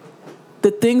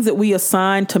the things that we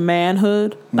assign to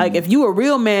manhood, like if you a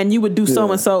real man, you would do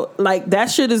so and so. Like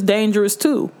that shit is dangerous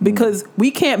too, because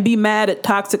we can't be mad at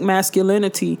toxic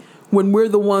masculinity when we're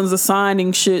the ones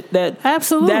assigning shit that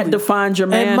Absolutely. that defines your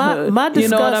And manhood. my You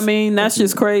know what I disgust- mean? That's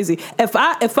just crazy. If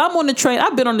I'm on the train,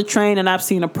 I've been on the train and I've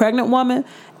seen a pregnant woman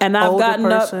and I've Older gotten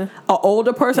person. up, an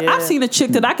older person. Yeah. I've seen a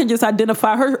chick that I can just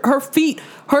identify her feet,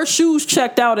 her shoes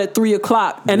checked out at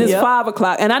 3:00 and it's Yep.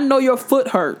 5:00 and I know your foot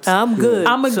hurts. I'm good.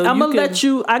 I'm So gonna you let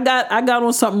you. I got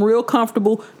on something real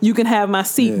comfortable. You can have my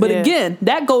seat. Yeah. But Yeah. again,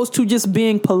 that goes to just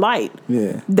being polite.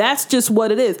 Yeah. That's just what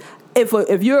it is.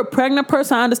 If you're a pregnant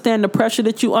person, I understand the pressure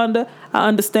that you under. I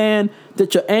understand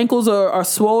that your ankles are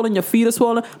swollen, your feet are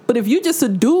swollen. But if you're just a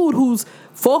dude who's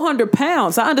 400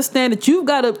 pounds, I understand that you've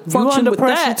got to function under with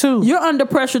pressure that. too. You're under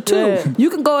pressure too. Yeah. You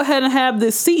can go ahead and have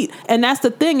this seat. And that's the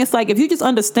thing. It's like if you just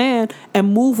understand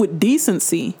and move with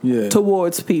decency Yeah.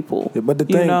 towards people. Yeah, but the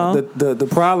you thing, know? the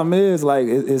problem is, like,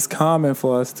 it's common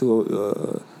for us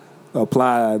to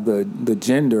apply the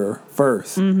gender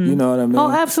first. You know what I mean? Oh,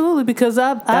 absolutely, because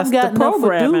I've That's the gotten up for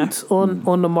programming. dudes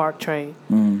on the MARC train,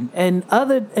 and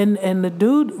the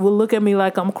dude will look at me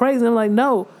like I'm crazy. I'm like,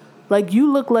 no, like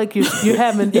you look like you're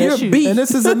having You're issues. beat. And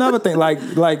this is another thing. Like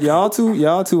y'all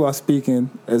two are speaking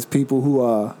as people who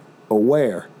are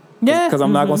aware. Yeah. Because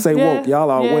I'm not gonna say Yeah. woke. Y'all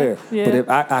are Yeah. aware. Yeah. But if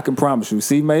I can promise you,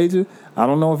 see, Major, I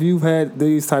don't know if you've had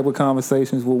these type of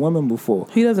conversations with women before.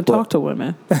 He doesn't But- talk to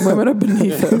women. Women are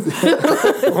beneath him.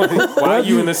 Why are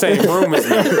you in the same room as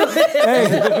me?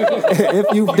 If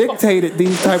you've dictated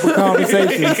these type of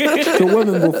conversations to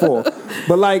women before.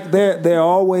 But like there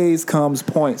always comes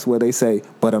points where they say,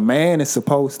 but a man is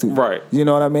supposed to. Right. You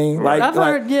know what I mean? Right. I've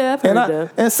heard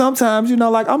that. And sometimes,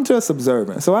 like I'm just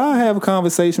observant. So I have a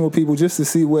conversation with people just to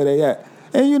see where they at.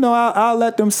 And I'll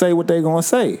let them say what they're gonna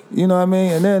say. You know what I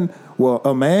mean? And then, well,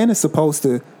 a man is supposed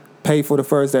to pay for the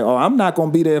first day. Oh, I'm not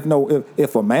gonna be there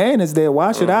if a man is there.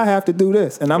 Why should I have to do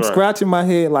this? And I'm Right. scratching my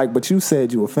head like, but you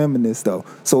said you a feminist though.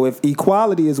 So if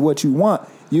equality is what you want,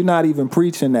 you're not even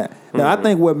preaching that. Now I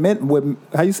think what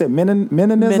how you say meninism?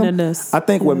 Meninist. I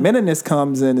think what meninist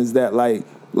comes in is that like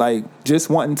just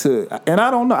wanting to, and I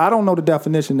don't know the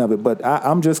definition of it, but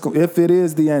I'm just, if it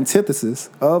is the antithesis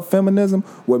of feminism,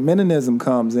 what meninism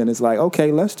comes in is like,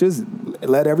 okay, let's just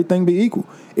let everything be equal.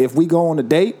 If we go on a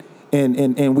date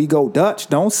and we go Dutch,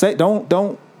 don't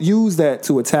use that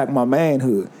to attack my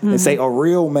manhood and say a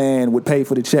real man would pay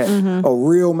for the check. A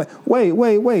real man.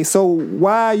 Wait. So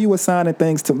why are you assigning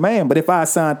things to man? But if I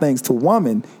assign things to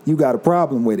woman, you got a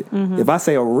problem with it. If I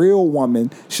say a real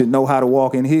woman should know how to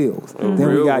walk in heels, then we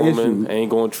Real got woman issues. ain't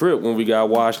gonna trip when we gotta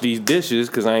wash these dishes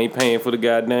because I ain't paying for the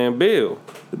goddamn bill.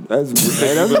 That's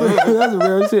a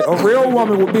real shit. A real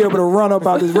woman would be able to run up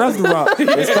out this restaurant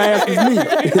as fast as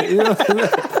me. You know?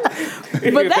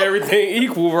 But if that- everything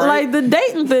equal, right? Like the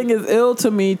dating thing is ill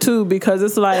to me too, because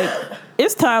it's like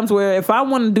it's times where if I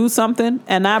want to do something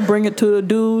and I bring it to the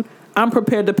dude, I'm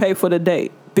prepared to pay for the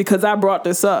date because I brought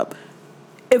this up.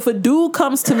 If a dude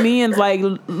comes to me and like,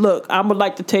 look, I would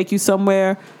like to take you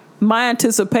somewhere, my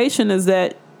anticipation is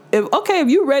that if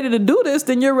you're ready to do this,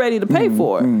 then you're ready to pay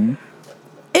for it.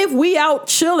 If we out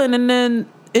chilling and then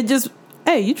it just,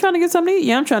 hey, you trying to get something to eat?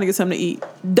 Yeah, I'm trying to get something to eat.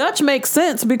 Dutch makes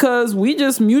sense because we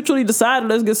just mutually decided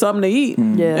let's get something to eat.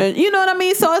 Yeah. And you know what I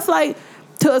mean? So it's like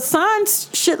to assign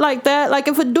shit like that, like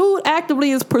if a dude actively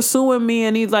is pursuing me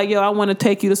and he's like, yo, I want to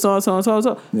take you to so and so and so and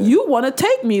so, you want to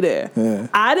take me there. Yeah.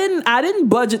 I didn't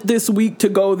budget this week to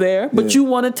go there, but you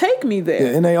want to take me there.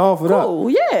 Yeah, and they offered Cool,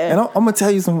 up. yeah. And I'm gonna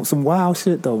tell you some wild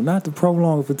shit though, not to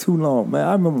prolong it for too long, man.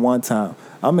 I remember one time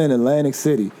I'm in Atlantic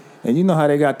City, and you know how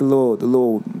they got the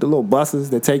little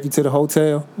buses that take you to the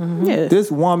hotel. Yeah.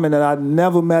 This woman that I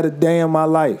never met a day in my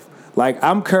life, like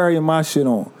I'm carrying my shit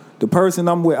on. The person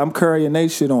I'm with, I'm carrying their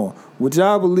shit on. Would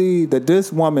y'all believe that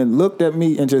this woman looked at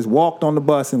me and just walked on the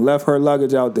bus and left her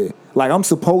luggage out there? Like I'm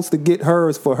supposed to get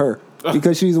hers for her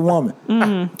because she's a woman.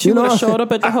 She You know would have what I'm showed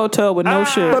up at the hotel with no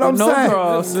shirt, But I'm with no saying,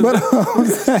 drawers. but I'm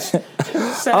saying,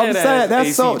 I'm saying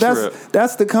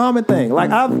that's the common thing. Like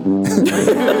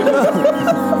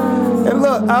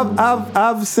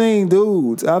I've seen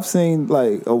dudes. I've seen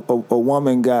like a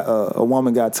woman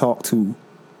got talked to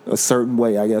a certain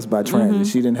way, I guess, by transit.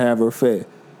 She didn't have her fare.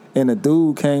 And a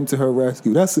dude came to her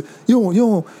rescue.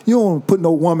 You don't put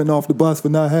no woman off the bus for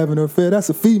not having her fare. That's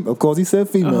a female. Of course, he said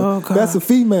female. Oh, God. That's a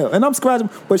female. And I'm scratching,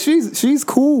 but she's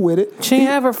cool with it. She ain't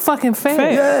have her fucking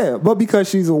fare. Yeah, but because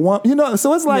she's a woman,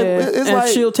 so it's like it's and like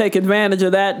she'll take advantage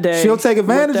of that day. She'll take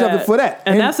advantage with of it for that.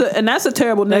 and And- that's a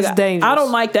terrible nigga. That's dangerous. I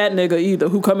don't like that nigga either.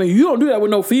 Who come in? You don't do that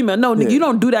with no female. No, nigga, Yeah. you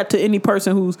don't do that to any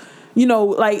person who's.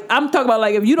 Like I'm talking about,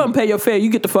 like if you don't pay your fare, you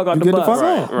get the fuck out You the get the bus. fuck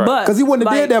out. Right. But because he wouldn't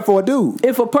have like, did that for a dude.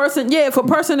 If a person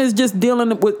is just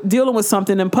dealing with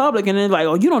something in public and they're like,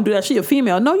 oh, you don't do that, she a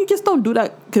female. No, you just don't do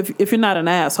that if you're not an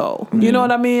asshole. You know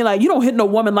what I mean? Like you don't hit no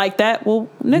woman like that. Well,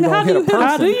 nigga, how don't do hit you a person.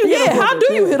 how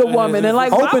do you hit a woman? And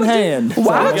like, Open why hand.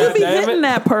 Why would you be Goddamn it. hitting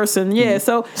that person? Yeah,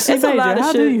 so See, it's a Major, lot of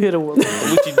how shit. do you hit a woman?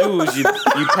 What you do is you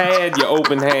pad your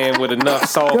open hand with enough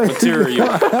soft material,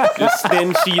 just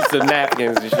thin sheets of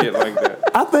napkins and shit like that.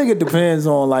 I think it depends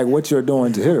on like what you're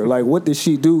doing to her. Like, what did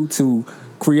she do to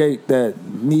create that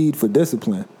need for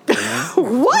discipline?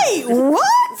 Wait, what?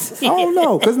 I don't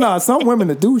know, cause some women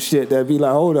that do shit that be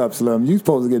like, hold up, Slim, you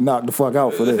supposed to get knocked the fuck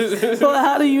out for this. So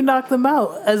how do you knock them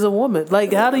out as a woman?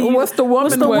 Like how do you? What's the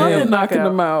woman way of knocking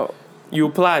them out? You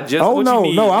apply just Oh, what no, you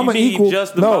need. no, I'm you an need equal-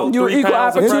 just no. about You're 3 equal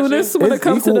pounds of pressure. opportunist when it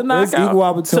comes to the It's knockout. equal So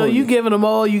opportunity. you giving them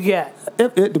all you got?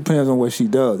 It depends on what she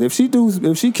does. If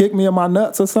she kick me in my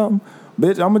nuts or something,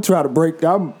 bitch, I'm gonna try to break.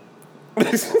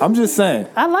 I'm just saying.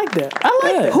 I like that. I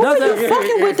like Yeah. that. Who No, are you that-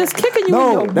 fucking with that's kicking you in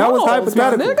No, your that was balls, my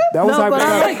hypothetical. nigga? That was No, but I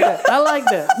hypothetical. like that. I like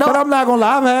that. No, But I'm not gonna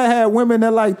lie. I've had women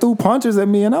that like threw punches at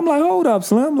me, and I'm like, hold up,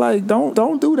 Slim. Like,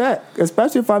 don't do that.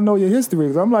 Especially if I know your history.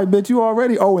 'Cause I'm like, bitch, you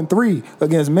already 0-3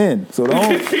 against men. So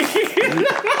don't.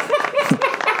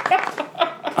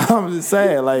 I'm just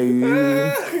saying, like,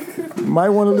 you might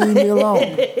want to leave me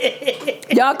alone.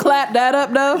 Y'all clap that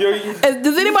up though.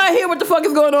 Does anybody hear what the fuck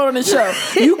is going on the show?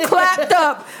 You clapped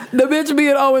up the bitch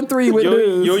being 0-3 with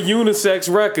dudes. Your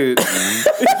unisex record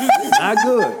Not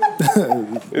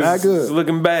good. Not is good.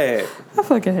 looking bad. I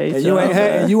fucking hate And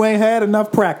y'all. you ain't had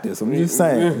enough practice. I'm just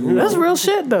saying. that's real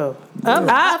shit though.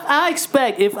 I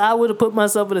expect if I would have put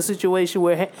myself in a situation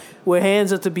where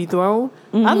hands are to be thrown,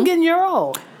 I'm getting your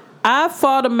all. I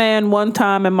fought a man one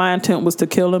time and my intent was to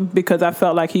kill him because I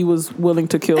felt like he was willing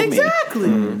to kill me. Exactly.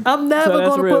 I'm So never that's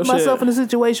going to real put myself shit. in a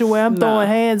situation where I'm throwing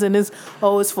hands and it's you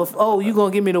going to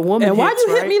give me the woman And why'd hits, you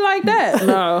hit right? me like that?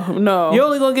 No. You're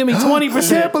only going to give me 20%.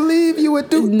 Can't believe you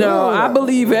would do. No, I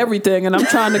believe everything, and I'm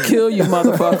trying to kill you,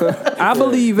 motherfucker. I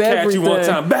believe Catch everything. you one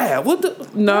time, bad. What the?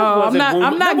 No, I'm not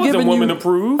That wasn't giving woman you.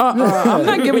 approved. I'm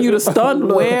not giving you the stun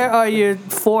look. Where are your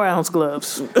 4-ounce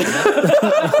gloves?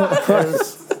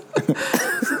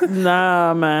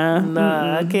 Nah, man.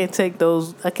 Nah, I can't take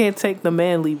those. I can't take the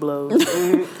manly blows.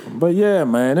 But yeah,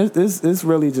 man, it's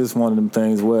really just one of them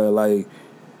things where like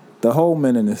the whole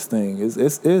menace thing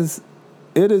is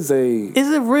it is a. Is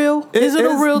it real? Is it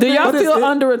a real Do thing? y'all But it's- feel it-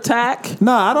 under attack?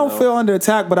 Nah, I don't feel under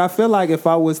attack, but I feel like if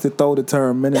I was to throw the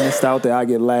term meninist out there, I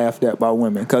get laughed at by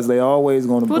women because they always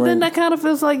going to Well, bring. then that kind of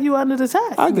feels like you under the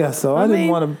attack. I guess so. I didn't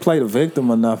want to play the victim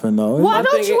or nothing though. Why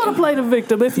don't think you it- want to play the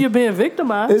victim if you're being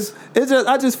victimized? It's just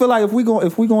I just feel like if we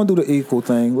going to do the equal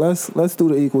thing, let's do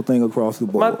the equal thing across the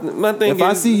board. My thing if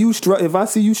I is- see you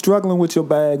struggling with your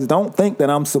bags, don't think that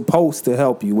I'm supposed to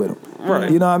help you with them.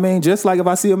 Right. You know what I mean? Just like if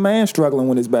I see a man struggling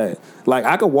with his bag, like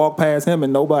I could walk past him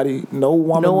and no woman No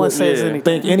one would says Yeah.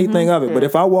 anything. think anything of it. But Yeah.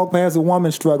 if I walk past a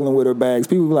woman struggling with her bags,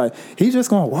 people be like, he's just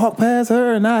gonna walk past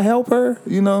her and not help her.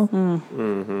 You know.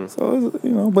 So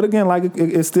it's, but again, like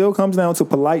it still comes down to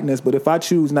politeness. But if I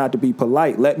choose not to be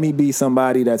polite, let me be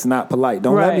somebody that's not polite.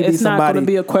 Don't let Right. me be It's not somebody going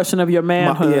to be a question of your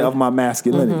manhood. of my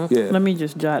masculinity. Yeah. Let me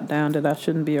just jot down that I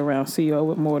shouldn't be around CEO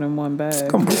with more than one bag.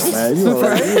 Come on, man. You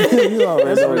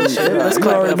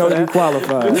already know you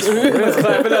qualified. Let's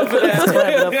clap it up for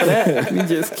that. We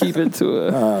just keep it to a.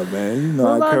 Oh man, you know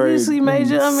Well, I carry obviously,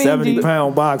 Major, I mean,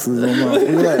 70-pound boxes on my.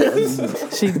 Yeah.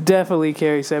 She definitely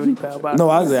carries 70-pound boxes. No,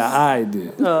 I said I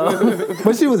did,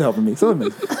 but she was helping me, so it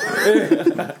makes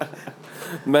sense.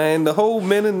 Man, the whole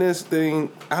meninist thing,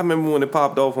 I remember when it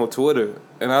popped off on Twitter,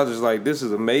 and I was just like, this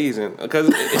is amazing. Because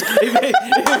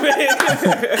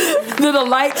Did a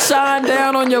light shine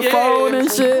down on your phone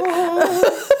and shit?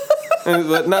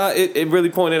 but it really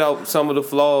pointed out some of the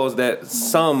flaws that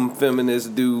some feminists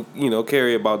do,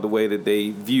 carry about the way that they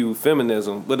view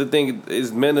feminism. But the thing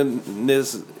is,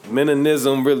 meninism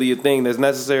really a thing that's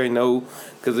necessary? No,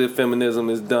 because if feminism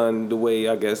is done the way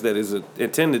I guess that is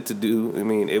intended to do, I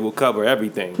mean, it will cover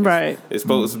everything. Right. It's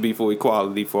supposed to be for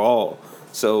equality for all.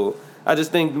 So I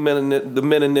just think the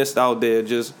meninists out there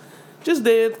just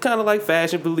there, kind of like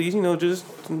fashion police, just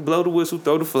blow the whistle,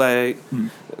 throw the flag.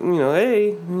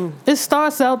 Hey. It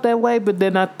starts out that way, but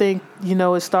then I think,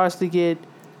 it starts to get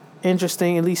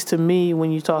interesting, at least to me,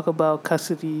 when you talk about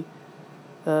custody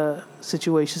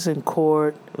situations in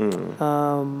court. It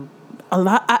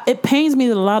pains me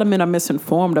that a lot of men are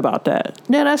misinformed about that.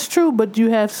 Yeah, that's true, but you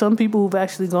have some people who've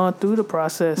actually gone through the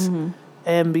process,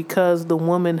 and because the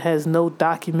woman has no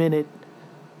documented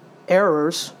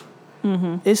errors,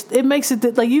 it makes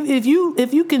it like if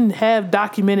you can have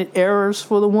documented errors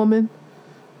for the woman,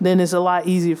 then it's a lot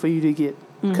easier for you to get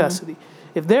custody.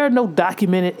 If there are no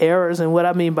documented errors, and what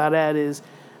I mean by that is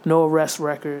no arrest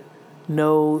record,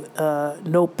 no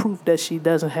proof that she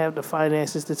doesn't have the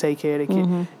finances to take care of the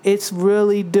kid, it's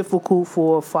really difficult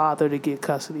for a father to get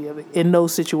custody of it in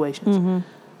those situations.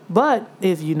 But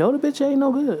if you know the bitch ain't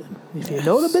no good, if you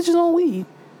know the bitch is on weed,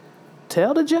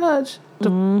 tell the judge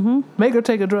to make her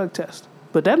take a drug test.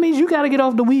 But that means you got to get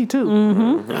off the weed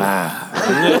too.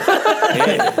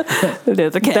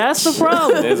 There's a catch. That's the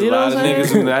problem. There's you a know lot what of I'm saying?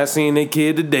 niggas who not seeing their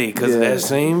kid today because of that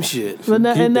same shit. But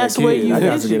that, Keep and that that's where kid. you I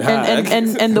got to get high.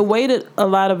 And the way that a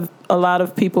lot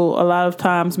of people, a lot of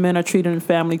times men are treated in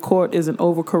family court is an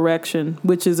overcorrection,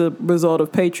 which is a result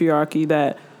of patriarchy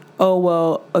that, oh,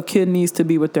 well, a kid needs to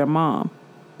be with their mom.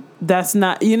 That's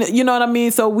not, you know what I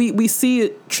mean? So we see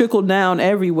it trickle down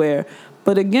everywhere.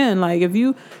 But again, like if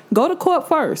you go to court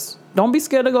first, don't be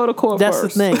scared to go to court That's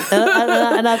first. the thing.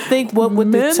 And I think what would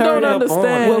Men deter don't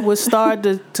understand. what would start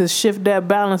to shift that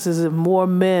balance is if more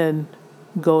men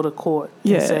go to court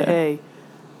and say, hey,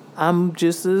 I'm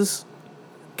just as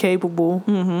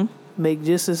capable, make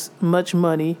just as much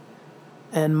money,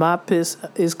 and my piss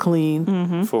is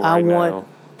clean. For I right want now.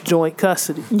 joint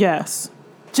custody. Yes.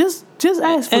 Just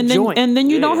ask for And then, joint. and then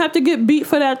you don't Yeah. have to get beat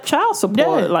for that child support.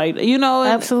 Yeah. Like, and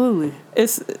Absolutely.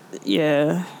 it's,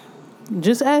 yeah.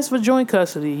 Just ask for joint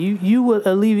custody. You would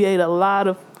alleviate a lot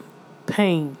of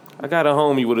pain. I got a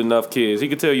homie with enough kids. He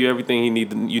can tell you everything you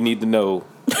need to know.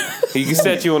 He can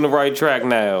set you on the right track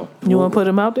now. You want to put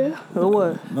him out there or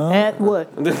what? No. At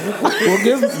what? Well,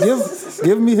 give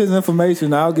me his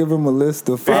information. I'll give him a list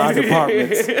of 5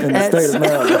 departments in the state of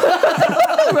Maryland.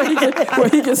 where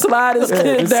he can slide his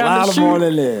kid Just down the slide them on street.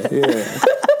 in there. Yeah.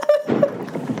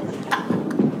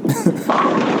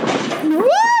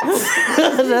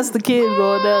 That's the kid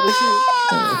going down the street.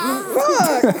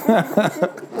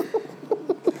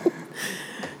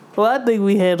 Well, I think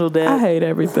we handled I that. hate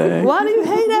everything. Why do you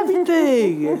hate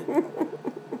everything?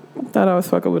 Thought I was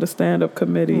fucking with a stand-up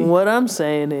committee. What I'm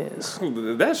saying is,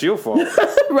 That's your fault.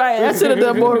 Right, I should have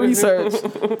done more research.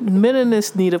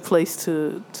 meninists need a place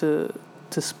to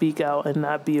speak out and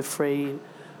not be afraid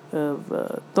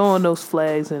of throwing those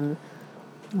flags and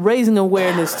raising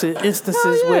awareness to instances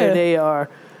Oh, yeah. where they are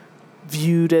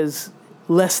viewed as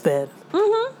less than.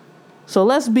 So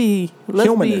let's be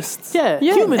Humanists. Yeah,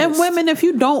 humanists. and women, if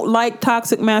you don't like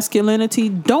toxic masculinity,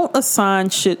 don't assign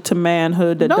shit to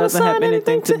manhood that Don't doesn't have assign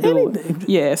anything to anything do to with anything.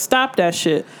 Yeah, stop that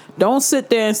shit. Don't sit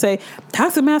there and say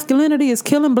toxic masculinity is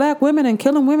killing black women and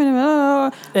killing women.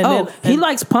 He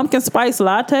likes pumpkin spice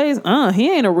lattes. He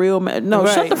ain't a real man. No,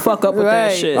 shut Right. the fuck up with that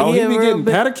Right. shit. Oh, He he a be real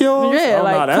getting pedicures? Yeah, oh,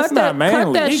 like, no, that's cut not that- cut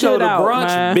manly. that He shit go to out, brunch,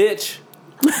 man. bitch.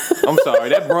 I'm sorry,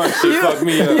 that brunch shit fucked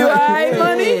me up. You alright,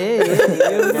 money?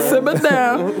 Simmer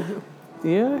down.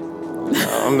 Yeah. No,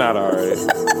 I'm not alright.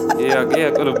 Yeah,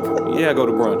 go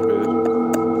to brunch,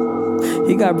 bitch.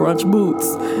 He got brunch boots.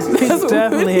 He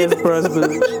definitely has brunch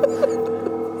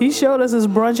boots. He showed us his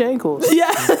brunch ankles.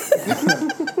 Yeah.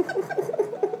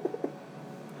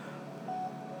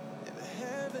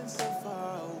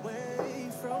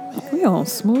 We on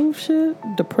smooth shit?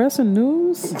 Depressing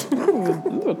news? It's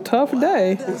a tough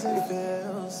day.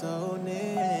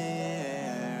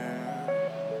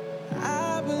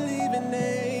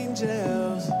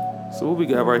 So what we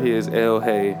got right here is El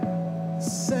Hay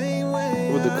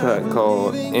with the cut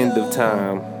called End of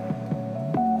Time,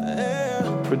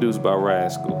 produced by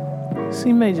Rascal.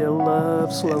 C Major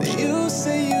love slow shit.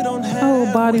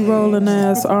 Oh, body rolling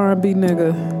ass R&B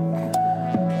nigga.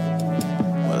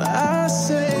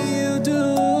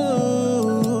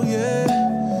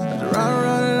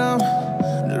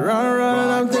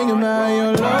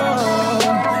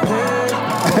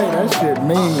 Hey, that shit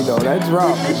mean though. That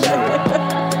drop.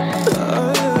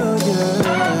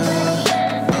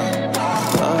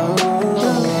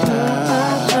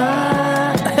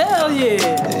 Hell yeah.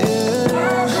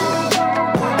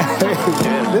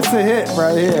 This a hit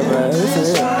right here, man. This a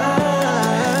hit.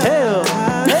 Hell.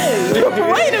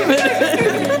 Wait a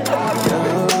minute.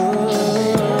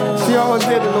 She always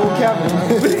did the little Kevin.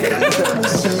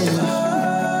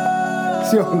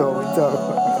 She don't know what we're talking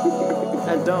about.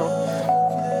 I don't.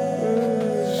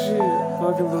 Shit,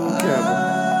 fucking little Kevin.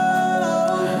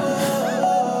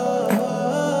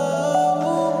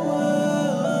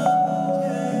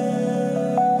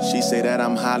 She say that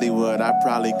I'm Hollywood, I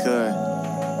probably could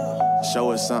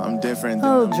show her something different.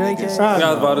 Oh, than them Drake niggas. is- I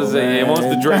was about to say, yeah, once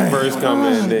the Drake verse come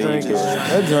in, then you can.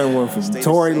 That joint went from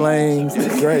Tory Lanez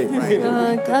to Drake.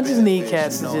 I just need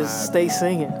cats to just stay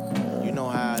singing. You know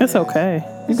how It's okay.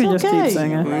 You can just okay. keep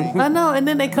singing. I know, and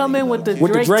then they come in with the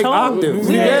With Drake the Drake tone. octaves.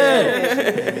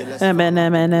 Yeah. Yeah.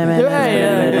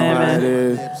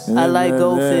 I like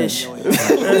goldfish. She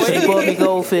bought me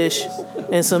goldfish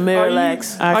and some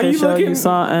Miralax. I can show you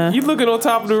something. You looking on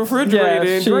top of the refrigerator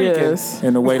Yeah, and she drinking. is.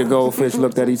 And the way the goldfish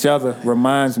looked at each other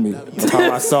reminds me of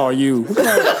how I saw you.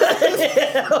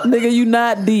 Nigga, you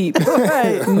not deep.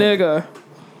 Right. Nigga.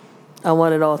 I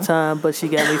want it all the time, but she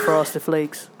got me Frosted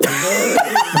Flakes.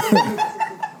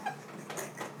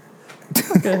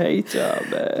 I hate y'all,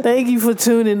 man. Thank you for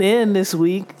tuning in this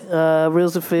week,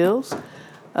 Reels and Feels.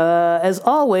 As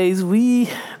always, we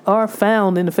are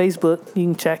found in the Facebook. You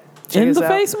can check In us the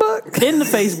out. Facebook? In the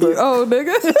Facebook. Oh,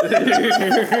 nigga.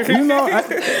 You know,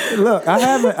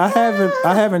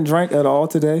 I haven't drank at all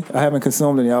today. I haven't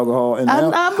consumed any alcohol, and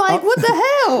now, I'm like, what the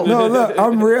hell? no, look,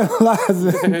 I'm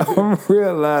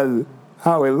realizing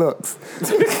how it looks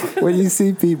when you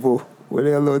see people when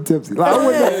they're a little tipsy. Like,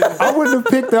 I wouldn't have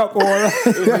picked up on it.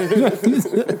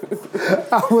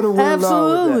 I would have went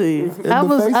Absolutely. along with that. I In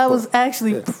the was Facebook.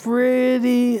 actually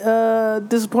pretty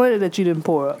disappointed that you didn't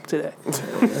pour up today.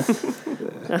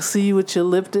 I see you with your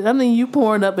lip. I mean, you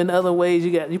pouring up in other ways.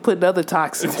 You putting other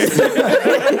toxins.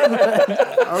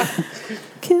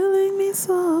 Killing me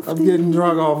softly. I'm getting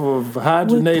drunk off of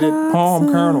hydrogenated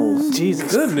palm kernels.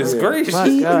 Jesus. Goodness gracious.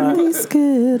 My God. Eating me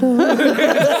Skittles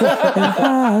and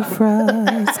hot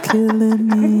fries, killing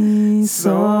me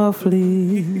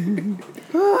softly.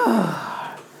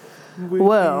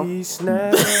 Well,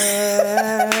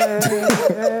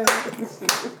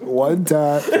 One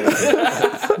time.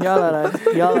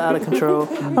 y'all out of control.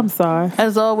 I'm sorry.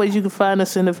 As always, you can find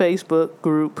us in the Facebook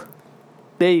group.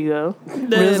 There you go.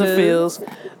 Reels and it Feels.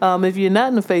 If you're not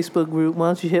in the Facebook group, why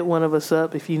don't you hit one of us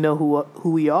up if you know who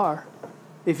we are.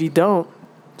 If you don't,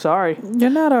 sorry. You're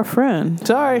not our friend.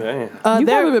 Sorry. Damn. You've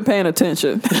probably been paying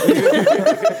attention.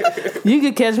 You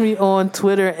can catch me on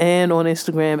Twitter and on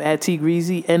Instagram at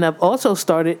 @TGreasy, and I've also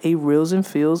started a Reels and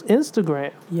Feels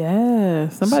Instagram. Yeah.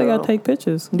 Somebody So- got to take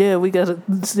pictures. Yeah, we got to.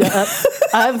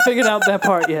 I haven't figured out that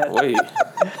part yet. Wait.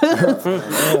 I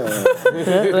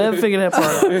haven't figured that part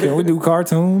out. Can we do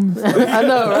cartoons? I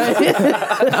know,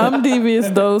 right? I'm Devious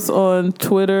Dose on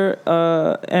Twitter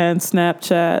and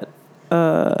Snapchat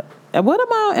What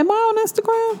am I on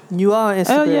Instagram? You are on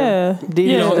Instagram. Oh yeah.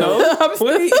 Devious You don't Dose. know?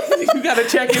 Wait, you gotta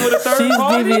check in with a third She's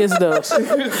party. Devious Dose.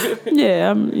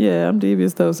 I'm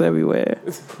Devious Dose everywhere.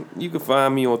 You can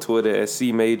find me on Twitter at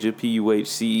C Major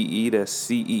PUHCEE. That's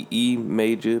CEE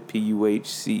Major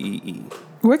PUHCEE.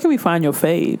 Where can we find your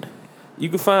fade? You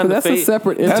can find the That's a fade.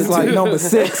 separate That's entity. like number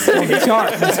 6 on the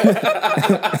chart.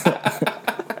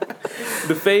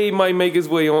 The fade might make its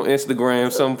way on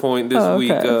Instagram some point this Oh, okay.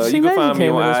 week. See, You can man, find me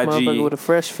came in this on motherfucker with a IG.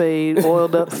 fresh fade,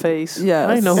 oiled up face. Yes.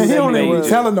 I didn't know who And he that don't even was. be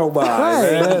telling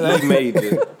nobody. man. He made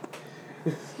it.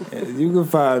 You can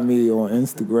find me on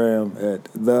Instagram at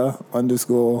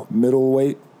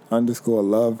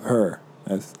 _middleweight_love her.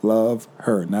 That's love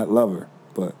her, not lover,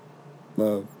 but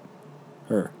love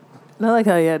her. I like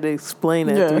how you had to explain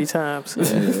that Yeah. 3 times.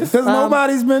 Because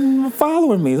nobody's been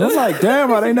following me. So I'm like, damn,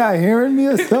 are they not hearing me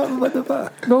or something? What the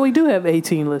fuck? But we do have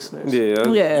 18 listeners. Yeah.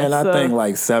 Yeah. And I so- think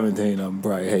like 17 of them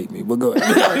probably hate me. But go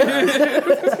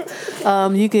ahead.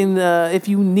 You can, if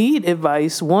you need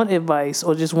advice, want advice,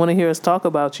 or just want to hear us talk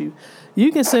about you,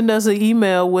 you can send us an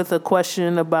email with a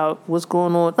question about what's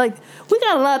going on. Like, we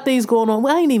got a lot of things going on.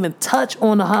 I ain't even touch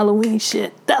on the Halloween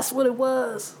shit. That's what it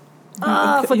was.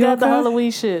 I You forgot the okay? Halloween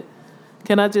shit.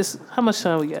 Can I just, how much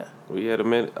time we got? We had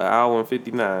an hour and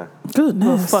 59.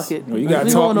 Goodness. Fuck it. You got to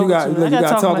We talk. going You over got too. I you gotta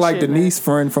got to talk my like shit, the man. niece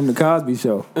friend from the Cosby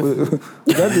Show. You're old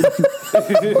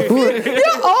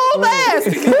ass.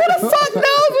 Who the fuck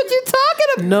knows what you're talking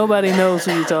about? Nobody knows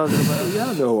who you're talking about.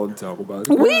 Y'all know what I'm talking about.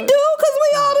 We do because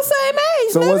we all the same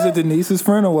age. So nigga. was it Denise's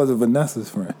friend or was it Vanessa's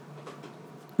friend?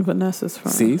 Vanessa's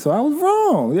friend? See, so I was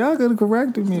wrong. Y'all could have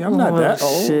corrected me. I'm not that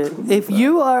old. Shit. If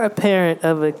you are a parent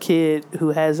of a kid who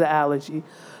has an allergy,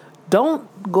 don't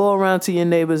go around to your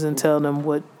neighbors and tell them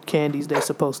what candies they're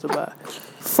supposed to buy.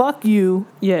 Fuck you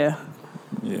Yeah.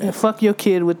 and fuck your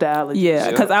kid with the allergy.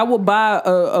 Yeah, because I would buy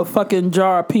a fucking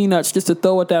jar of peanuts just to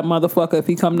throw at that motherfucker if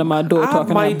he come to my door I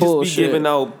talking might that just bullshit. be giving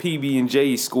out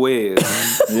PB&J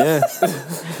squares. Yeah.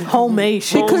 Homemade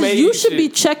shit. Because homemade you should shit. be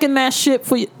checking that shit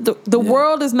for you. The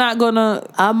world is not gonna.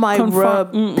 I might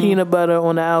Confront- rub peanut butter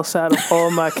on the outside of all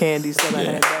my candies that I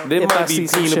have. There if I might be see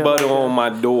some peanut shit butter like that. on my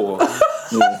door.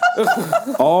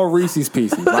 All Reese's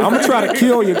Pieces. Like, I'm gonna try to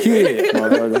kill your kid,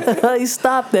 motherfucker. Hey,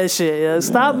 stop that shit. Yeah.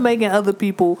 Stop making other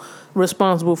people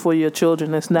responsible for your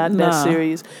children. It's not that Nah.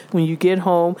 serious. When you get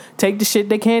home, take the shit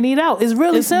they can't eat out. It's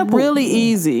really It's simple. really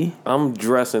easy. I'm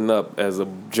dressing up as a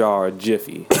jar of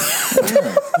Jiffy.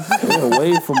 Get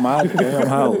away from my damn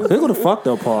house. They go to fucked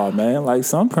up part, man. Like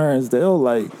some parents, they'll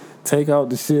like take out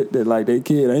the shit that like their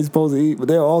kid ain't supposed to eat, but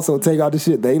they'll also take out the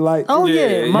shit they like. Oh yeah,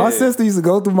 Yeah, My yeah. sister used to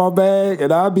go through my bag,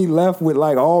 and I'd be left with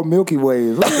like all Milky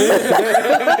Ways.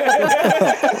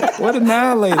 What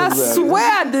annihilators? I at?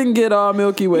 swear I didn't get all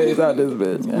Milky Ways out this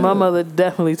bitch. My mother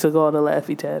definitely took all the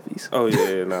Laffy Tappies. Oh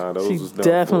yeah, nah, those She was done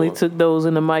definitely for. took those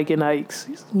in the Mike and Ike's.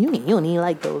 You don't even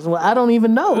like those. Well, I don't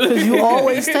even know because you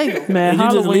always take them. Man,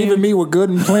 You just leaving me with good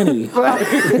and plenty.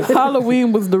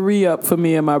 Halloween was the re-up for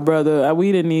me and my brother.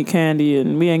 We didn't eat candy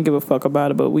and we didn't give a fuck about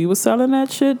it, but we was selling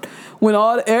that shit when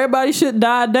everybody shit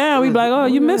died down. We be like, oh,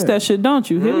 you missed that shit, don't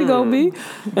you? Here we go, B.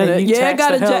 And And you yeah, it taxed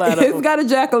got the hell out of it's them. got a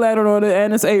jack-o'-lantern on it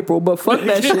and it's April, but fuck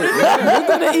that shit. We're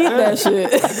gonna eat that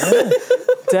shit.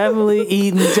 Definitely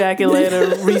eating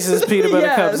jack-o'-lantern Reese's peanut butter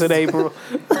Yes. cups in April.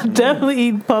 Definitely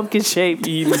eating pumpkin shaped.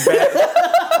 Eating bat.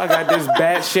 I got this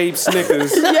bat-shaped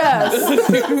Snickers. Yes.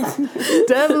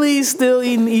 Definitely still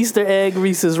eating Easter egg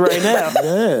Reese's right now.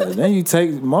 Yeah, then you take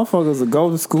motherfuckers to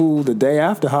go to school the day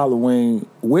after Halloween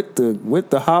with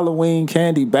the Halloween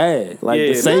candy bag, like the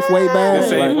Yeah, Safeway The bag.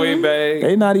 Safeway Like, bag.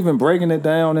 they not even breaking it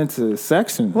down into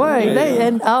sections. Right. And I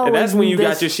And that's always when knew you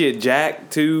got this- your shit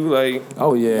jacked too. Like,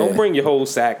 Oh yeah. don't bring your whole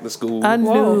sack to school. I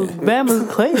knew Bama's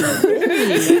crazy.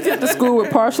 You get to school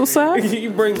with partial sack. You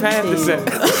bring half the sack.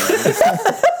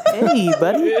 Hey,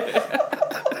 buddy.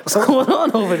 What's going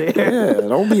on over there? Yeah,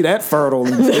 don't be that fertile.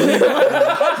 And shit.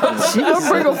 You don't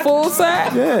bring a full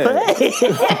sack. Yeah.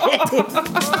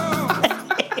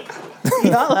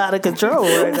 Y'all out of control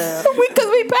right now. Because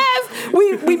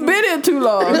we been in too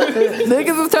long.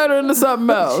 Niggas is turning into something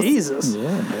else. Jesus.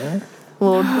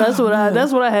 Well, that's what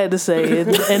I had to say.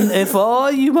 And for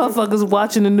all you motherfuckers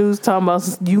watching the news talking about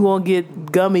you gonna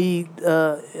get gummy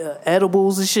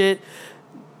edibles and shit,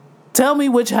 tell me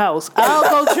which house.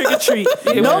 I'll go trick or treat.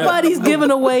 Nobody's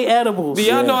giving away edibles. Do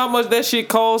y'all know how much that shit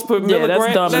costs per Yeah, that's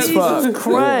milligram? dumb as fuck. Jesus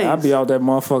Christ. I'd be out that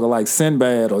motherfucker like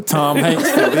Sinbad or Tom Hanks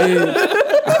for big.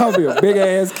 I'll be a big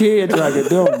ass kid trying to get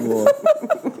them, boy.